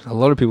huge. A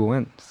lot of people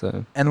went.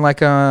 So And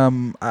like I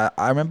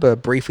remember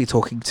briefly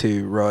talking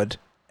to Rod,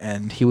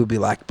 and he would be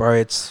like, "Bro,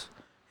 it's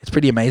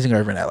pretty amazing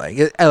over in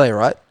LA. LA,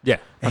 right?" Yeah,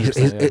 And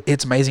 100%, yeah.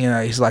 it's amazing.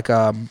 He's like,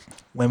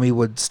 when we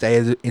would stay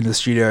in the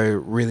studio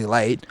really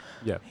late,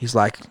 Yeah. he's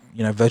like,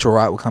 Virtual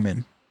Riot will come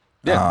in.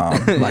 Yeah.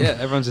 Like, Yeah,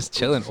 everyone's just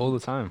chilling all the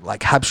time.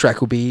 like Habstrack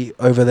will be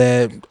over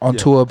there on Yeah.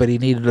 tour, but he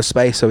needed a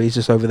space, so he's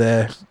just over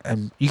there,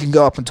 and you can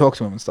go up and talk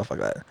to him and stuff like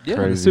that. Yeah,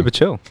 Crazy. it's super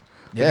chill.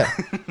 Yeah,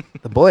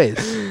 the boys.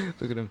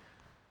 Look at him.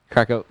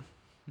 Crack up.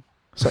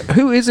 So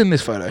who is in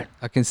this photo?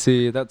 I can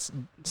see that's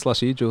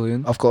Slushy,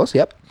 Julian. Of course,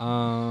 yep.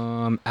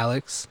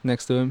 Alex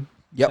next to him.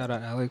 Yep. Shout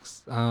out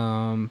Alex.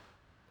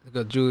 We've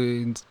got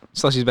Julian,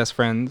 Slushy's best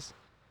friends.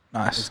 He's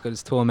Nice. got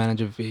his tour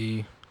manager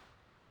V.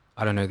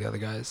 I don't know the other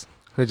guys.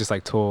 They're just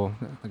like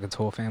a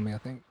tour family, I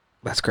think.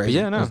 That's But crazy.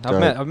 yeah, no, That's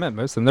dope. I've met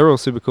most of them. They're all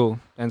super cool.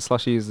 And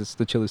Slushy is just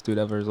the chillest dude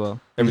ever as well.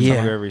 Every time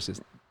Yeah. I go over, he's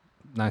just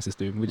nicest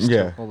dude. We just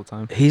Yeah. chill all the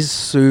time. He's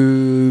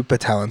super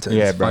talented.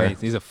 Yeah, He's bro. funny.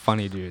 He's a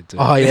funny dude too.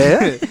 Oh,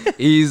 yeah?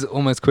 He's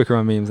almost quicker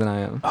on memes than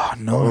I am. Oh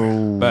no.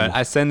 Oh. But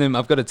I send him.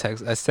 I've got a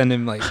text. I send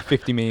him like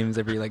 50 memes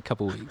every like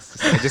couple weeks.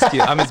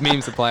 I'm his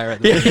meme supplier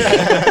at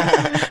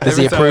the Does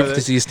he approve?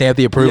 Does he stamp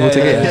the approval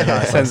ticket? Yeah.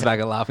 Nice. Sends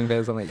back a laughing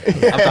face. I'm like, I've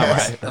done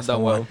right. I've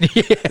done well.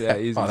 Yeah,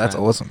 he's Oh, that's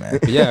insane. awesome, man.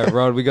 But yeah,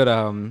 Rod, we got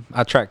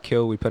our track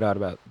Kill we put out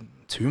about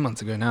 2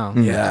 months ago now.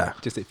 Yeah.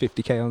 Just at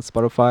 50K on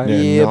Spotify. Yeah,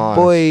 Yeah, nice.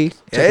 boy.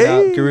 Check it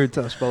out. Hey. Guru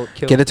Touchbolt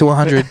Kill. Get it to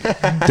 100.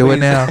 Do it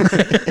now.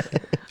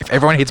 If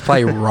everyone hits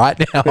play right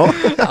now,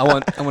 I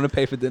want to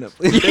pay for dinner,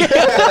 please.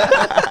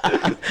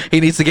 he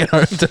needs to get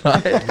home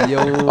tonight. Yo.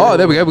 Oh,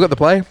 there we go. We got the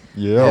play.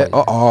 Yeah.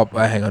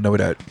 Hang on. No, we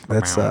don't.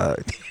 That's but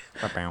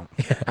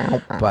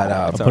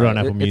It's put it on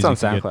alright. Apple It's on Music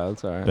to get SoundCloud.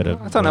 It's alright. better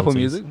It's on Apple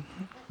royalties. Music.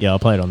 Yeah, I'll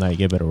play it on that. You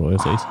get better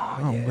royalties.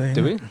 oh, man.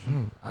 Do we?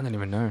 I don't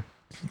even know.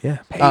 Yeah.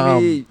 Pay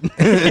me.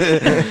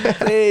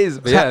 Please.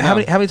 But So yeah, how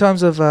no. many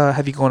times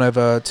have you gone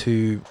over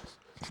to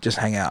just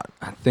hang out?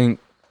 I think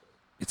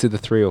it's either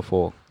 3 or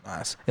 4.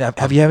 Nice. Yeah.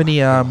 Have you had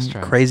any lost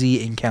track.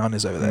 crazy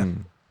encounters over there?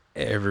 Mm.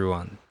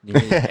 Everyone. You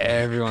meet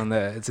everyone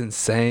there. It's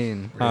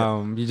insane.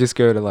 You just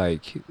go to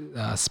like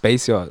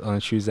Space Yacht on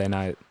a Tuesday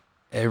night.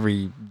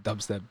 Every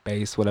dubstep,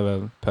 bass,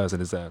 whatever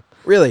person is there.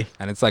 Really?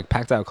 And it's like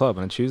packed out club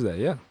on a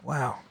Tuesday. Yeah.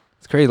 Wow.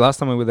 It's crazy. Last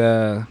time we were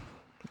there,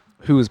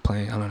 who was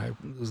playing? I don't know.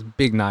 It was a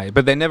big night.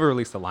 But they never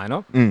released a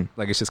lineup. Mm.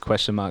 Like it's just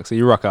question mark. So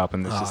you rock up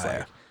and it's just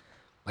yeah.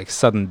 like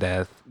Sudden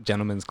Death,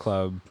 Gentleman's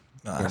Club,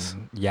 Nice.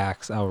 and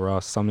Yaks, Al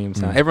Ross, Somnium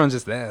Sound. Mm. Everyone's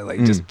just there,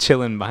 like just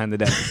chilling behind the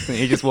desk. And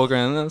you just walk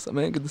around. Oh, what's up,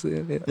 man? Good to see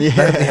you. Yeah.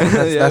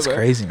 That's bro.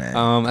 crazy, man.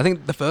 I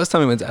think the first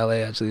time we went to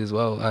LA actually as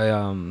well,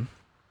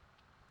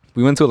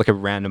 we went to like a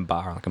random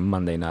bar on like a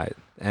Monday night,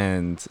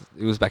 and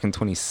it was back in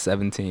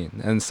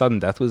 2017, and Sudden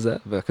Death was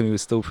there, but it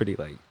was still pretty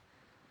like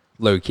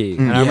low key.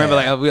 And I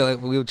remember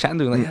we were chatting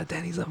to him like, yeah,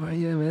 Danny's up right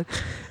here, man,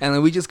 and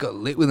then we just got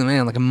lit with him,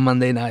 man, like a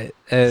Monday night,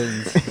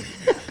 and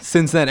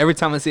since then, every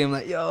time I see him,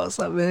 like, yo, what's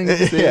up, man? Good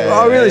to see you.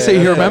 Oh, really? So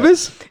he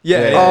remembers?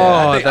 Yeah.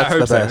 Oh, I that's hope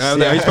the so. best. I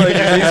know. He's probably,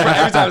 every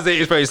time I see him,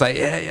 he's probably just like,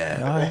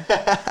 yeah.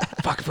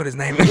 Fuck, put his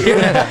name.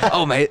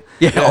 Oh, mate.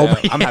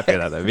 I'm happy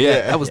with that though. But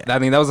yeah, that was. I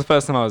mean, that was the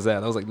first time I was there.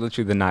 That was like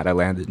literally the night I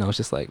landed, and I was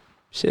just like,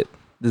 shit,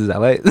 this is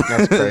LA.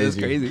 That's This is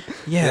crazy. crazy.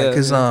 Yeah, Yeah,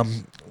 because yeah.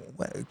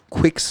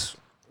 Quicks,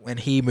 when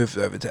he moved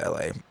over to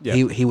LA, Yeah.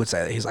 he would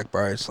say that he's like,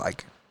 bro, it's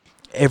like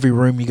every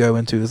room you go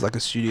into is like a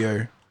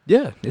studio,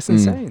 Yeah, it's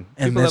insane.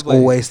 and People there's have, like-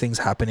 always things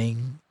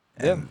happening.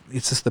 And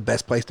it's just the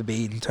best place to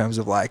be in terms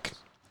of like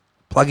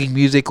plugging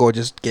music or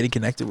just getting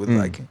connected with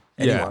like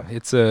anyone. Yeah,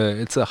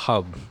 it's a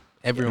hub.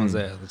 Everyone's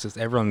there. It's just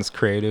everyone's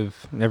creative.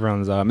 And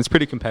everyone's it's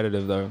pretty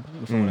competitive though.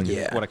 From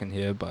what I can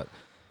hear, but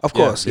Of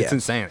course, it's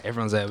insane.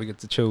 Everyone's there. We get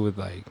to chill with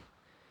like.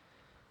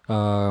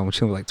 We're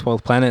chilling with like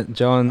 12th Planet.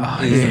 John,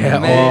 he's yeah. the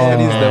man.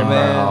 He's the Oh,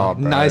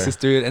 man. bro. Nicest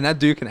dude, and that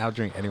dude can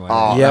outdrink anyone.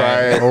 Oh,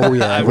 Yeah. bro. Oh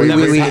yeah. I've We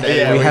never seen had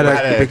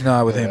it. a big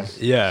night with him.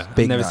 Yeah,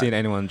 Big I've never night. seen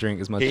anyone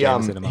drink as much He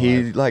Jameson in my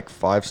he life. like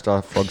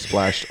 5-star frog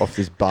splashed off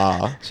this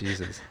bar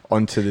Jesus.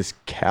 onto this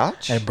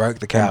couch And broke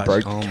the and couch.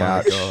 broke Oh the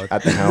my couch God.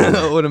 at the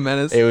helm. What a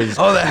menace. It was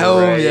Oh, the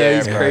helm. crazy. Yeah,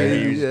 he's bro. crazy.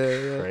 He was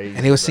Yeah. crazy,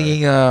 And he was bro.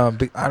 singing I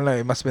don't know,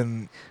 it must have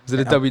been Was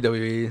it a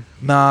WWE?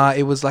 nah,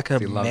 it was like a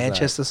He loves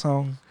Manchester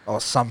song or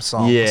some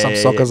song, Yeah, some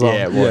soccer song.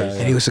 yeah, it was.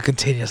 And he was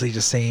continuously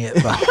just singing it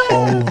the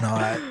whole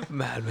night.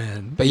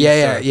 Madman. But He's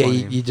yeah, so you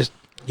funny. just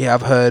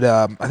I've heard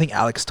I think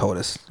Alex told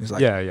us. He's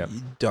like, Yeah. you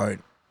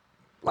don't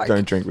like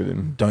Don't drink with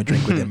him. don't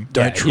drink with him.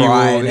 Yeah, Don't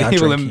try and He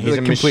will outdrink him. He's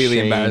a completely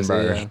machine, embarrass you.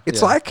 bro. Yeah.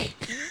 It's Yeah. like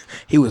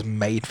he was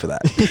made for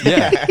that.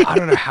 Yeah, I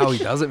don't know how he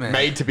does it, man.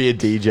 Made to be a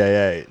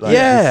DJ. Like,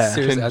 Yeah.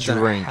 Seriously, I can don't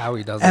know drink. how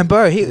he does And it.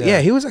 bro,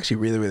 he was actually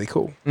really, really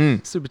cool.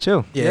 Super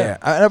chill. Yeah.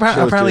 And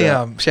Chill apparently, to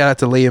that. shout out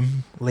to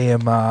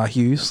Liam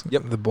Hughes,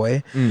 Yep. the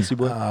boy.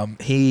 Super.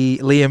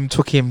 Liam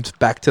took him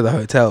back to the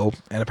hotel,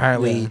 and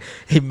apparently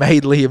he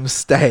made Liam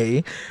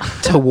stay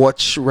to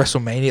watch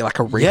WrestleMania, like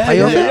a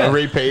replay of it. Yeah,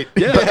 repeat.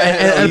 Yeah. But,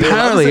 and He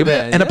apparently, loves it,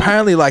 man. and Yeah.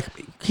 apparently, like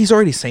he's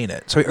already seen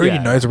it, so he already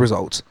Yeah. knows the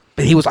results.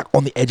 But he was like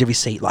on the edge of his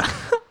seat, like,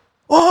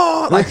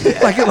 oh, like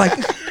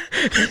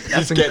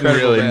That's getting incredible,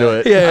 really man. into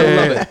it. Yeah, I yeah,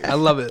 love yeah. it. I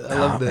love it. I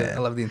love man. I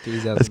love the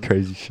enthusiasm. That's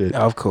crazy shit.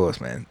 Of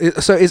course, man.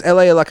 So is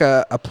LA like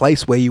a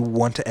place where you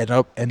want to end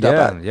up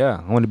Yeah, at?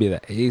 yeah. I want to be there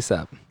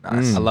ASAP.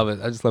 Nice. I love it.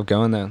 I just love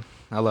going there.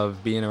 I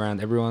love being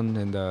around everyone,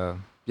 and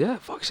yeah,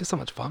 fuck, it's just so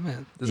much fun,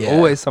 man. There's Yeah.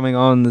 always something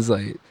on. There's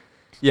like,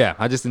 yeah,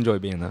 I just enjoy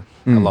being there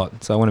a Mm.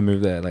 lot. So I want to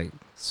move there like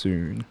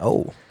soon.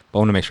 Oh. But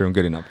I want to make sure I'm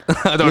good enough.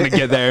 I don't want to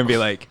get there and be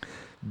like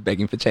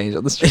begging for change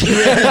on the street.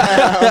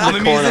 I'm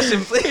a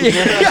musician, please.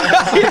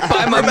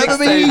 Buy my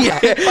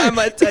mixtape. Buy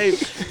my tape.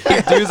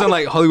 Dudes on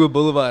like Hollywood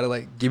Boulevard are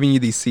like giving you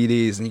these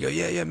CDs, and you go,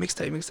 yeah,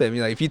 mixtape. And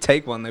you're like, if you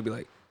take one, they'll be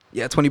like,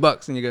 yeah,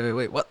 $20, and you go,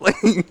 wait, what? Like,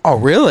 Oh,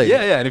 really?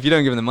 yeah. And if you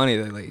don't give them the money,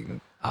 they like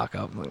arc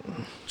up. Like,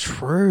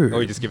 True.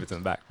 or you just give it to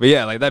them back. But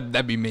yeah, like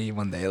that'd be me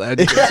one day. Like,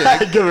 I'd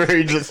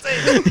just,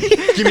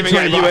 giving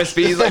out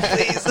USBs, like,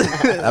 please.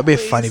 That'd be a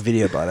funny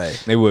video, but hey,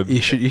 They would.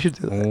 you should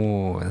do that.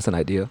 Oh, that's an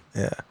idea.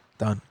 Yeah,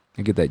 done.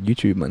 I get that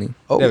YouTube money.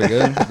 Oh. There we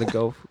go. The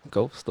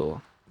golf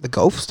store. The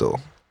golf store.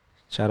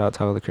 Shout out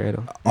Tyler the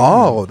Creator.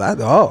 Oh, Golf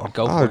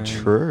Oh, brand.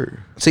 true.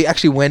 So you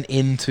actually went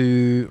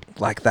into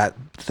like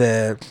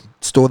the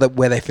store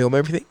where they film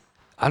everything?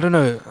 I don't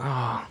know.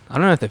 I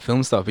don't know if they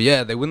film stuff, but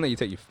yeah, they wouldn't let you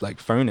take your like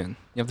phone in.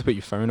 You have to put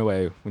your phone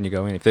away when you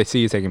go in. If they see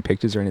you taking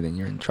pictures or anything,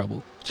 you're in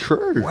trouble.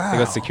 True. Wow. They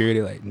got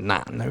security like,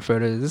 nah, no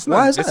photos. It's Why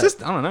not, is it's that?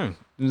 just, I don't know.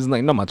 There's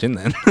like not much in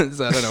there,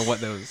 so I don't know what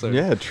there was. So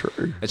Yeah,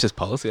 true. it's just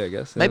policy, I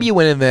guess. Maybe yeah. you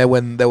went in there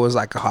when there was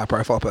like a high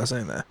profile person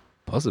in there.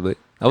 Possibly.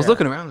 I was Yeah.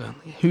 looking around, going,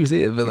 who's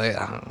here? But like,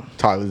 I don't know.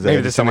 Tyler's Maybe there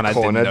there's just in someone the I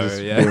didn't corner, know,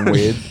 just yeah. being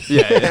weird.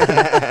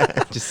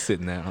 Yeah. Just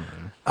sitting there.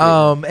 I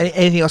don't know.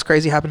 Anything else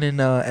crazy happened in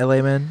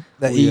LA, man,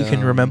 that you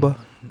can remember?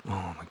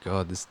 Oh my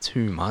god, there's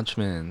too much,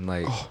 man.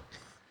 Like,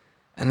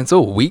 and it's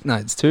all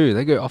weeknights too.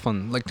 They go off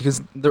on like because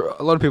there are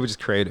a lot of people just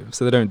creative,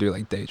 so they don't do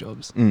like day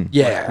jobs. Mm.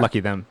 Yeah. Lucky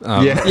them.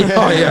 Yeah.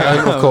 Oh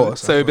yeah, of course.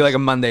 So it'd be like a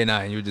Monday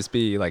night, and you would just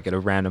be like at a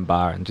random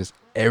bar, and just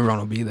everyone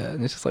will be there,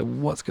 and it's just like,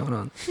 what's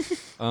going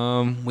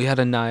on? We had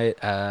a night.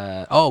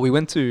 We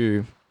went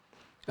to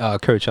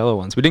Coachella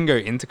once. We didn't go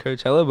into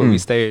Coachella, but we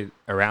stayed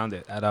around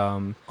it at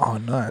Oh,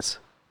 nice.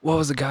 what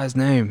was the guy's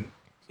name?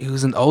 He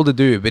was an older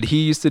dude, but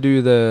he used to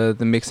do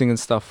the mixing and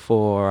stuff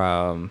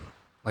for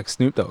like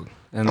Snoop Dogg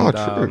and Oh,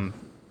 true.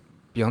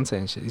 Beyonce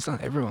and shit. He's done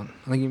everyone.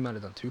 I think he might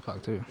have done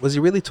Tupac too. Was he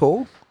really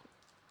tall?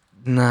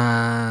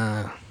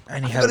 Nah,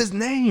 And I he forgot had his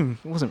name.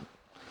 It wasn't.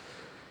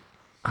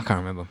 I can't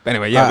remember. But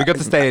anyway, yeah, we got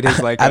to stay at his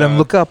like. Adam,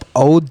 look up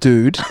old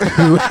dude,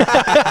 who,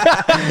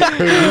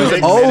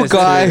 old menace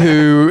guy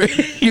too.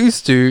 who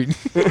used to.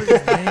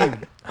 His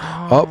name.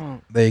 Oh,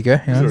 there you go.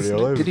 Hang on. already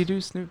all over. Did he do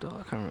Snoop Dogg?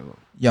 I can't remember.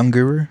 Young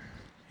Guru.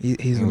 He's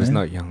He the was man.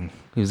 not young.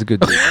 He was a good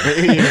dude.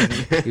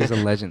 He was a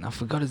legend. I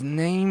forgot his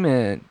name,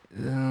 man.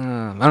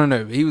 I don't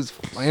know. He was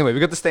anyway. We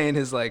got to stay in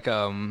his like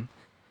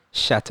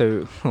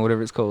chateau or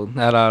whatever it's called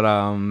at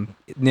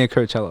near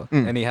Coachella,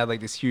 and he had like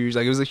this huge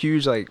it was a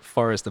huge like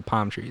forest of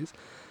palm trees,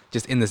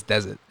 just in this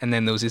desert, and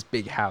then there was this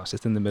big house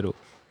just in the middle,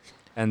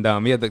 and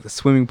he had like the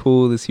swimming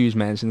pool, this huge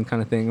mansion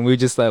kind of thing, and we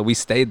just we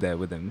stayed there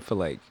with him for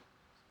like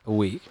a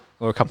week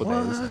or a couple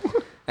of days.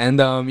 And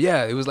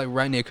yeah, it was like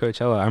right near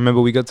Coachella. I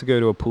remember we got to go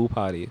to a pool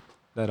party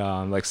that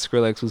like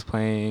Skrillex was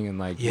playing and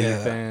like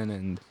Ethan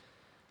and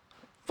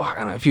fuck, I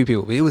don't know, a few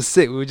people. But it was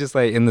sick. We were just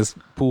like in this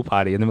pool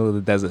party in the middle of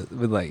the desert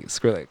with like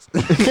Skrillex.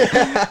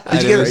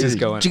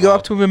 Did you go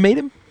up to him and meet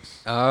him?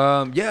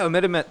 Yeah, I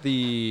met him at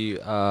the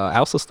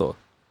Alsa store.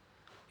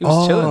 He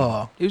was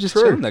chilling. He was just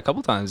chilling there a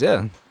couple times.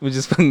 Yeah, we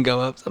just fucking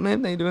go up. So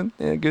man, how you doing?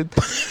 Yeah, good.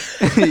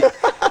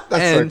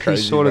 That's so and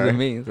crazy, he's shorter bro. than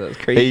me. So that's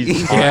crazy.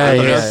 He's Yeah,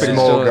 yeah, yeah,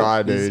 small short. guy,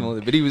 He's dude. small,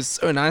 but he was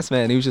so nice,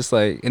 man. He was just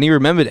like, and he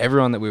remembered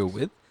everyone that we were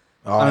with.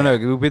 I don't know,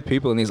 we were with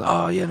people, and he's like,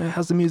 oh yeah, no,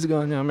 how's the music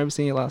going? Yeah, I remember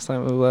seeing you last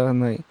time. Blah, blah, blah.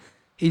 And like,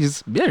 he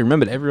just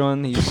remembered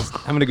everyone. He was just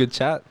having a good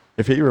chat.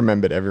 If he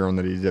remembered everyone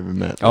that he's ever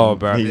met, Oh, then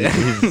bro, yeah.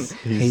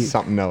 he's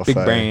something else. Big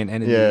eh? brain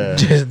energy. Yeah.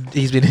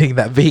 He's been eating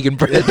that vegan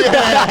bread.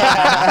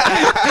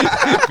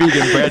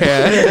 Vegan bread.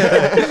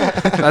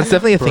 That's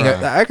definitely a thing.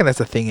 Bruh. I reckon that's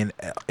a thing in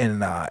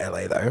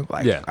LA though.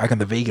 Like, Yeah. I reckon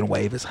the vegan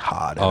wave is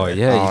hard. Oh over there.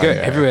 yeah, you Oh, go yeah.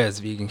 everywhere. There's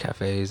vegan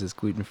cafes. There's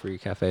gluten-free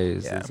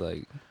cafes. Yeah. There's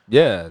like,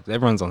 yeah,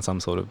 everyone's on some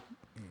sort of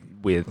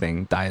weird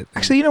thing, diet.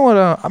 Actually, you know what?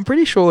 I'm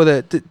pretty sure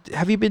that.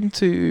 Have you been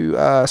to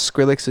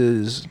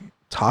Skrillex's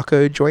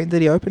taco joint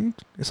that he opened?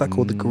 It's like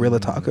called the Gorilla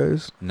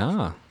Tacos.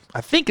 Nah. I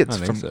think it's I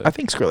think from. so. I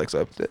think Skrillex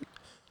opened it,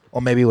 or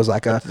maybe it was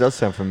like a. That does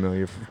sound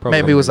familiar.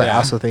 Maybe it was like yeah.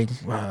 also thing.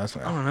 Wow, that's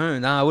I don't know.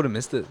 Nah, I would have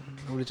missed it.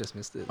 I would have just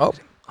missed it. Oh.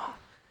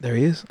 There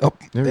he is. Oh,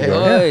 There we there go.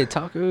 we go. Hey,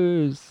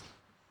 tacos.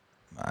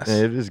 Nice. Yeah,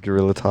 it is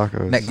Gorilla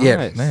Tacos. Yeah,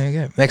 Nice. there you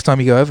go. Next time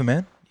you go over,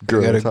 man.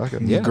 Gorilla go to-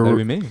 Tacos. Yeah, Gor- that'd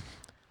be me.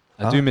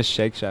 I Ah. do miss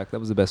Shake Shack. That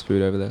was the best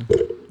food over there.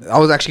 I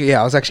was actually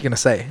gonna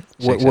say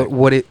Shake Shack.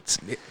 what it's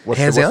What's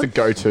hands the down.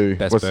 go-to?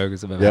 Best What's-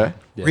 burgers I've ever yeah?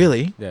 had.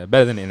 Really? Yeah,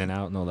 better than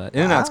In-N-Out and all that.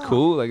 In-N-Out's Wow.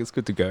 cool. Like, it's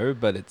good to go,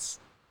 but it's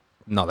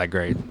not that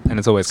great. And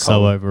it's always So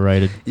cold.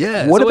 overrated.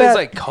 Yeah, What it's always about-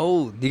 like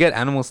cold. You get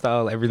animal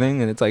style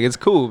everything, and it's like, it's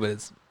cool, but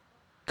it's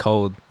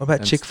cold. What about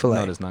and it's Chick-fil-A?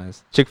 Not as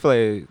nice.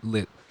 Chick-fil-A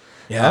lit.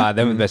 Yeah.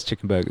 Them are the best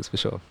chicken burgers for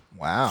sure.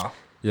 Wow.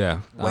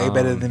 Yeah. Way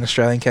better than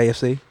Australian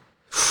KFC.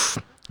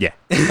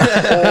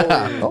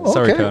 Yeah. Oh,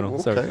 Sorry, okay, Colonel.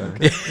 Sorry,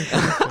 okay,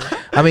 Colonel. okay.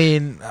 I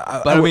mean,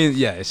 But I mean,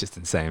 yeah, it's just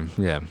insane.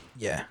 Yeah.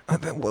 yeah.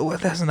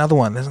 There's another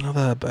one. There's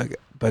another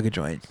burger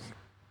joint.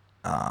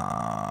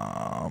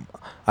 I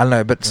don't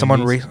know, but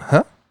someone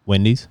huh?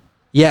 Wendy's.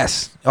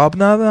 Yes. Oh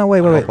no,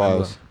 wait.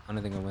 Popeyes. I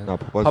don't think I went. No,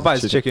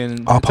 Popeye's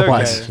chicken. Oh, It's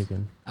Popeyes. okay.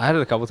 Chicken. I had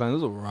it a couple times. It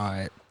was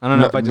alright. I don't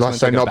know if I just went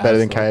so to, like, a not bad better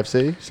than store.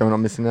 KFC. So we're not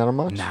missing out on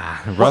much. Nah,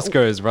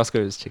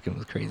 Roscoe's chicken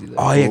was crazy though.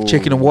 Oh yeah,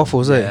 chicken and Ooh.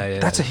 waffles. Yeah, yeah.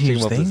 That's a Chicken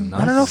huge waffles thing.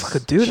 are I don't know if I nice.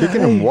 could do that.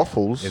 Chicken and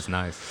waffles. It's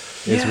nice.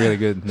 It's Yeah. really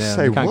good. Yeah,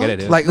 Say you can't what? get it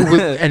here. Like,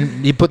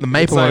 and you put the it's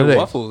maple like on it.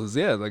 waffles,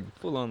 yeah, like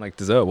full on like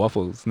dessert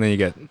waffles, and then you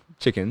get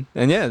chicken,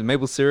 and yeah,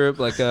 maple syrup,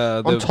 like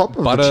the On top of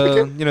the butter,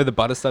 chicken? you know, the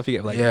butter stuff you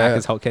get like Yeah.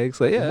 Macca's hotcakes,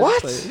 like yeah,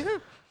 What? it's like, yeah.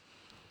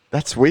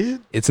 That's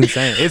weird. It's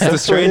insane. It's the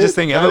That's strangest weird.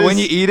 thing ever. That When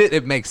is- you eat it,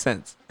 it makes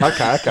sense.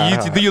 Okay, okay.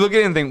 You look at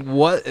it and think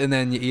what, and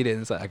then you eat it,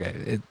 and it's like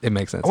okay, it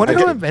makes sense. I wonder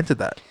Okay. who invented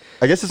that.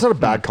 I guess it's not a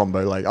bad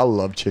combo. Like I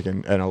love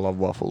chicken and I love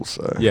waffles.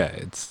 So Yeah,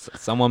 it's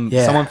someone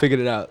Yeah. figured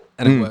it out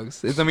and it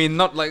works. It's, I mean,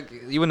 not like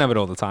you wouldn't have it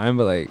all the time,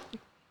 but like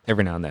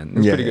every now and then,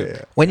 it's yeah, pretty yeah, good.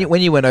 yeah.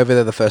 When you went over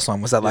there the first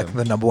time, was that like Yeah.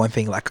 the number one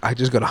thing? Like I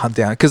just got to hunt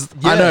down because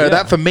I Yeah, know yeah.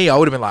 that for me, I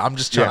would have been like, I'm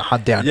just trying Yeah. to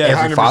hunt down Yeah,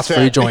 every fast 100%.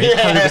 food joint.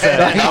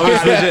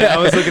 I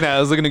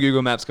was looking at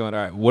Google Maps, going, all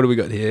right, what do we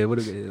got here? What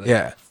do we got here? Like,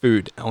 Yeah.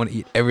 food. I want to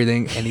eat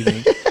everything,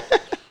 anything.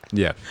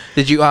 Yeah,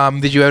 Did you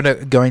ever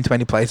go into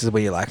any places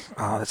where you're like,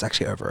 oh, that's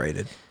actually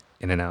overrated?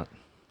 In and Out.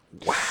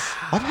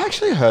 I've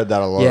actually heard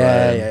that a lot.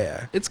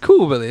 Yeah. It's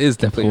cool, but it is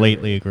definitely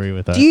Completely agree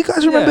with that. Do you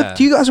guys remember? Yeah.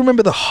 Do you guys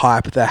remember the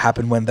hype that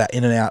happened when that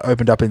In and Out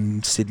opened up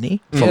in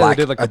Sydney for Yeah, they like,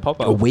 did, like, a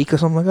pop-up. a week or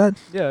something like that?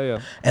 Yeah.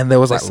 And there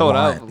was Like like sold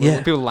line- out. Yeah,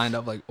 People lined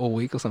up like all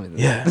week or something.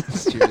 Yeah.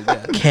 Stupid.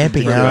 Yeah.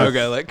 camping For a out.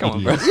 burger, like come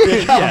on, bro. Yeah,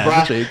 yeah, bro.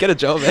 literally, get a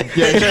job, man.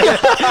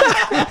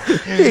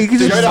 Yeah, you could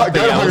Go just-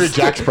 to Hungry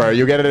Jack's, bro.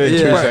 You'll get it in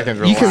 2 Yeah.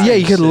 seconds. you could, yeah,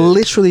 you could Relax.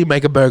 literally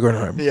make a burger at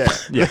home. Yeah.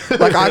 Yeah.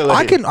 Like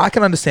I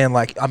can understand.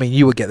 Like I mean,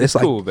 you would get this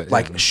like cool, but yeah.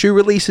 like shoe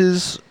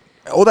releases,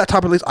 all that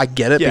type of release. I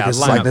get it Yeah, because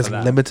it's line like up there's for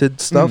that. limited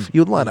stuff.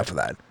 You'd line up for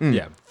that.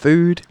 Yeah.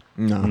 Food,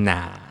 No.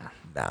 Nah.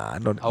 nah,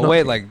 not. I'll not-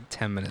 wait like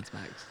 10 minutes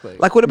max.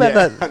 Like what about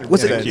Yeah, that?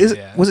 Was it 100%. is it,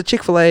 Yeah. was it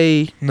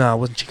Chick-fil-A? No, it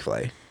wasn't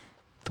Chick-fil-A.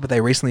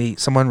 But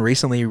someone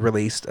recently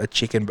released a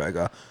chicken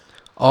burger.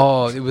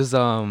 Oh, it was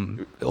all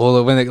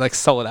when they like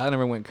sold out and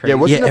everyone went crazy. Yeah,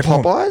 wasn't Yeah, it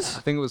everyone- Popeyes?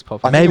 I think it was I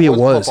Popeye. think Maybe it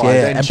was, Popeyes,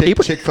 yeah. And, And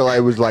people-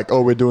 Chick-fil-A was like,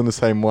 "Oh, we're doing the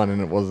same one,"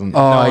 and it wasn't.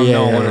 Oh yeah,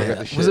 no, yeah, one yeah. of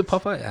yeah. the- was it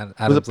Popeye? Adam's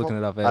Was it looking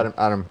it up.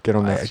 Adam, get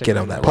on Alright, that. check Get it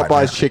on out. that right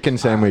Popeye's now. chicken It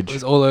sandwich.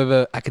 was all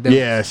over academic.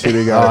 Yes, here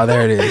we go. Oh,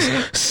 there it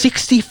is.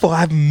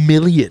 65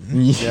 million.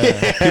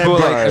 Yeah. People were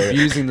like bro.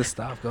 abusing the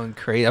staff, going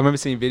crazy. I remember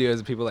seeing videos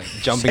of people like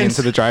jumping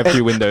into the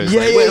drive-through windows.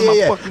 Yeah, like, yeah, "Where's my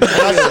yeah. fucking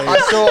I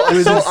saw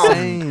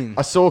insane.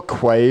 I saw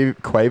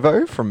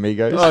Quavo from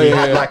Migos. Oh, he yeah,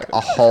 had yeah. like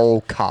a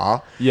whole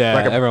car, Yeah,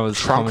 like a everyone was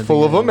trunk commenting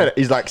full of on them, it. and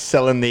he's like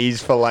selling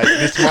these for like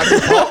this much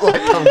pop.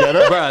 Like, come get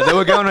it. Bro, they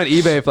were going on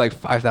eBay for like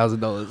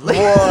 $5,000. Like,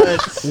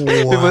 What?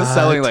 people were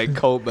selling like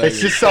cold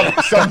burgers. It's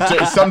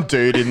just some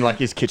dude in like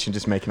his kitchen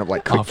just making up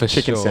like Oh, quick for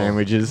chicken sure.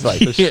 sandwiches. Like,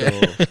 For sure.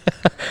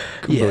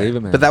 Couldn't believe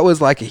it, man. But that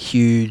was like a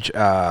huge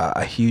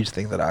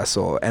thing that I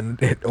saw,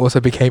 and it also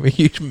became a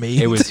huge meme.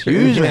 it was too.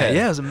 huge, man.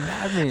 Yeah, it was a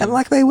mad meme. And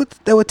like they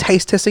were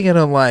taste testing it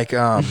on like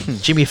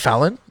Jimmy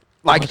Fallon.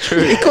 Like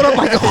it got up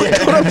like it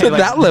got up to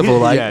that level.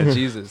 Like, yeah,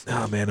 Jesus.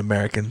 oh man,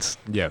 Americans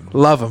Yeah,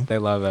 love them. they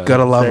love it.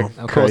 Gotta love They're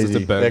them. Of course, it's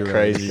crazy. a burger. They're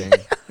crazy.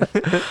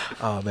 Thing.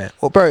 Oh man.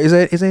 Well, bro, is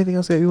there anything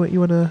else that you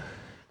want to?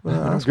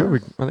 that's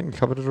good. I think we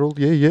covered it all.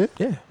 Yeah.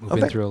 Yeah, We've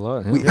been through a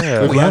lot. We-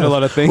 yeah, we we've learned have. a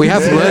lot of things. We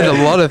have Yeah. learned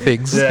a lot of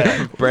things.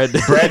 Yeah. bread.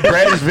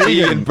 Bread is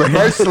vegan.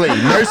 Mostly.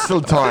 Most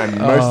of the time.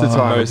 Most of the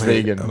time it's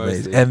mostly. vegan.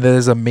 Mostly. And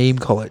there's a meme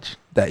college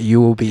that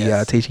you will be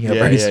Yes. teaching at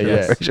Yeah, very yeah, soon, yeah.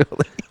 very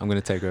shortly. I'm gonna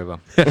take over.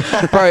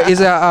 Bro, is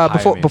there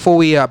Hire me. before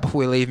we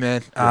leave,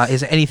 man? Is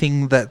there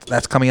anything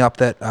that's coming up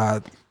that's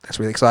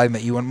really exciting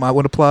that you might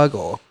want to plug,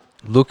 or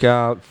Look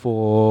out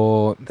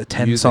for the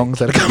 10 music. songs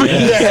that are coming?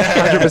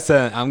 Yeah,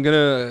 100%. I'm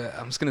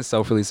just gonna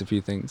self-release a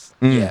few things.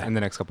 Yeah. In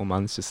the next couple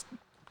months, just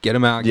get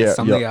them out, get Yeah,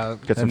 something yeah.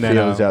 out, Get some and then,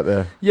 feelers out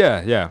there.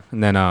 Yeah,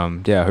 and then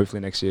hopefully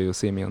next year you'll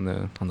see me on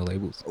the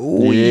labels.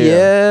 Oh Yeah.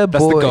 yeah,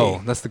 That's boy. the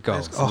goal. That's the goal.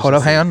 Oh, hold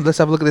on, hang on. Let's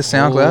have a look at this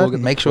SoundCloud. get and the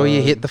make sure you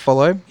plug. hit the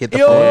follow. Hit the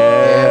Yo. follow.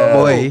 Yeah, Yeah.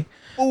 boy.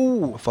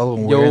 Ooh, follow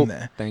and we're in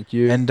there. Thank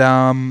you. And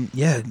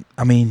yeah,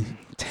 I mean,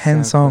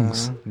 10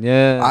 songs.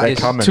 Yeah, They ish.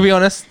 coming. To be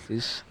honest,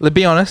 Ish. let's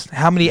be honest.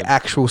 How many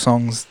actual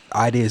songs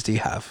ideas do you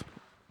have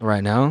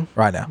Right now,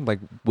 right now? like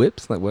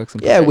whips, like works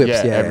and Yeah, whips.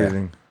 Yeah,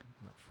 everything.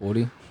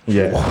 40,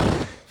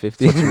 Yeah.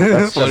 50.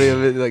 That's what- 40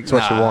 of it, like, That's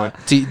what you nah. want.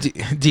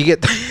 Do you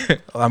get?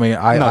 I mean,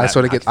 Not I that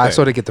sort of much, get I but-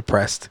 sort of get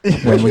depressed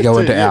when we go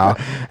into Yeah.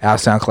 our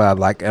SoundCloud,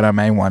 like at our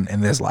main one,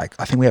 and there's like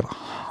I think we have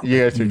You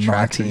go through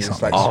tracks 90 and it's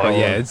something. like Oh scrolling.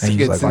 yeah, it's, And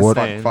he's it's like, what?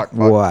 insane. Fuck.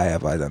 why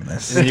have I done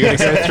this? And you gotta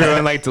go through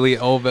and like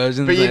delete old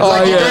versions. But you, like,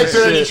 like, you yeah, go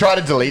through and you shit. try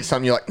to delete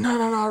something. You're like,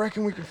 no, I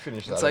reckon we can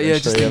finish that. It's like, yeah,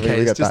 just in eventually. We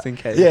case, got just that. in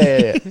case.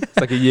 Yeah. It's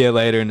like a year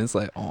later, and it's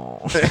like, oh,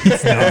 it's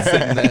still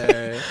sitting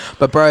there.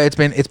 But bro, it's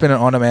been an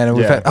honor, man, and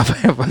Yeah. I've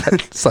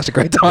had such a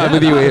great time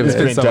with you here. It's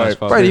man. been so dope. much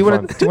fun. Bro, do you been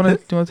want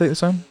to take this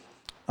home?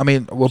 I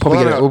mean, we'll probably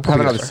Well, get it. We'll have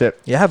probably another get it.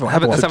 sip. Yeah, have one.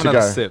 Let's have To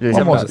another go. sip. Yeah,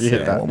 One more you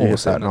hit that. One You more hit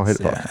sip. that, and I'll hit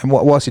it. Yeah. And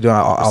whilst you're doing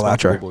our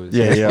Responsible outro. boys.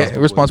 Yeah, yeah.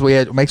 Responsible.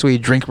 Yeah, make sure you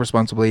drink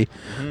responsibly.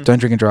 Don't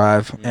drink and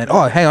drive. And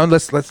oh, hang on.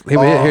 Let's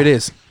here it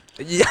is.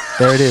 Yeah.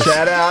 There it is.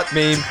 Shout out.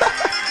 Meme.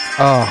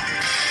 Oh.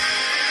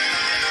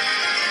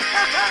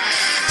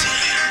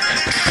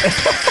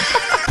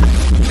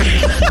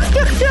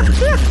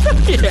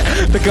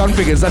 Yeah, the gun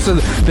figures. That's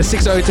the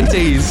 6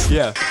 OTTs.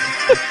 Yeah.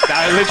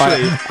 That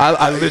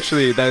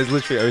is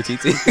literally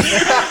OTT.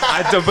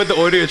 I had to put the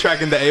audio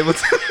track in the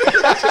Ableton.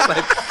 Just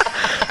like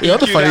You know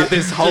the EQ'd funny, out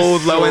this whole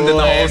low end and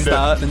the whole slammed it.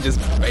 start and just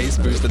bass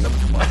boosted the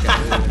fuck out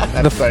of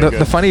it. That's so good.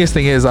 the funniest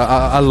thing is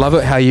I love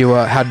it how you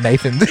how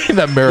Nathan in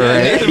that mirror.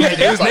 Nathan,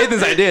 it was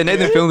Nathan's idea.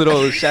 Nathan filmed it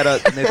all. Shout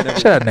out Nathan.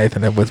 Edwards. Shout out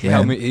Nathan Edwards, He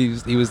helped man. me.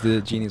 He was the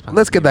genius. behind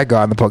Let's it. get that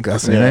guy on the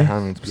podcast, you Yeah,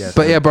 know. 100%.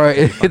 But yeah, bro,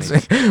 It's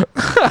it's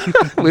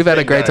we've had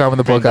a great time on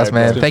the Bingo. podcast,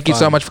 man. It's been Thank you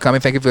so fun. much for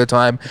coming. Thank you for your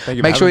time. Thank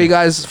you for Make sure having you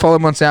me. guys follow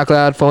him on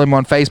SoundCloud, follow him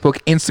on Facebook,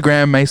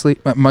 Instagram,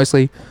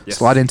 mostly. Yes.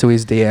 Slide into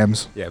his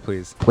DMs, Yeah,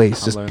 please. please.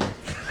 I'm Just lonely.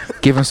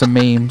 give him some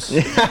memes.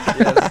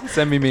 Yeah,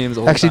 send me memes.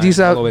 All Actually, the time.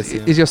 do you I'll always see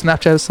 'em. is your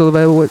Snapchat still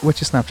available?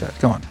 What's your Snapchat?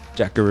 Come on,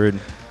 Jack Garud.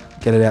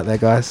 get it out there,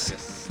 guys.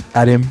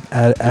 Add him,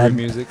 add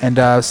music.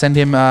 and send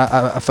him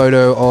a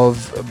photo of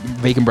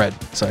vegan bread.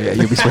 So yeah,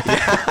 you'll be sweet.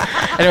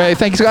 Anyway,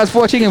 thank you guys for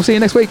watching, and we'll see you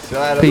next week. See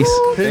you later. Peace.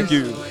 Thank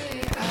you.